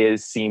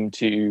ideas seem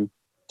to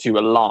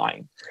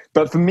align.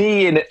 But for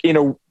me, in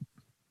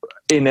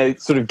a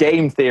sort of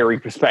game theory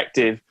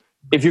perspective,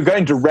 if you're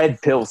going to red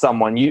pill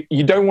someone,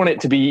 you don't want it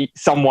to be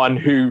someone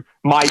who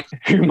might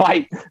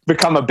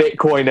become a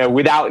Bitcoiner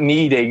without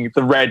needing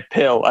the red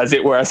pill, as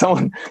it were,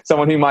 someone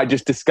who might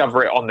just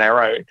discover it on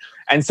their own.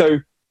 And so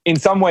in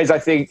some ways, I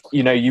think,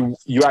 you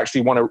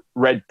actually want to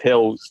red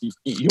pill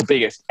your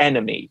biggest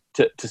enemy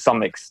to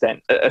some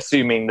extent,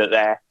 assuming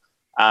that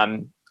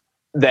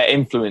their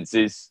influence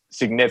is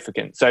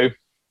significant. So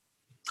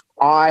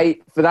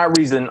for that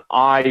reason,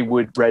 I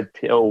would red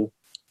pill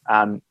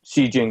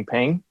Xi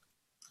Jinping,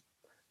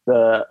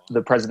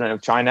 the president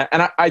of China.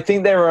 And I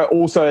think there are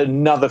also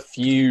another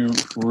few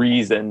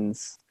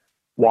reasons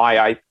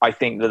why I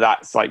think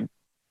that's like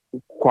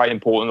quite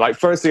important. Like,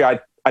 firstly, I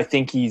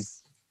think he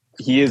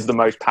is the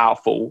most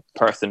powerful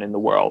person in the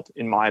world,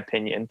 in my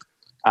opinion.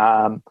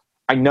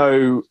 I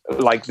know,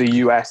 like, the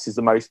US is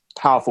the most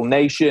powerful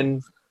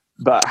nation,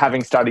 but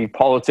having studied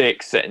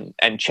politics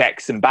and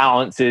checks and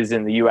balances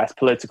in the US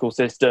political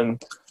system,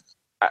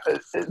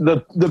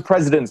 the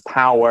president's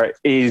power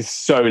is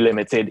so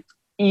limited,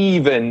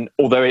 even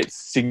although it's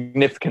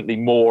significantly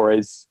more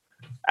as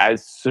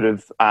sort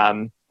of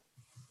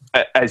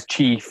as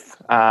chief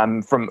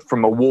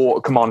from a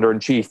war commander in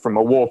chief from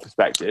a war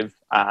perspective.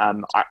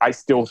 I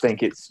still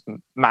think it's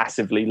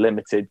massively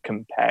limited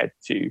compared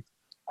to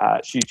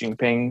Xi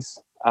Jinping's.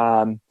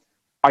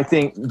 I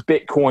think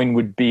Bitcoin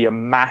would be a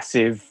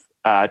massive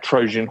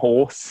Trojan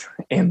horse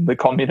in the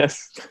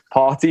Communist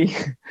Party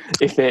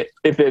if it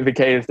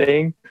became a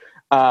thing.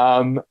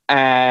 And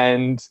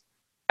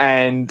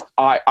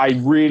I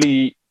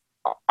really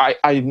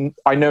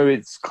know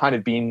it's kind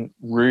of been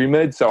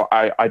rumored, so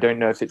I don't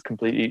know if it's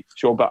completely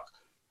sure, but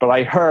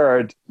I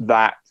heard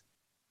that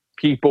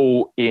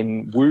people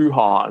in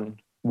Wuhan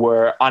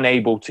were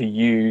unable to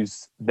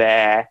use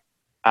their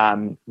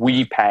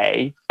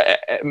WePay.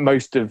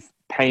 Most of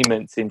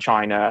payments in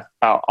China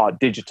are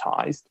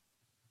digitized,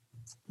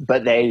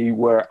 but they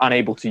were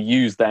unable to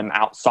use them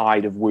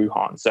outside of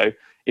Wuhan. So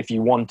if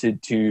you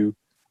wanted to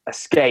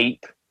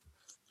escape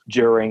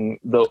during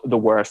the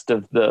worst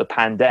of the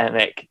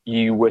pandemic,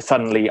 you were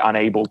suddenly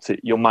unable to,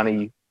 your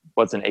money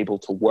wasn't able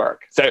to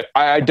work. So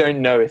I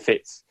don't know if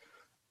it's,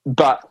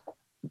 but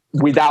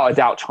without a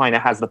doubt, China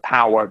has the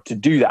power to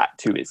do that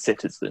to its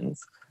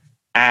citizens.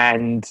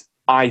 And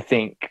I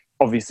think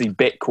obviously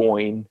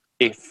Bitcoin,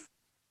 if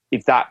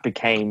that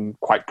became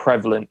quite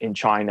prevalent in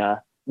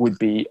China, would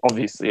be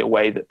obviously a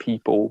way that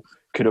people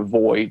could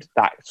avoid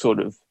that sort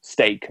of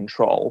state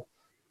control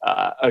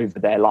over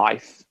their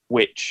life,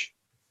 which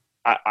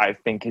I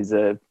think is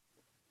a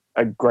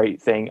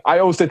great thing. I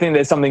also think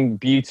there's something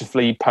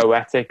beautifully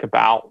poetic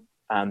about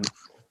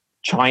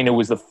China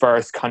was the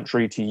first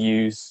country to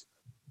use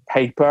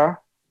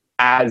paper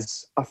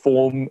as a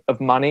form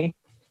of money.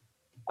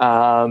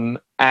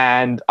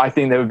 And I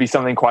think there would be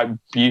something quite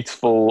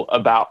beautiful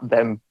about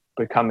them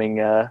becoming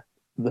the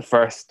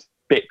first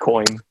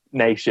Bitcoin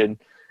nation.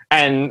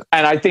 And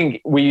I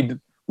think we'd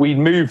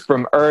move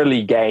from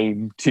early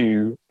game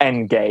to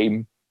end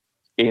game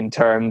in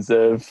terms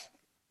of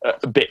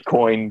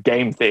Bitcoin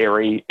game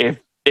theory. If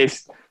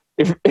Xi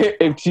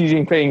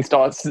Jinping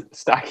starts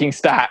stacking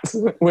stats,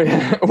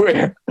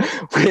 we're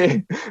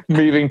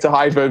moving to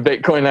hyper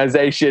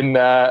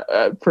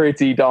Bitcoinization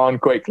pretty darn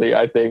quickly,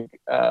 I think.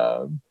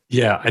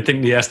 Yeah, I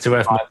think the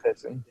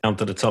S2F down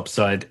to the top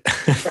side.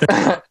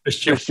 For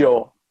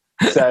sure.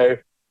 So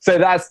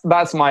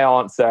that's my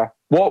answer.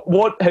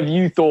 What have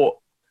you thought?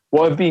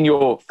 What have been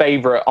your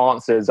favorite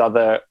answers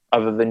other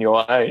than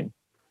your own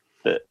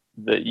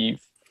that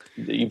you've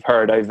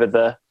heard over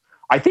the?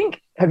 I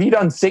think, have you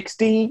done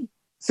 61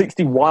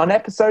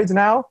 episodes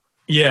now?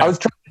 Yeah.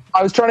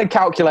 I was trying to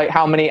calculate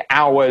how many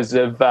hours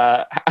I've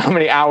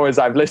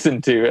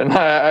listened to, and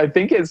I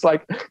think it's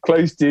like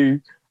close to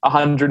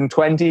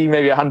 120,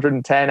 maybe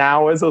 110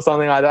 hours or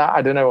something like that.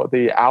 I don't know what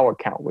the hour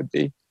count would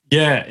be.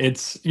 Yeah,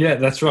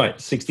 that's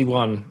right.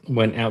 61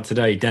 went out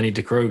today, Danny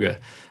DeKroger.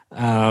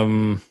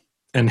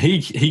 And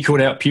he called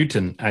out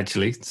Putin,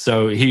 actually.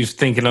 So he was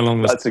thinking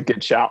along the... That's a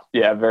good shout.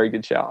 Yeah, very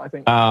good shout, I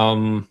think.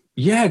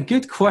 Yeah,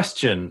 good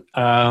question.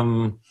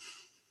 I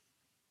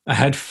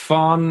had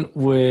fun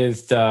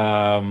with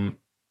Knut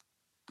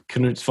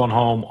von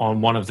Holm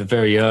on one of the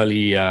very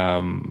early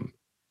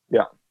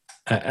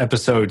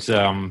episodes,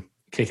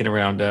 kicking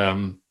around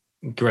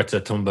Greta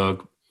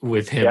Thunberg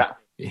with him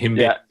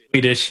being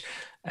Swedish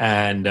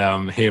and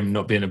him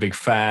not being a big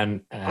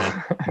fan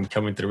and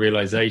coming to the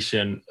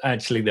realization,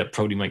 actually, that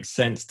probably makes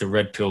sense to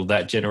red pill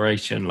that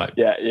generation. Like,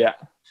 no,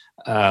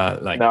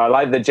 I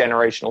like the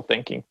generational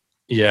thinking.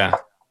 Yeah.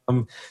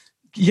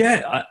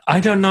 I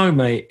don't know,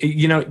 mate.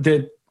 You know,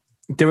 there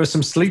were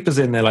some sleepers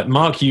in there, like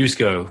Mark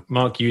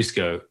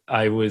Yusko.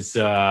 I was,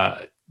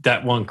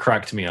 that one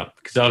cracked me up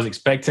because I was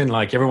expecting,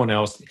 like everyone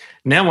else.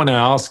 Now when I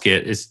ask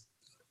it, it's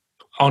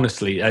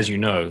honestly, as you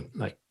know,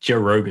 like Joe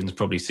Rogan's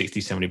probably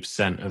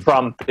 60-70% of...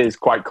 Trump is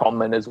quite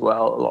common as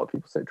well. A lot of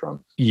people say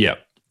Trump. Yeah.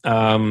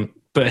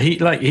 But he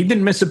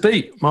didn't miss a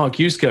beat. Mark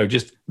Yusko,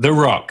 just The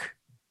Rock.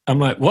 I'm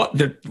like, what?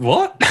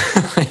 What?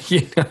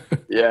 You know?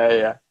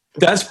 Yeah.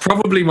 That's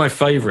probably my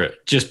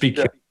favorite, just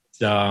because,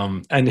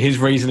 and his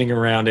reasoning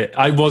around it.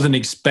 I wasn't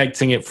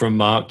expecting it from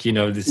Mark, you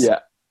know, this,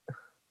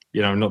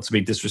 you know, not to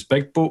be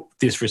disrespectful,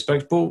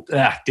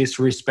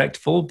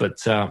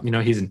 but, you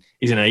know, he's an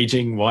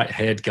aging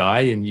white-haired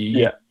guy, and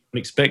you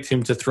expect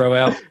him to throw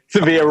out.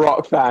 To be a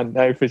Rock fan,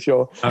 no, for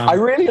sure. I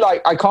really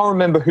I can't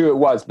remember who it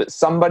was, but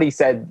somebody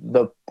said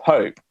the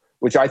Pope,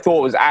 which I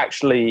thought was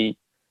actually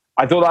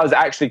I thought that was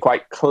actually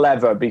quite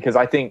clever, because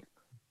I think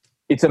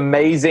it's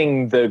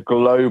amazing the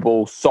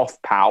global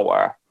soft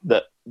power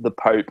that the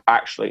Pope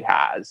actually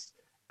has.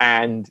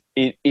 And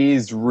it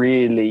is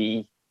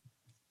really,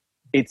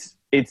 it's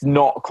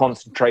not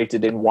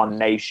concentrated in one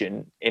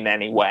nation in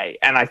any way.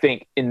 And I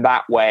think in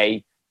that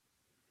way,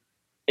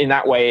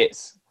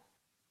 it's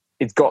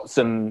got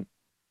some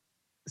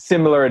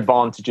similar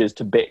advantages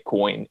to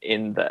Bitcoin,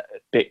 in that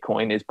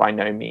Bitcoin is by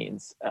no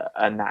means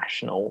a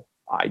national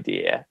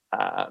idea.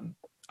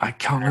 I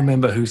can't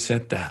remember who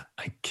said that.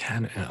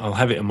 I'll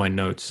have it in my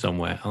notes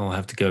somewhere. I'll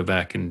have to go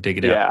back and dig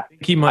it out.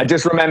 I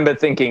just remember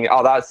thinking,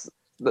 oh, that's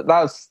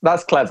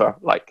clever.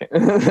 Like,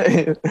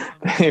 they're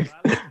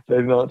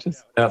not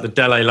just the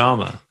Dalai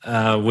Lama,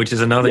 which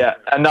is another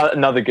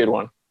good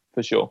one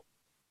for sure.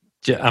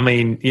 I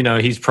mean,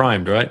 he's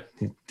primed, right?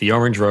 The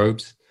orange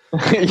robes.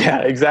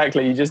 Yeah,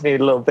 exactly. You just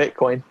need a little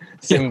Bitcoin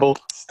symbol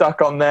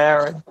stuck on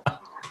there,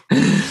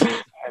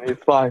 and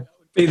it's fine.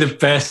 Be the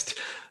best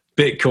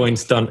Bitcoin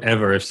stunt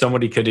ever if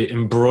somebody could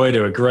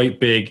embroider a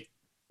great big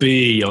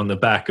B on the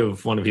back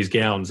of one of his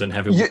gowns and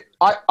have him.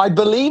 I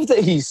believe that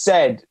he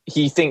said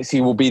he thinks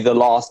he will be the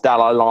last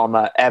Dalai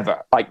Lama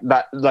ever.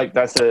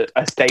 That's a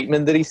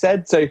statement that he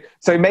said. So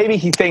maybe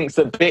he thinks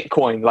that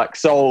Bitcoin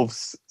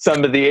solves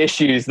some of the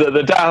issues that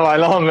the Dalai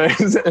Lama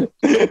is.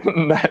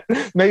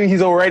 Maybe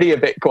he's already a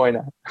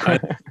Bitcoiner. I'm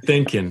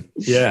thinking,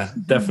 yeah,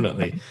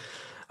 definitely.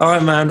 All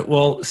right, man.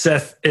 Well,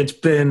 Seth, it's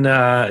been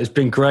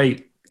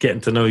great getting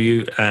to know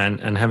you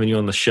and having you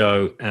on the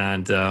show.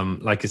 And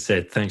like I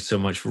said, thanks so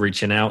much for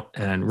reaching out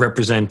and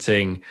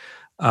representing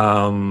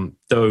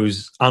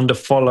those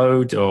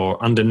underfollowed or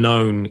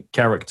underknown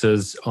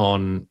characters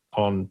on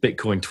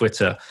Bitcoin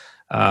Twitter.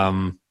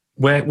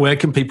 Where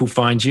can people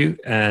find you?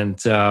 And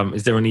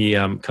is there any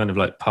kind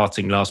of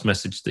parting last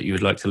message that you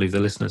would like to leave the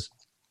listeners?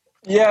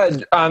 Yeah,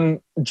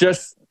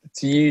 just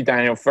to you,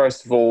 Daniel,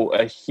 first of all,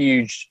 a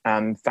huge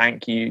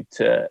thank you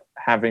to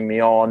having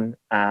me on.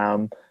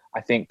 I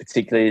think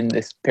particularly in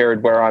this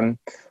period where I'm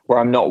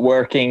not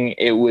working,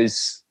 it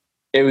was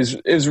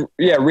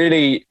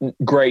really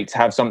great to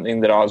have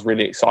something that I was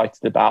really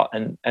excited about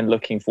and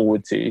looking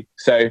forward to.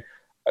 So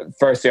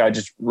firstly, I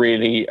just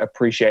really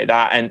appreciate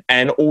that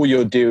and all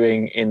you're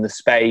doing in the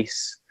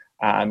space,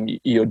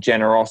 your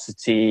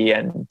generosity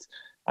and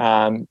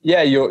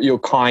your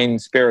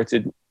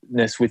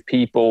kind-spiritedness with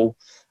people.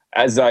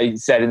 As I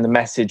said in the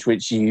message,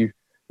 which you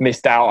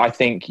missed out, I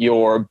think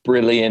you're a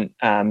brilliant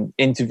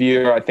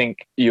interviewer. I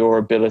think your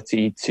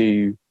ability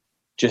to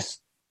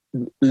just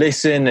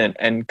listen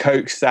and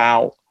coax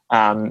out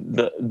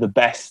the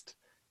best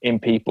in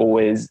people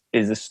is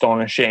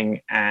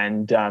astonishing.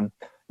 And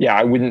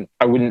I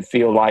wouldn't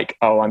feel like,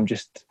 oh, I'm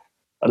just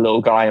a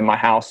little guy in my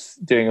house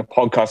doing a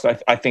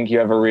podcast. I think you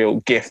have a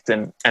real gift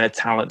and a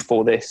talent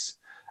for this.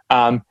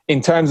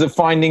 In terms of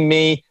finding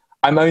me,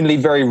 I'm only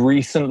very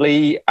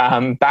recently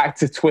back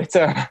to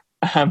Twitter.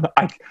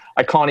 I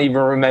can't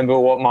even remember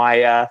what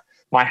my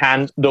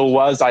handle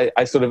was.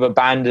 I sort of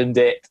abandoned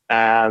it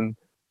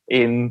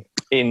in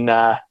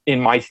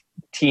my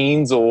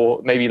teens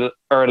or maybe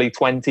early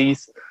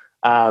 20s.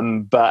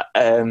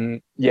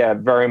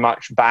 Very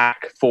much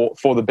back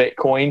for the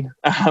Bitcoin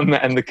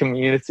and the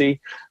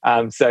community.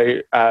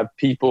 So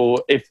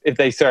people, if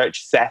they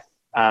search Seth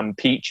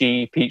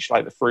Peachy, Peach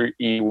like the fruit,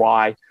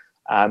 EY,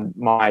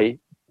 my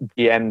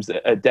DMs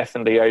are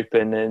definitely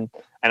open, and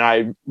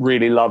I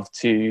really love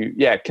to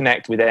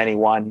connect with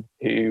anyone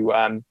who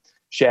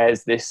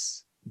shares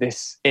this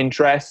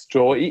interest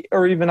or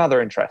even other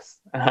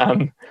interests.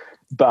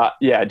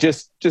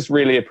 Just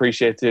really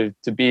appreciative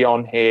to be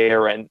on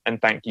here, and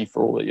thank you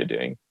for all that you're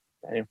doing.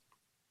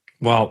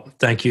 Well,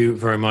 thank you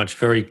very much.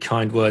 Very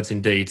kind words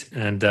indeed,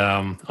 and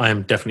I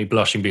am definitely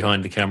blushing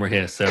behind the camera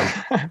here, so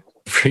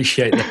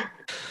appreciate that.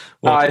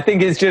 Well, I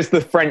think it's just the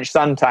French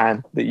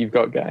suntan that you've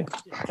got going.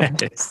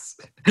 Yes,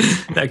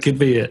 that could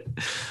be it.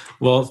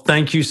 Well,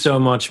 thank you so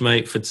much,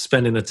 mate, for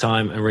spending the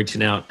time and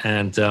reaching out,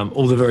 and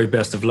all the very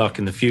best of luck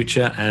in the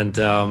future. And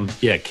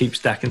keep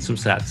stacking some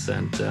sats,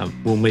 and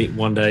we'll meet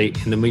one day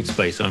in the meat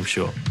space, I'm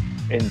sure.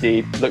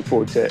 Indeed. Look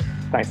forward to it.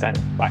 Thanks,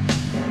 Daniel. Bye.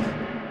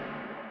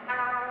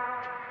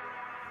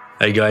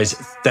 Hey, guys.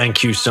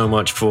 Thank you so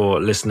much for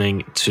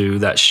listening to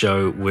that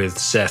show with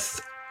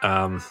Seth.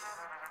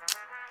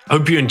 I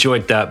hope you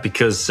enjoyed that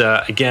because,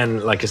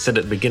 again, like I said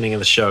at the beginning of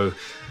the show,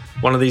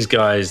 one of these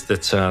guys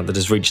that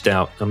has reached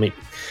out. I mean,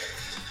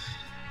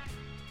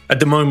 at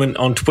the moment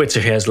on Twitter,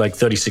 he has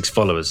 36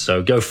 followers.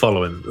 So go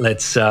follow him.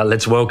 Let's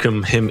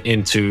welcome him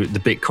into the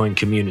Bitcoin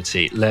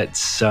community.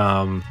 Let's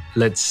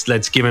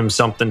give him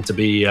something to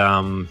be,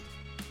 happy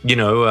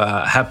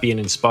and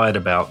inspired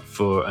about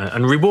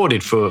and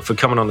rewarded for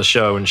coming on the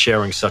show and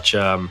sharing such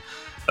a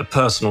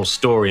personal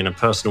story and a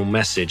personal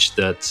message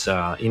that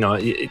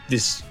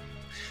this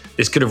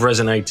could have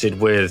resonated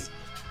with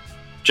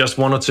just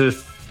one or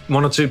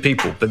two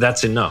people, but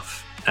that's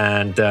enough.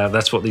 And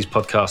that's what these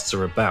podcasts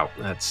are about.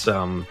 That's,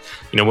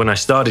 when I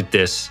started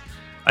this,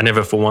 I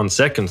never for 1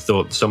 second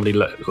thought somebody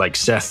like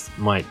Seth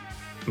might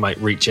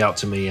reach out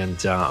to me and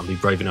be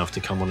brave enough to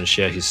come on and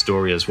share his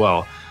story as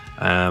well.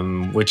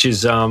 which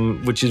is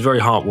very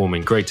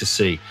heartwarming. Great to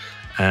see.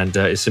 And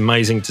it's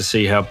amazing to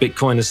see how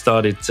Bitcoin has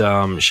started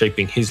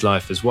shaping his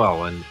life as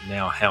well, and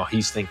now how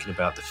he's thinking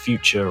about the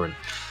future and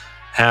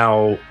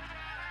how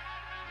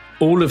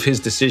all of his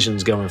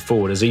decisions going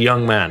forward as a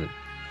young man,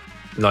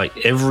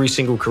 like every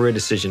single career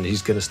decision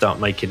he's going to start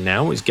making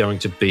now is going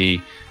to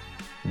be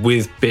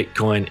with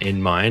Bitcoin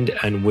in mind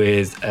and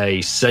with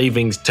a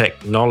savings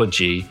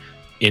technology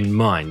in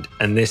mind.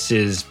 And this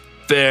is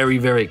very,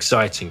 very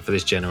exciting for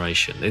this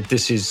generation.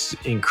 This is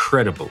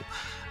incredible.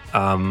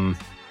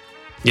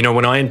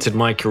 When I entered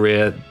my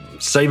career,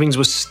 savings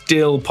was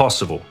still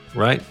possible,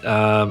 right?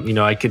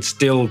 I could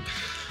still,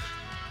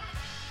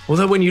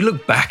 although when you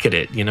look back at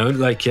it,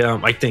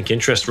 I think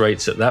interest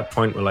rates at that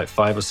point were like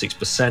 5 or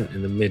 6%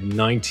 in the mid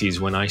 90s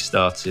when I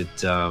started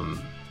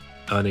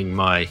earning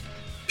my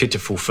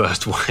pitiful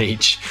first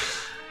wage.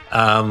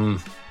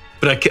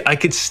 But I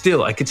could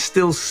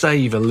still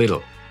save a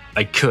little.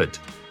 It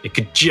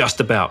could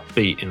just about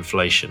beat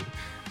inflation.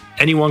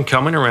 Anyone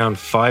coming around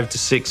 5 to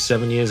 6,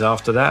 7 years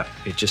after that,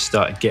 it just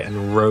started getting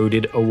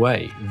eroded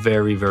away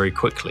very, very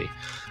quickly.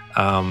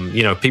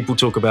 People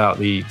talk about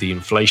the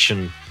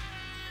inflation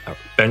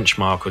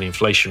benchmark or the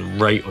inflation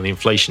rate or the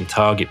inflation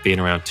target being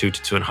around 2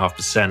 to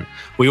 2.5%.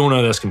 We all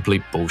know that's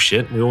complete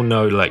bullshit. We all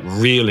know like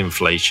real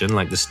inflation,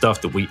 like the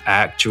stuff that we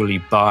actually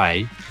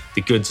buy,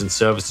 the goods and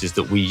services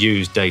that we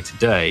use day to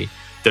day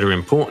that are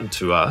important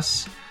to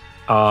us,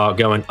 are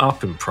going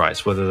up in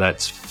price, whether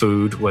that's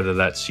food, whether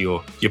that's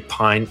your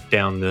pint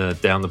down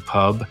the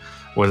pub,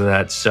 whether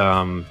that's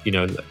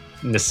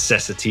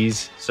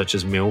necessities such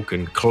as milk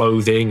and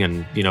clothing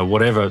and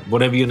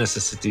whatever your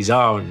necessities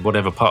are in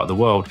whatever part of the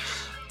world,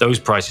 those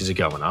prices are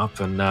going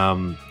up. And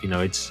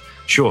it's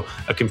sure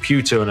a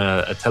computer and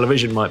a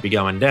television might be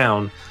going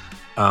down,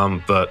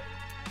 but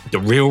the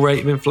real rate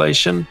of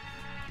inflation,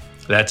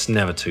 that's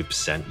never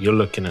 2%. You're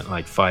looking at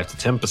like 5 to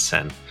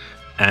 10%.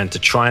 And to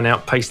try and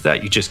outpace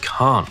that, you just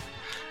can't.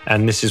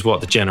 And this is what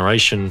the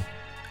generation,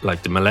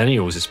 like the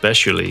millennials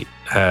especially,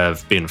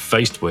 have been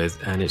faced with.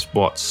 And it's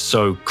what's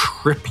so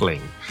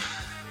crippling.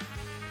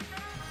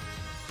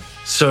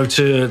 So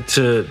to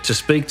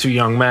speak to a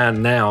young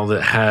man now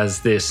that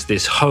has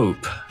this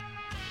hope,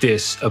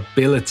 this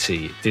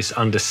ability, this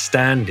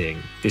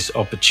understanding, this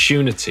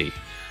opportunity,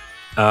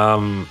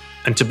 and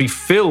to be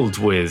filled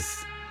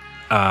with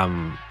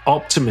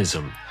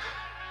optimism.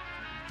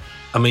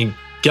 I mean,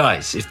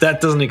 guys, if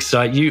that doesn't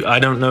excite you, I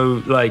don't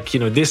know,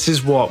 this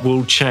is what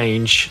will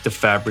change the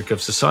fabric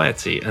of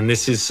society. And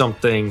this is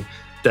something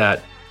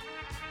that,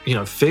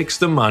 fix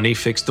the money,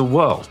 fix the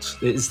world.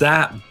 It's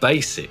that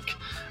basic.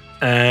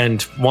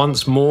 And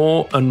once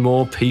more and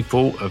more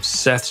people of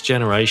Seth's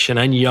generation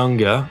and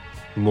younger,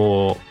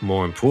 more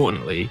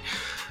importantly,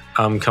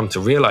 come to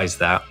realize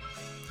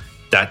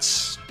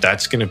that's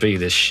going to be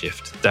this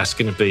shift. That's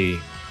going to be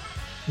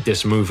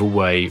this move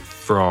away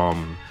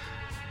from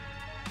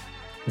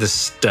the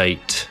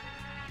state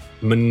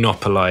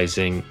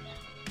monopolizing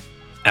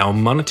our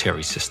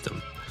monetary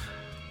system.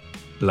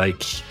 We're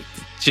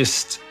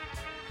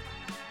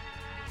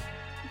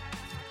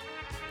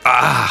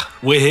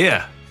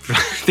here.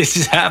 This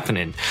is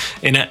happening,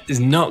 and it is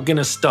not going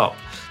to stop.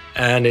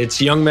 And it's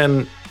young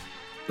men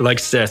like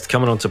Seth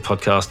coming onto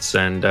podcasts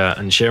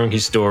and sharing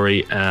his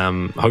story,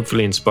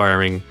 hopefully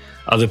inspiring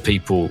other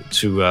people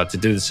to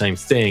do the same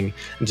thing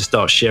and to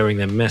start sharing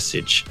their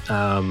message.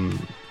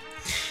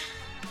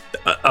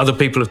 Other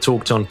people have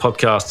talked on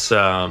podcasts,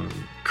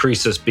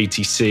 Croesus,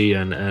 BTC,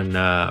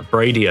 and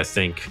Brady, I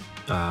think,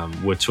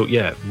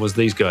 was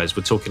these guys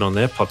were talking on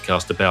their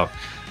podcast about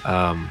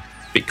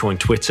Bitcoin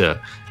Twitter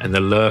and the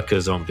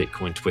lurkers on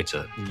Bitcoin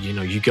Twitter.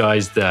 You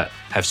guys that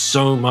have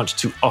so much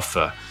to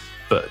offer,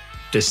 but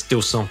there's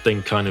still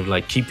something kind of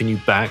like keeping you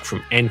back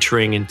from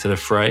entering into the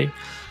fray.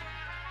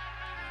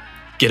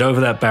 Get over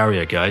that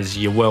barrier, guys.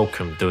 You're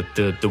welcome.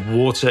 The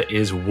water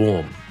is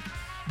warm.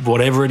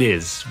 Whatever it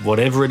is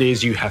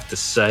you have to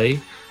say,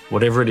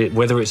 whatever it is,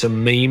 whether it's a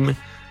meme,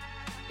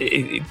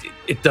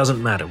 it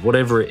doesn't matter.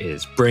 Whatever it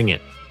is, bring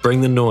it.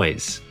 Bring the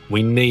noise.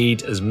 We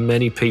need as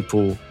many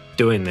people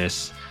doing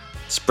this,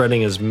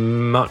 spreading as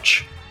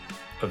much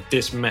of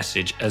this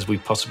message as we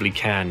possibly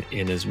can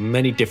in as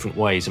many different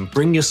ways, and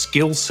bring your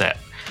skill set.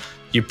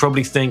 You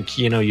probably think,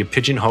 you're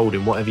pigeonholed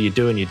in whatever you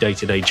do in your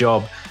day-to-day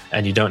job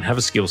and you don't have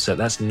a skill set.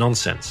 That's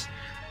nonsense.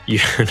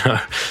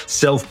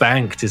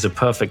 Self-Banked is a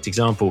perfect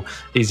example.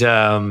 He's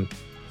an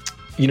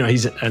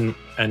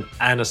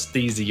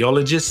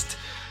anesthesiologist.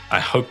 I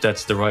hope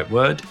that's the right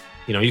word.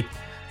 He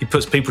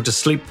puts people to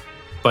sleep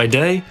by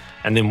day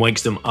and then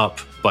wakes them up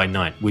by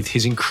night with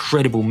his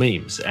incredible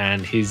memes,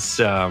 and his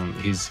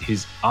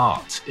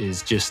art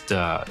is just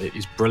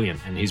is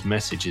brilliant, and his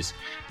message is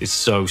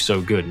so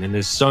good. And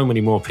there's so many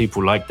more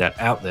people like that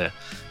out there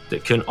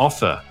that can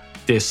offer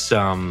this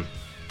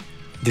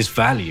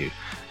value.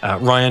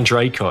 Ryan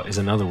Draycott is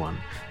another one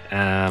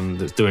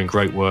that's doing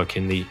great work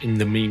in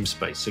the meme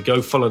space. So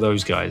go follow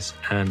those guys,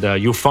 and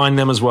you'll find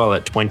them as well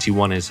at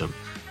 21ism.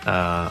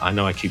 I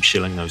know I keep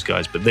shilling those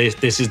guys, but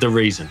this is the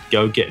reason.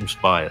 Go get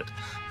inspired.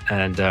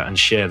 and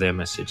share their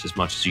message as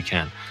much as you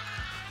can.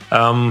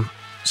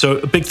 So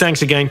a big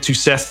thanks again to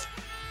Seth.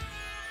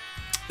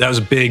 That was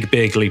a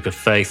big leap of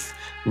faith.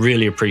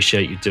 Really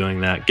appreciate you doing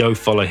that. Go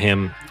follow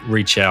him,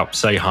 reach out,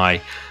 say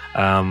hi.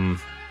 A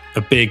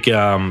big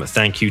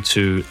thank you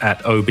to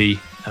 @Obi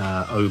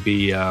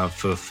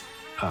for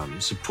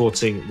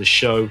supporting the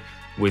show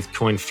with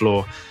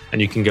CoinFloor. And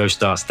you can go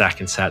start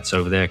stacking sats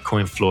over there,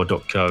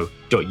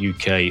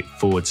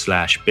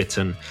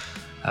 coinfloor.co.uk/Bitten.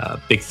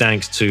 Big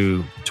thanks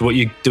to what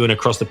you're doing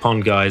across the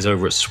pond, guys,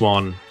 over at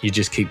Swan. You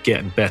just keep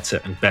getting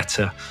better and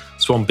better.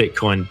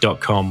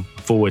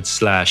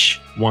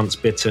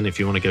 swanbitcoin.com/OnceBitten if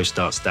you want to go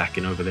start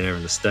stacking over there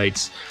in the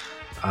States.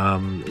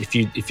 If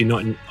you're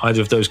not in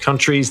either of those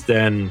countries,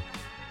 then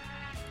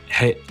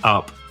hit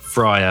up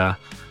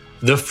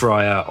the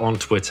Friar on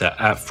Twitter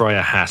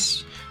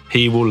 @FriarHass.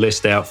 He will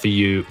list out for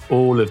you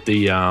all of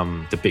the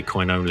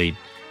Bitcoin only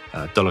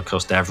dollar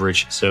cost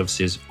average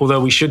services, although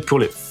we should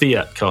call it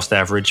fiat cost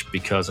average,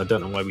 because I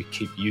don't know why we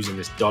keep using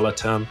this dollar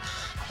term.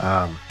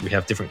 We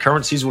have different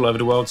currencies all over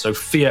the world, so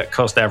fiat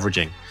cost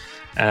averaging.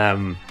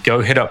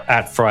 Go hit up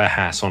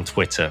 @FriarHass on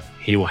Twitter.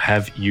 He will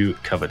have you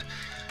covered.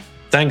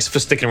 Thanks for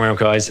sticking around,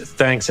 guys.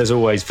 Thanks as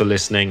always for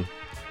listening.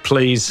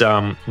 Please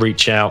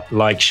reach out,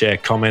 like, share,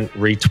 comment,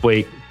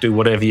 retweet, do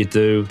whatever you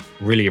do.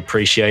 Really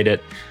appreciate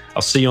it.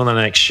 I'll see you on the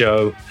next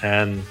show,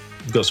 and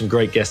we've got some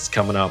great guests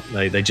coming up.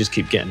 They just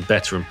keep getting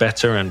better and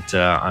better, and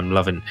I'm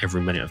loving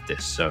every minute of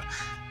this. So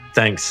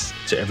thanks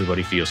to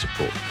everybody for your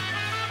support.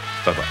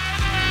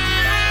 Bye-bye.